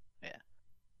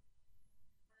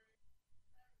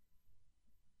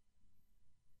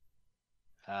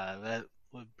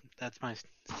 That's my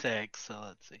 6. So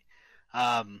let's see.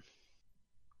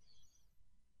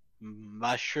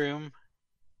 Mushroom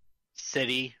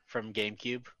City from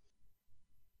GameCube.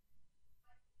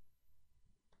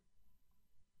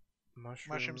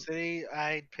 Mushroom City,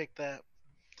 I'd pick that.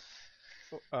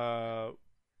 Uh,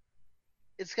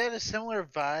 It's got a similar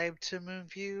vibe to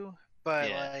Moonview, but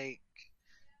Yeah. like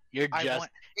You're I just.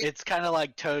 want It's kind of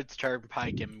like Toad's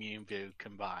Turnpike and Moonview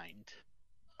combined.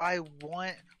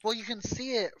 well, you can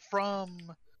see it from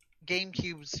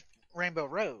GameCube's Rainbow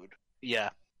Road. Yeah.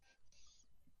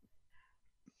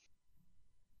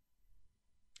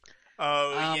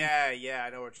 oh Um, yeah, I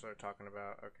know what you're talking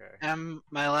about. Okay. And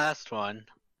my last one,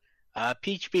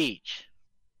 Peach Beach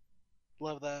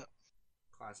Love that.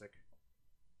 Classic.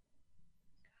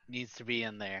 needs to be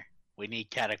in there. We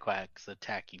need Cataquacks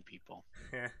attacking people.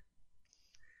 Yeah.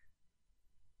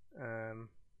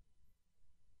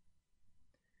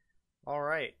 All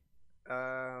right.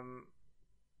 I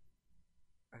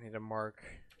need to mark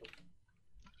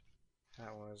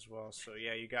that one as well. So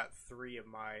yeah, you got 3 of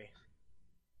my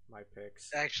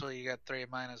picks. Actually, you got 3 of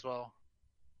mine as well.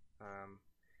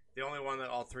 The only one that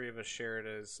all 3 of us shared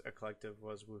as a collective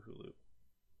was Woohoo Loop.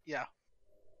 Yeah.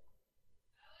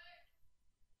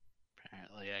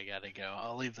 Apparently, I gotta go.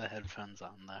 I'll leave the headphones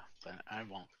on though, but I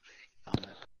won't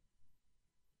comment.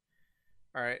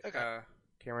 All right. Okay.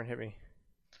 Cameron, hit me.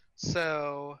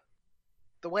 So,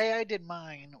 the way I did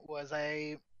mine was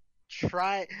I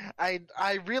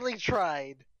really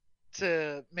tried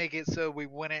to make it so we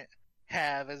wouldn't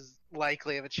have as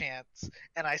likely of a chance,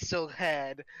 and I still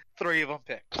had 3 of them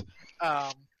picked.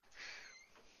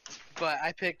 But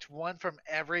I picked one from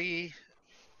every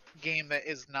game that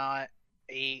is not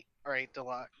 8 or 8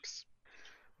 Deluxe.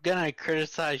 I'm gonna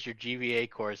criticize your GVA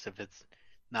course if it's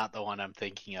not the one I'm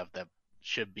thinking of that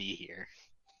should be here.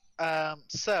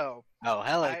 So, Oh,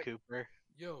 hello, I- Cooper.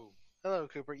 Yo, hello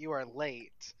Cooper, you are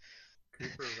late.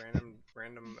 Cooper,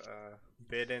 random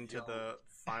bid into Yo. the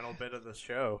final bit of the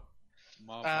show.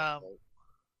 my Um,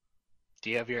 Do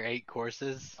you have your 8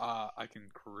 courses? I can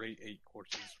create 8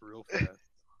 courses real fast.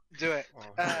 Do it.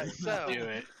 Oh. So, Do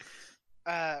it.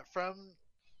 from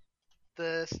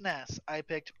the SNES, I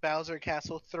picked Bowser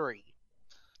Castle 3.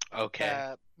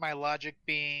 Okay. My logic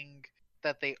being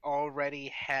that they already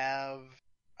have.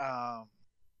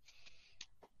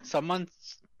 Someone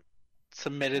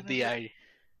submitted the idea.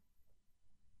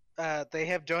 They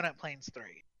have Donut Plains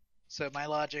 3. So my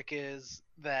logic is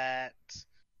that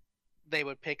they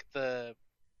would pick the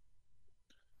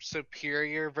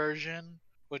superior version,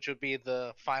 which would be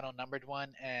the final numbered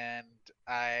one, and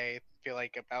I feel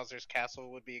like a Bowser's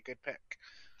Castle would be a good pick.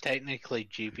 Technically,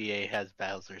 GBA has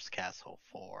Bowser's Castle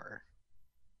 4.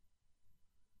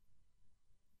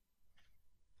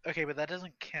 Okay, but that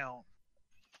doesn't count.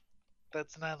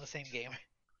 That's not the same game.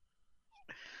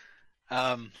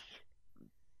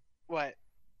 What?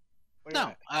 What do you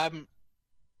No,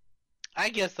 I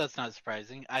guess that's not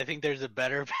surprising. I think there's a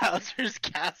better Bowser's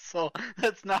Castle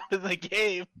that's not in the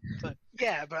game. want?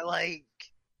 Yeah, but like,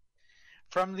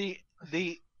 From the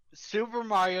Super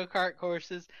Mario Kart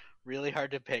courses, really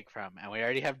hard to pick from. And we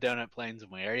already have Donut Plains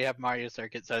and we already have Mario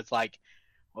Circuit, so it's like,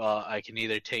 well, I can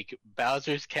either take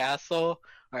Bowser's Castle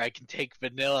or I can take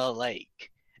Vanilla Lake.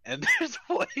 And there's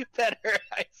way better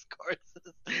ice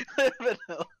courses than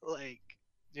Vanilla Lake.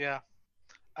 yeah.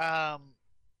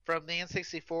 From the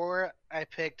N64, I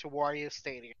picked Wario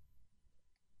Stadium.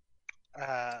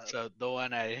 So the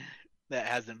one that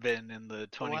hasn't been in the The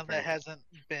 20 one that hasn't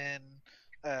been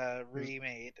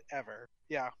remade ever.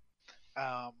 Yeah.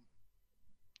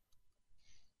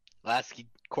 last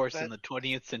course in That- the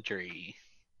 20th century.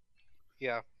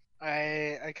 Yeah.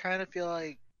 I kind of feel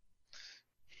like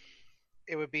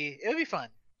it would be fun.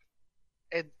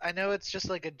 I know it's just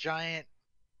like a giant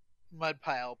mud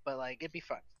pile, but like it'd be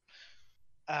fun.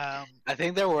 I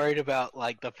think they're worried about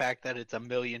like the fact that it's a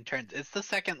million turns. It's the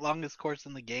second longest course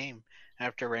in the game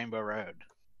after Rainbow Road.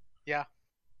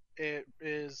 It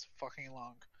is fucking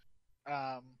long.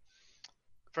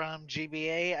 From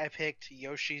GBA, I picked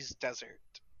Yoshi's Desert.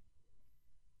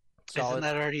 Isn't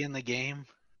that already in the game?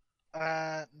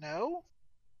 No.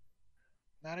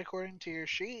 Not according to your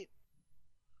sheet.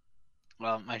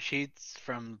 Well, my sheet's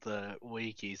from the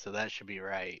wiki, so that should be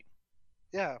right.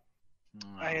 Yeah,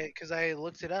 No. because I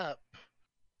looked it up.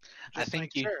 I Just to think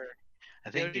make you- sure. I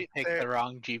think you Yoshi, picked the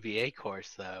wrong GBA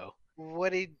course, though.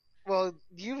 Well,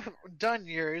 you've done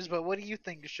yours, but what do you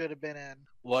think should have been in?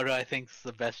 What do I think is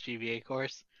the best GBA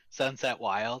course? Sunset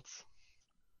Wilds.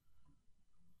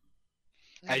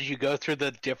 As you go through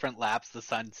the different laps, the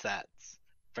sun sets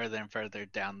further and further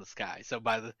down the sky. So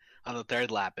on the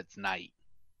third lap, it's night.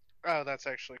 Oh, that's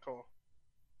actually cool.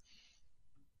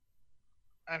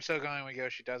 I'm still going with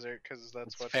Yoshi Desert because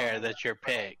that's It's what's fair. on- That's your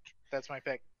pick. That's my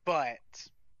pick. But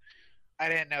I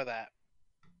didn't know that.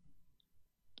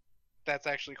 That's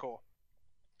actually cool.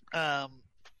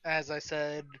 As I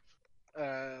said,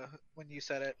 when you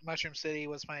said it, Mushroom City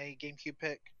was my GameCube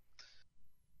pick.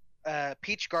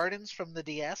 Peach Gardens from the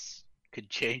DS. Could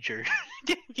change your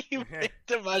GameCube pick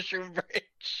to Mushroom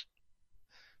Bridge.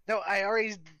 No, I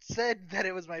already said that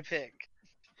it was my pick.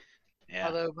 Yeah.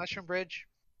 Although Mushroom Bridge,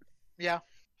 yeah,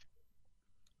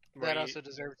 that also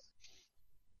deserves.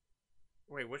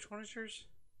 Wait, which one is yours?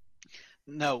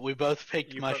 No, we both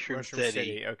picked You put Mushroom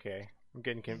City. Okay, I'm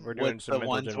getting. We're With doing the some mental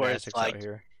ones where it's gymnastics like- out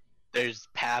here. There's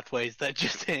pathways that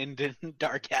just end in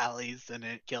dark alleys and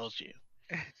it kills you.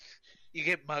 You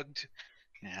get mugged.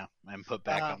 Yeah, and put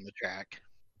back Um, on the track.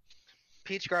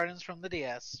 Peach Gardens from the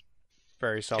DS.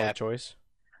 Very solid Cap. choice.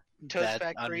 Toad's That's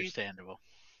Factory. understandable.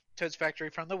 Toad's Factory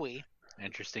from the Wii.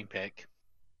 Interesting pick.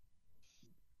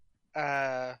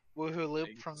 Woohoo Loop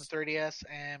from the Thanks. 3DS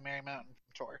and Merry Mountain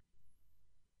from Tour.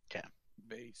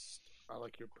 Based. I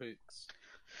like your picks.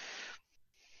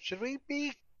 Should we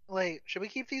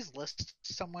keep these lists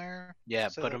somewhere? Yeah,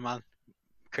 So- put them on.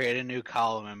 Create a new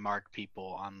column and mark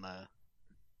people on the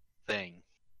thing.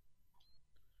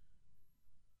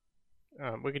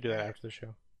 We could do that after the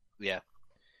show. Yeah.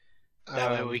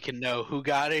 That way we can know who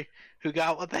got it, who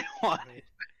got what they wanted.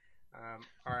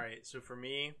 All right. So for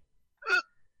me,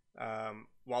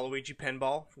 Waluigi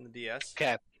Pinball from the DS.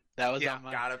 Okay, that was Yeah, on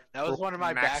my. Gotta That was one of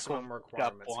my maximum backup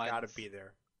requirements. ones. Gotta be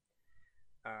there.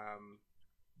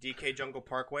 DK Jungle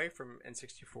Parkway from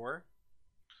N64.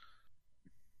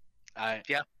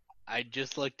 I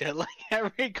just looked at like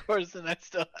every course and I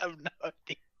still have no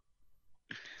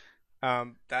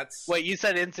idea. That's Wait, you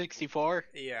said N64?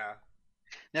 yeah.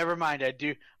 Never mind. I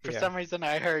do. For Yeah. some reason,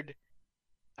 I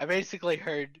basically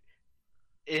heard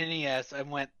NES and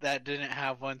went that didn't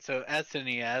have one, so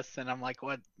SNES, and I'm like,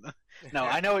 what? No,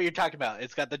 I know what you're talking about.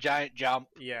 It's got the giant jump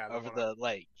yeah over one the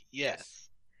lake. Yes.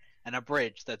 And a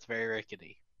bridge that's very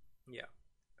rickety. Yeah.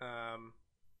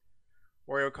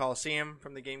 Wario Coliseum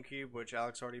from the GameCube, which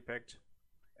Alex already picked,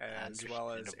 as well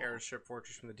as Understandable. Airship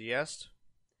Fortress from the DS.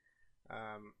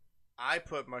 I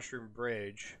put Mushroom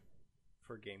Bridge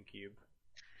for GameCube.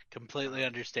 Completely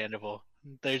understandable.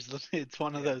 It's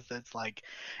one of those that's like,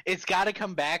 it's got to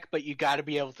come back, but you got to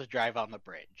be able to drive on the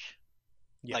bridge,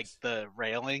 Yes. like the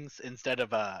railings instead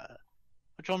of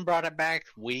which one brought it back?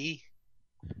 Wii.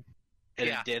 And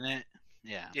Yeah. it didn't.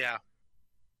 Yeah, Yeah.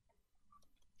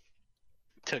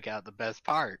 took out the best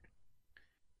part.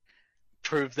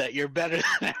 Prove that you're better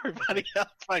than everybody else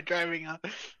by driving on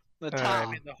the top.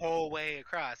 I mean, the whole way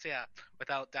across, yeah,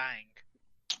 without dying.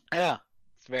 Yeah,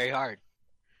 it's very hard.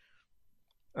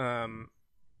 Woohoo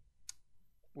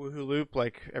Loop,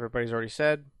 like everybody's already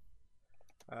said.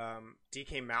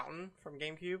 DK Mountain from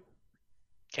GameCube.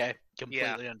 Okay,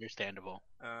 completely understandable.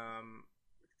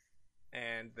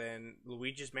 And then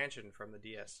Luigi's Mansion from the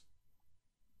DS.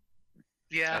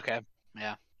 Yeah. Okay,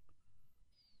 yeah.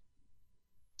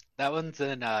 That one's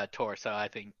in Tor, so I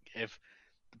think if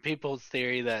the people's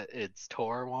theory that it's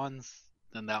Tor ones,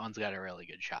 then that one's got a really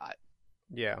good shot.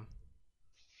 Yeah.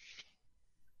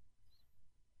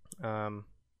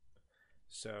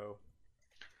 So,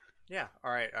 yeah.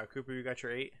 All right, Cooper, you got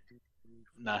your 8.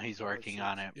 No, he's working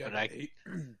on it, Yeah, but I I. got 8.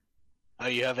 Oh,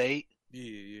 you have 8?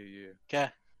 Yeah. Okay,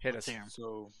 Hit let's us. hear 'em.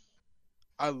 So,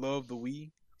 I love the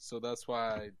Wii, so that's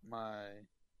why my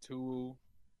 2.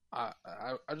 I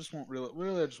just want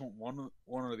really I just want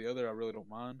one or the other. I really don't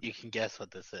mind. You can guess what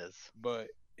this is. But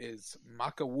it's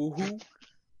Maka Woohoo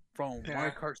from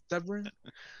Mario Kart 7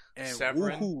 and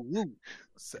Severin? Woohoo Loop.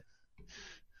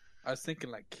 I was thinking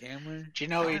like Cameron. Do you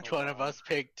know each one of us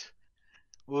picked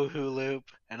Woohoo Loop,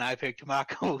 and I picked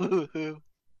Maka Woohoo?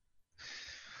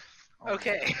 Oh,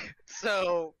 Okay,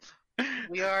 so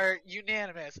we are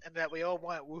unanimous in that we all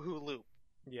want Woohoo Loop.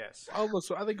 Yes. All of us,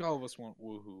 I think all of us want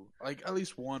Woohoo. Like at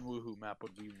least one Woohoo map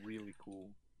would be really cool.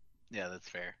 Yeah, that's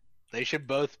fair. They should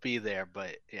both be there,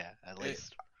 but yeah, at Hey,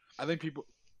 least. I think people.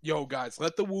 Yo, guys,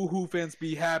 let the Woohoo fans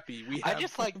be happy. We I have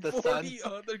just like the 40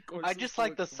 sun- other courses I just to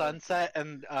like the look for. sunset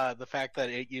and the fact that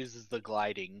it uses the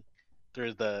gliding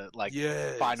through the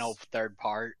Yes. final third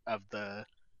part of the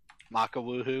Maka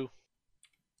Woohoo.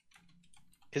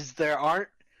 Because there aren't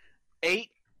 8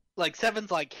 like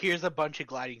 7's like, here's a bunch of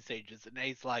gliding stages, and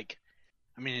 8's like,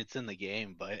 I mean, it's in the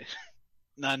game, but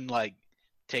none like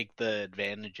take the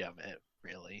advantage of it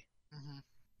really. Hmm.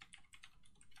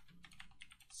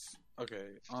 Okay.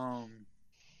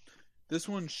 This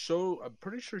one I'm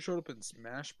pretty sure showed up in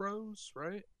Smash Bros,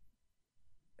 right?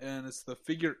 And it's the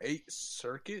Figure 8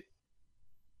 circuit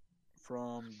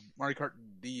from Mario Kart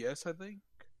DS, I think.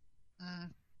 Mm.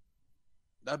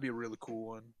 That'd be a really cool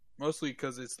one. Mostly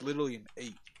because it's literally an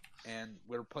 8, and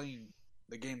we're playing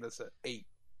the game that's at 8.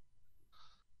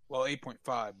 Well,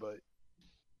 8.5, but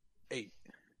 8.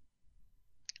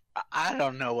 I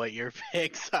don't know what your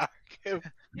picks are.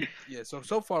 Yeah,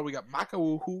 so far we got Maka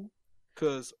Woohoo,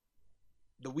 because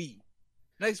the Wii.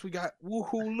 Next we got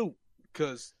Woohoo Loop,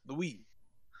 because the Wii.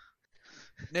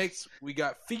 Next we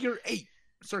got Figure 8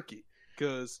 Circuit,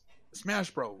 because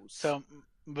Smash Bros. So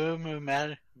Moo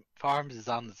Moo Farms is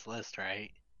on this list,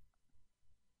 right?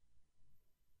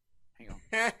 Hang on.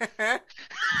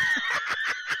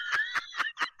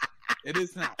 It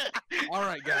is now.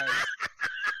 Alright, guys.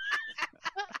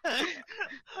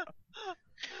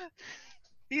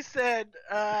 He said,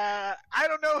 I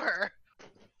don't know her.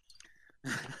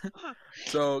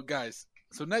 So, guys,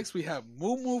 next we have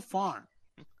Moo Moo Farm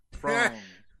from...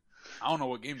 I don't know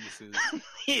what game this is.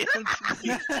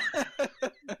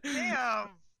 Damn.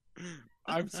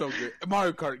 I'm so good.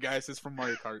 Mario Kart, guys. It's from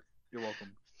Mario Kart. You're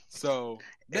welcome. So,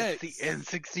 next... It's the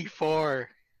N64.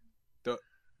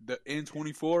 The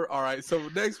N24? Alright, so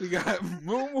next we got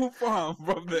Moo Moo Farm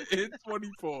from the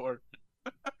N24.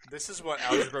 This is what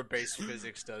algebra-based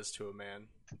physics does to a man.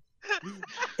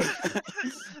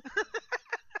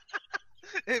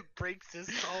 It breaks his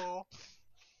soul.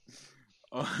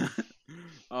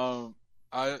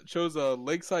 I chose a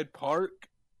Lakeside Park.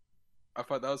 I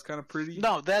thought that was kind of pretty.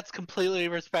 No, that's completely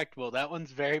respectable. That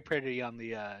one's very pretty on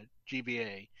the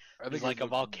GBA. I There's think like a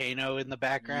volcano in the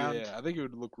background. Yeah, I think it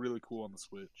would look really cool on the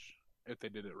Switch if they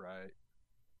did it right.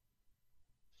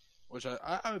 Which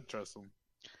I would trust them.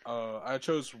 I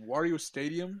chose Wario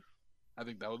Stadium. I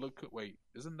think that would look good. Wait,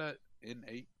 isn't that in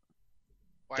 8?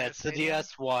 That's the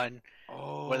DS one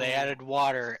where they added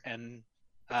water and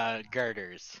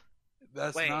girders.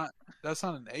 That's Wait. not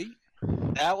an 8?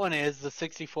 That one is. The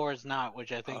 64 is not,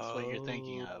 which I think is what you're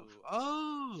thinking of.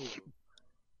 Oh.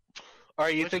 Or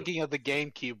are you thinking of the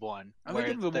GameCube one? I'm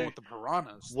thinking of the one with the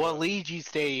piranhas. Waluigi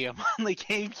Stadium on the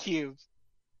GameCube.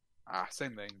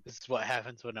 Same thing. This is what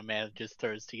happens when a man just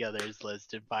throws together his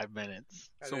list in 5 minutes.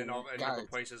 And So, then guys-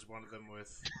 replaces one of them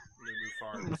with Moo Moo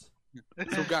Farms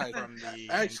So, guys, from the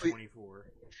Actually- N24.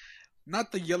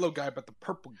 not the yellow guy, but the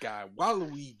purple guy,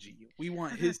 Waluigi. We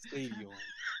want his stadium.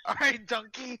 All right,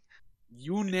 donkey.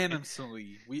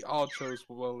 Unanimously, we all chose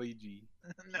Waluigi.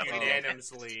 No.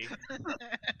 Unanimously.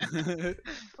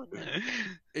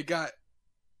 It got...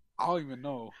 I don't even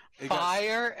know. It got,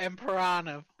 Fire and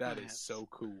Piranha. that is so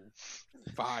cool.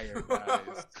 Fire,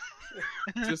 guys.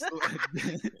 Just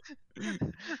like,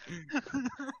 I'm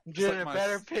doing like a my-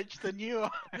 better pitch than you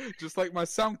are. just like my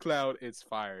SoundCloud, it's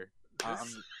fire.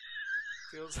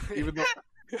 Feels like, Even though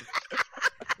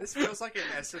this feels like an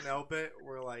SNL bit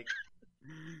where like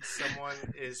someone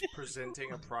is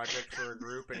presenting a project for a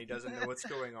group and he doesn't know what's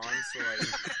going on, so like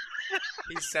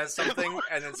he says something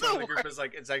and then someone in the group is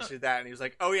like, it's actually that, and he was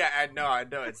like, oh yeah, I know,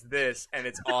 it's this, and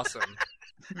it's awesome.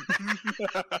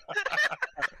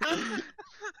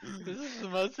 This is the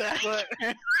most accurate.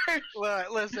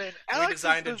 Look, listen, We Alex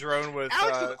designed a is the, drone with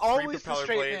Alex is 3 always the propeller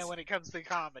straight blades. man when it comes to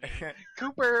comedy.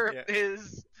 Cooper Yeah.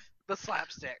 is the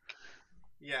slapstick.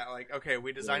 Yeah, like, okay,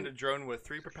 we designed a drone with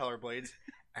 3 propeller blades.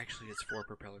 Actually, it's 4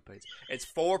 propeller blades. It's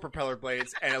 4 propeller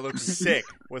blades, and it looks sick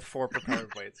with 4 propeller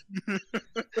blades.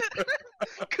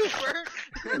 Cooper.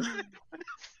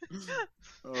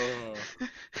 Oh.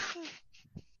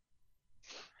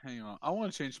 Hang on, I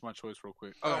want to change my choice real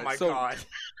quick. Oh Alright, my so- god.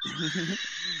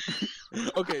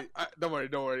 Okay, don't worry.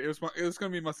 It was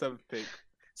gonna be my 7th pick.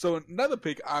 So another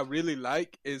pick I really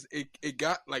like is it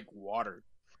got like water.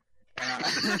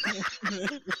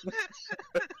 You're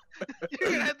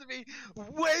gonna have to be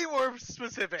way more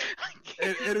specific.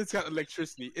 It's got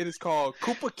electricity. It is called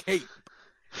Koopa Cape.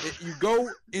 You go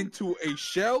into a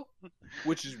shell,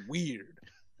 which is weird,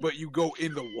 but you go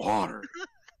in the water.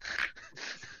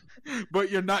 But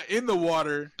you're not in the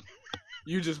water.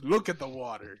 You just look at the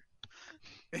water.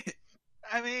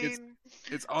 I mean,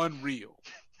 It's unreal.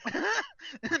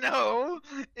 no,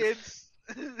 it's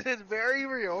very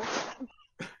real.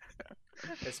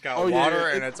 It's got Oh, yeah, water,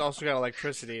 yeah, and it's also got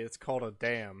electricity. It's called a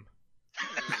dam.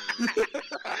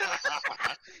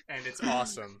 And it's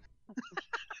awesome.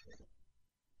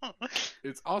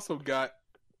 It's also got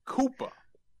Koopa.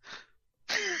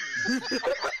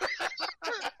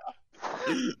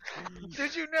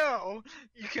 Did you know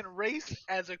you can race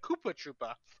as a Koopa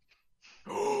Troopa?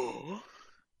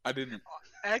 I didn't.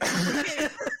 Actually,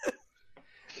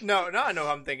 No, I know who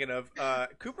I'm thinking of.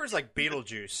 Cooper's like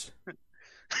Beetlejuice. Have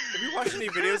you watched any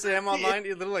videos of him online?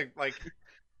 He literally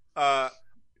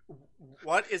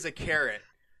what is a carrot?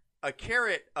 A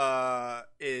carrot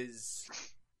is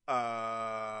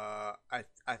I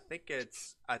think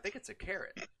it's a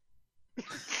carrot.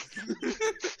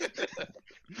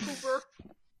 Cooper.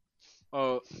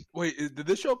 Wait, did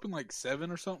this show up in like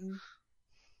 7 or something?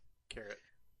 Carrot.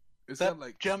 Is That that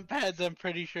like? jump pads, I'm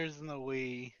pretty sure, is in the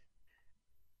Wii.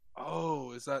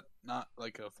 Oh, is that not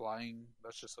like a flying?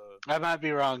 That's just a. I might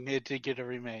be wrong. It did get a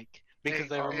remake because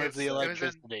they removed the it was in-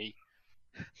 electricity.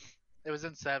 it was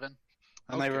in 7.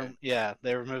 And Okay.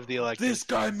 they removed the electricity. This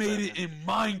guy made it in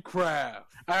Minecraft.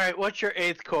 All right, what's your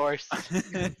 8th course?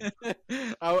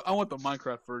 I want the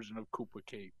Minecraft version of Koopa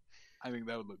Cape. I think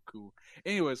that would look cool.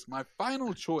 Anyways, my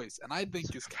final choice, and I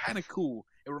think it's kind of cool.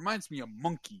 It reminds me of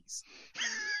monkeys.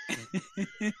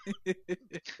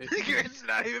 You're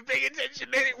not even paying attention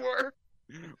anymore.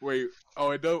 Wait,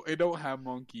 oh, it don't have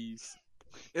monkeys.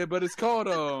 Yeah, but it's called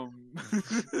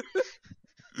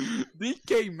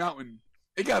DK Mountain.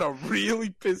 It got a really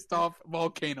pissed off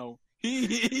volcano. He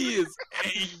is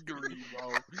angry, bro.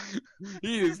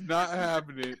 He is not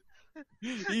having it.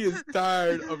 He is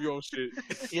tired of your shit.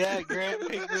 Yeah, Grant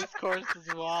picked this course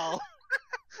as well.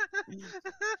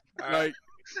 Like,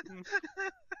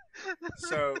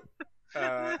 So,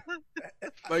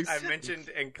 Like- I mentioned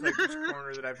in Clicker's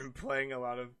Corner that I've been playing a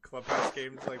lot of Clubhouse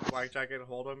games like Blackjack and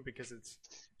Hold'em because it's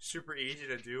super easy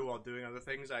to do while doing other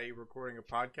things, i.e. recording a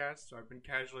podcast. So I've been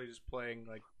casually just playing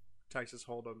like Texas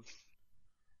Hold'em.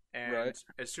 And Right.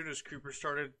 as soon as Cooper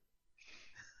started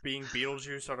being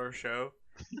Beetlejuice on our show,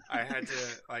 I had to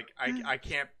I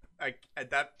can't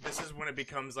this is when it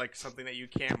becomes like something that you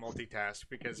can't multitask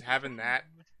because having that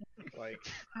like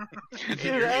in Dude,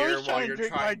 your I ear was while trying to you're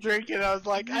drink my trying drink and I was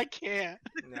like, I can't.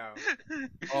 no.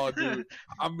 oh, dude,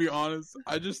 I'm be honest.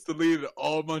 I just deleted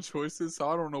all my choices, so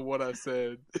I don't know what I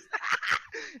said.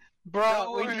 Bro,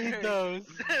 Don't we worry. need those.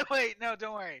 Wait, no,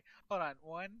 don't worry. Hold on.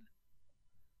 1,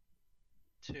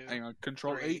 2, Hang on,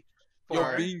 Control 3, 8. 4.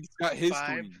 Yo, Bean's got his 5.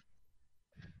 screen.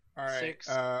 All right. 6,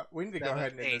 we need to go 7,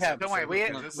 ahead and end 8. this Don't worry, episode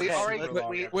we- because we this is already- super long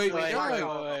we- episode. Wait, Wait,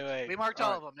 yeah. We marked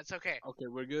all Alright. of them. It's okay. Okay,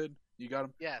 we're good. You got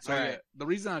him. Yeah. So All yeah, right. the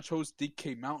reason I chose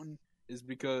DK Mountain is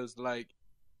because like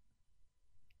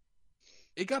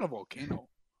it got a volcano.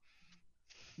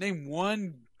 Name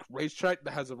one racetrack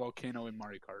that has a volcano in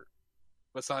Mario Kart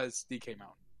besides DK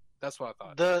Mountain. That's what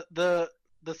I thought.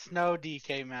 The snow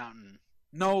DK Mountain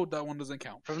No, that one doesn't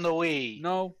count. from the Wii.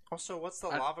 No, Also, what's the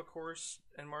I- lava course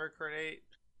in Mario Kart 8?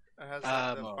 It has the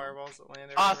Um, fireballs that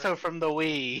land Also everywhere? from the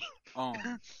Wii.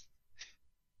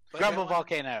 But Grumble that one-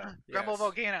 Volcano. Grumble Yes.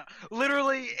 Volcano.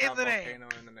 Literally in Not the name. volcano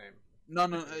in the name.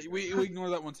 no, we ignore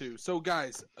that one too. So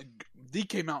guys,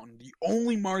 DK Mountain, the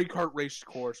only Mario Kart race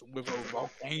course with a With a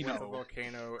volcano.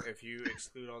 volcano, if you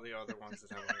exclude all the other ones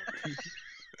that have a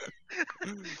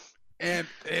volcano.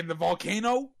 and the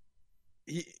volcano,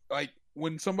 he like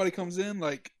when somebody comes in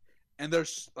like, and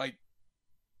there's like,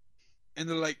 and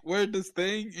they're like, "Where's this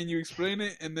thing?" and you explain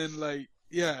it, and then like,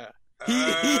 yeah, he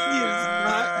is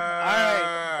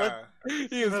Alright,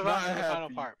 he is Move not on to the final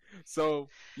happy. part. So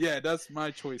yeah, that's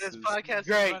my choices. This podcast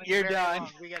Great, is running you're very done.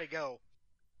 long. We gotta go.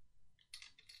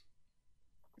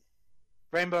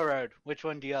 Rainbow Road. Which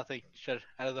one do y'all think should,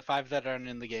 out of the 5 that aren't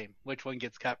in the game, which one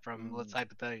gets cut from, let's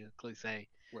hypothetically say,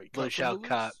 Wait, Blue cut Shell from the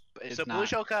Cup list? is So not. Blue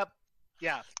Shell Cup,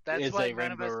 yeah, that's Is why a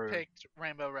none of Rainbow us Road. picked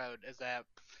Rainbow Road. Is that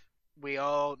we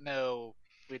all know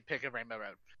we'd pick a Rainbow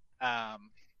Road.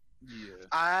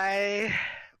 Yeah.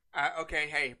 Okay,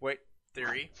 hey, wait.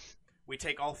 Theory. We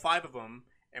take all 5 of them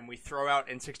and we throw out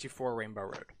N64 Rainbow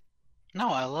Road. No,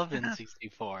 I love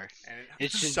N64. And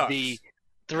It should sucks. be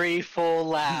 3 full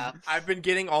laps. I've been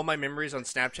getting all my memories on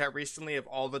Snapchat recently of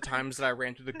all the times that I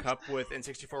ran through the cup with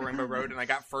N64 Rainbow Road, and I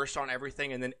got first on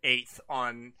everything and then 8th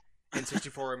on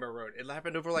N64 Rainbow Road. It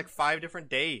happened over like 5 different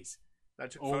days. I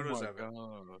took Oh photos my of it.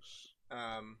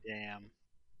 gosh. Damn.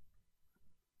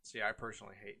 So yeah, I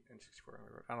personally hate N64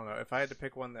 Rainbow Road. I don't know if I had to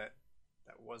pick one that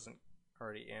wasn't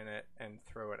already in it and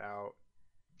throw it out.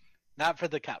 Not for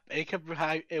the cup.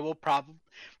 It will probably.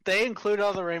 They include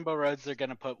all the Rainbow Roads. They're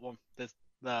gonna put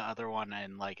the other one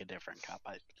in like a different cup,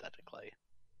 hypothetically.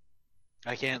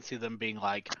 I can't see them being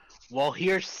like, well,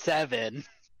 here's 7.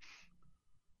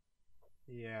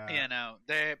 Yeah. Yeah, no,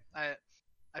 I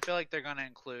feel like they're gonna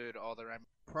include all the Rainbow.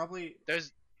 Probably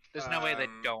There's no way they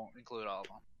Um, don't include all of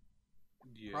them.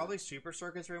 Yeah. Probably Super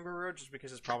Circus Rainbow Road, just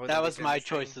because it's probably That the was least my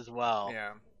interesting. choice as well.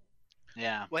 Yeah.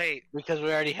 Yeah, Wait. because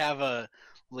we already have a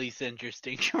least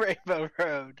interesting Rainbow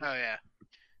Road. Oh yeah.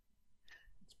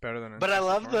 It's better than. But I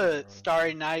love Farm, the or-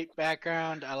 Starry Night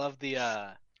background. I love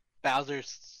the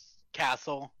Bowser's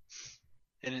castle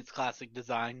in its classic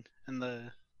design in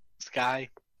the sky.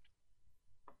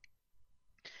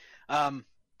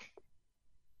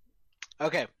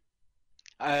 Okay.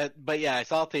 But yeah, I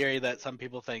saw a theory that some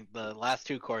people think the last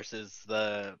two courses,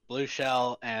 the Blue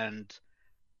Shell and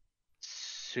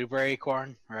Super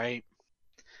Acorn, right?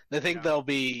 They think Yeah. there'll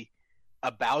be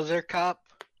a Bowser Cup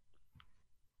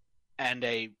and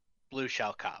a Blue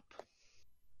Shell Cup.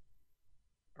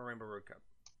 a Rainbow Road Cup.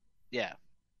 Yeah,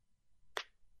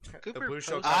 The Cooper Blue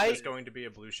Shell posted- Cup I- is going to be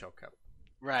a Blue Shell Cup.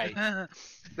 right.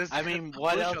 This- I mean, the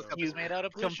what Blue else Shell Cup you is made out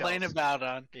of blue Complain shells. about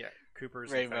on. Yeah,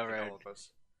 Cooper's Rainbow infected Road. all of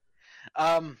us.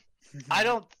 I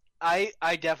don't.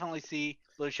 I definitely see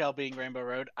Blue Shell being Rainbow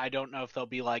Road. I don't know if they'll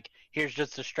be like, here's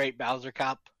just a straight Bowser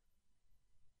Cup.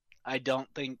 I don't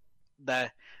think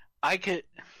that I could.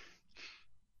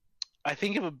 I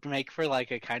think it would make for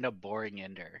like a kind of boring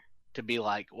ender to be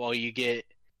like, well, you get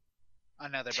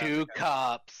Another two Bowser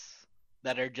Cup. cups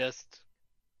that are just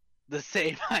the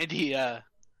same idea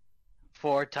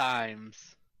 4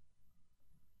 times.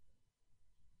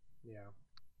 Yeah.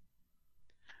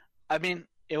 I mean,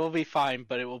 it will be fine,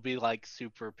 but it will be like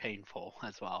super painful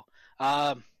as well.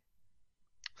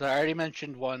 So I already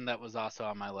mentioned one that was also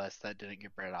on my list that didn't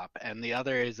get brought up, and the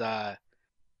other is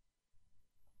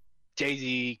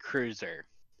Daisy Cruiser.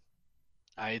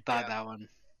 I thought Yeah. that one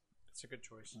It's a good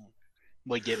choice.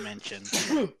 would get mentioned.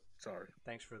 Sorry.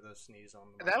 Thanks for the sneeze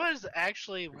on the That mic. was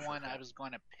actually Appreciate one I that. was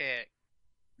going to pick.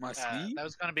 My sneeze? That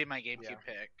was going to be my GameCube Yeah.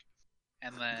 pick,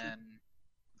 and then,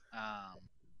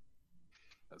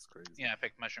 That's crazy. I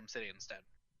picked Mushroom City instead.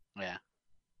 Yeah.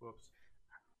 Whoops.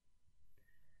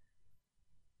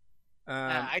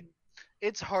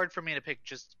 It's hard for me to pick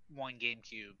just one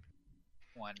GameCube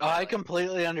one. Oh, but, I like,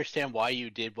 completely understand why you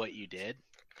did what you did.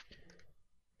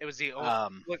 It was the only.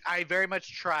 Um, Look, I very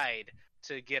much tried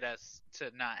to get us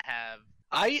to not have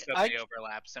I so many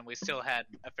overlaps, and we still had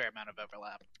a fair amount of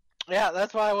overlap. Yeah,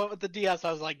 that's why I went with the DS.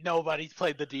 I was like, nobody's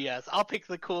played the DS. I'll pick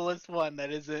the coolest one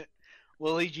that isn't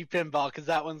Luigi Pinball, because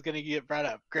that one's going to get brought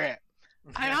up. Grant.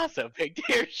 I also picked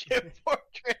Airship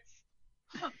Fortress.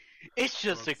 It's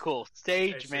just a cool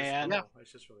stage, It's just man. cool.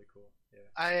 It's just really cool.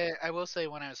 Yeah. I will say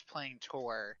when I was playing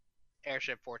Tour,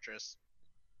 Airship Fortress,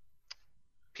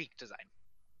 peak design.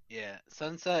 Yeah,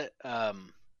 Sunset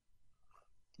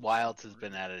Wilds has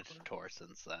been added to Tour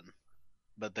since then,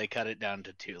 but they cut it down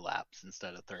to 2 laps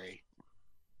instead of 3.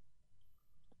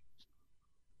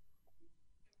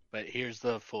 But here's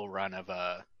the full run of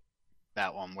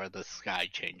that one where the sky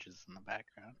changes in the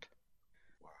background.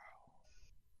 Wow.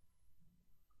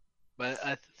 But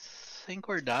I think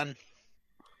we're done.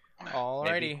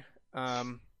 Alrighty.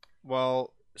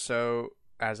 Well, so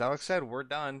as Alex said, we're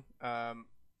done.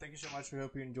 Thank you so much. We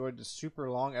hope you enjoyed the super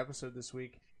long episode this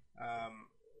week.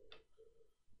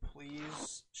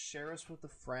 Please share us with a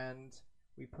friend.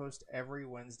 We post every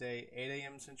Wednesday, 8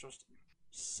 a.m. Central,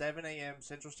 7 a.m.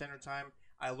 Central Standard Time.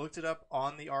 I looked it up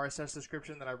on the RSS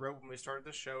description that I wrote when we started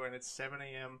the show, and it's 7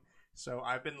 a.m. So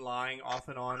I've been lying off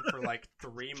and on for like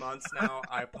 3 months now.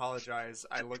 I apologize.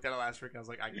 I looked at it last week and I was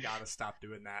like, I gotta stop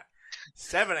doing that.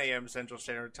 7 a.m. Central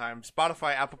Standard Time.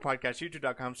 Spotify, Apple Podcasts,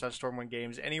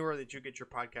 YouTube.com/Storm1Games. Anywhere that you get your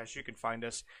podcasts, you can find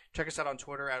us. Check us out on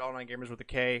Twitter at All9Gamers with a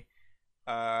K.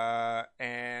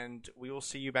 And we will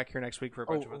see you back here next week for a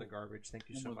bunch of other garbage. Thank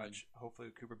you one so more thing. much. Hopefully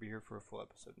Cooper be here for a full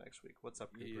episode next week. What's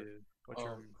up, Cooper? Yeah. What's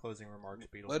your closing remarks,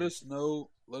 Beatles? Let us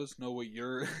know what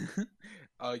your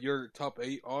your top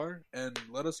 8 are, and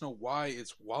let us know why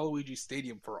it's Waluigi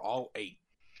Stadium for all 8.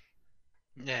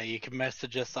 Yeah, you can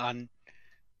message us on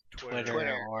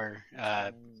Twitter. Or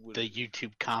the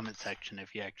YouTube comment section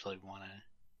if you actually want to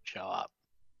show up.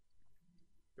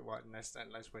 What nice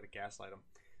way to gaslight them.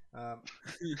 All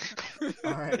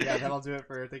right, yeah, that'll do it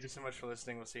for. Thank you so much for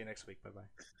listening. We'll see you next week. Bye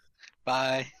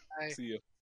bye. Bye. See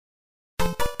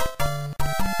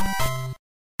you.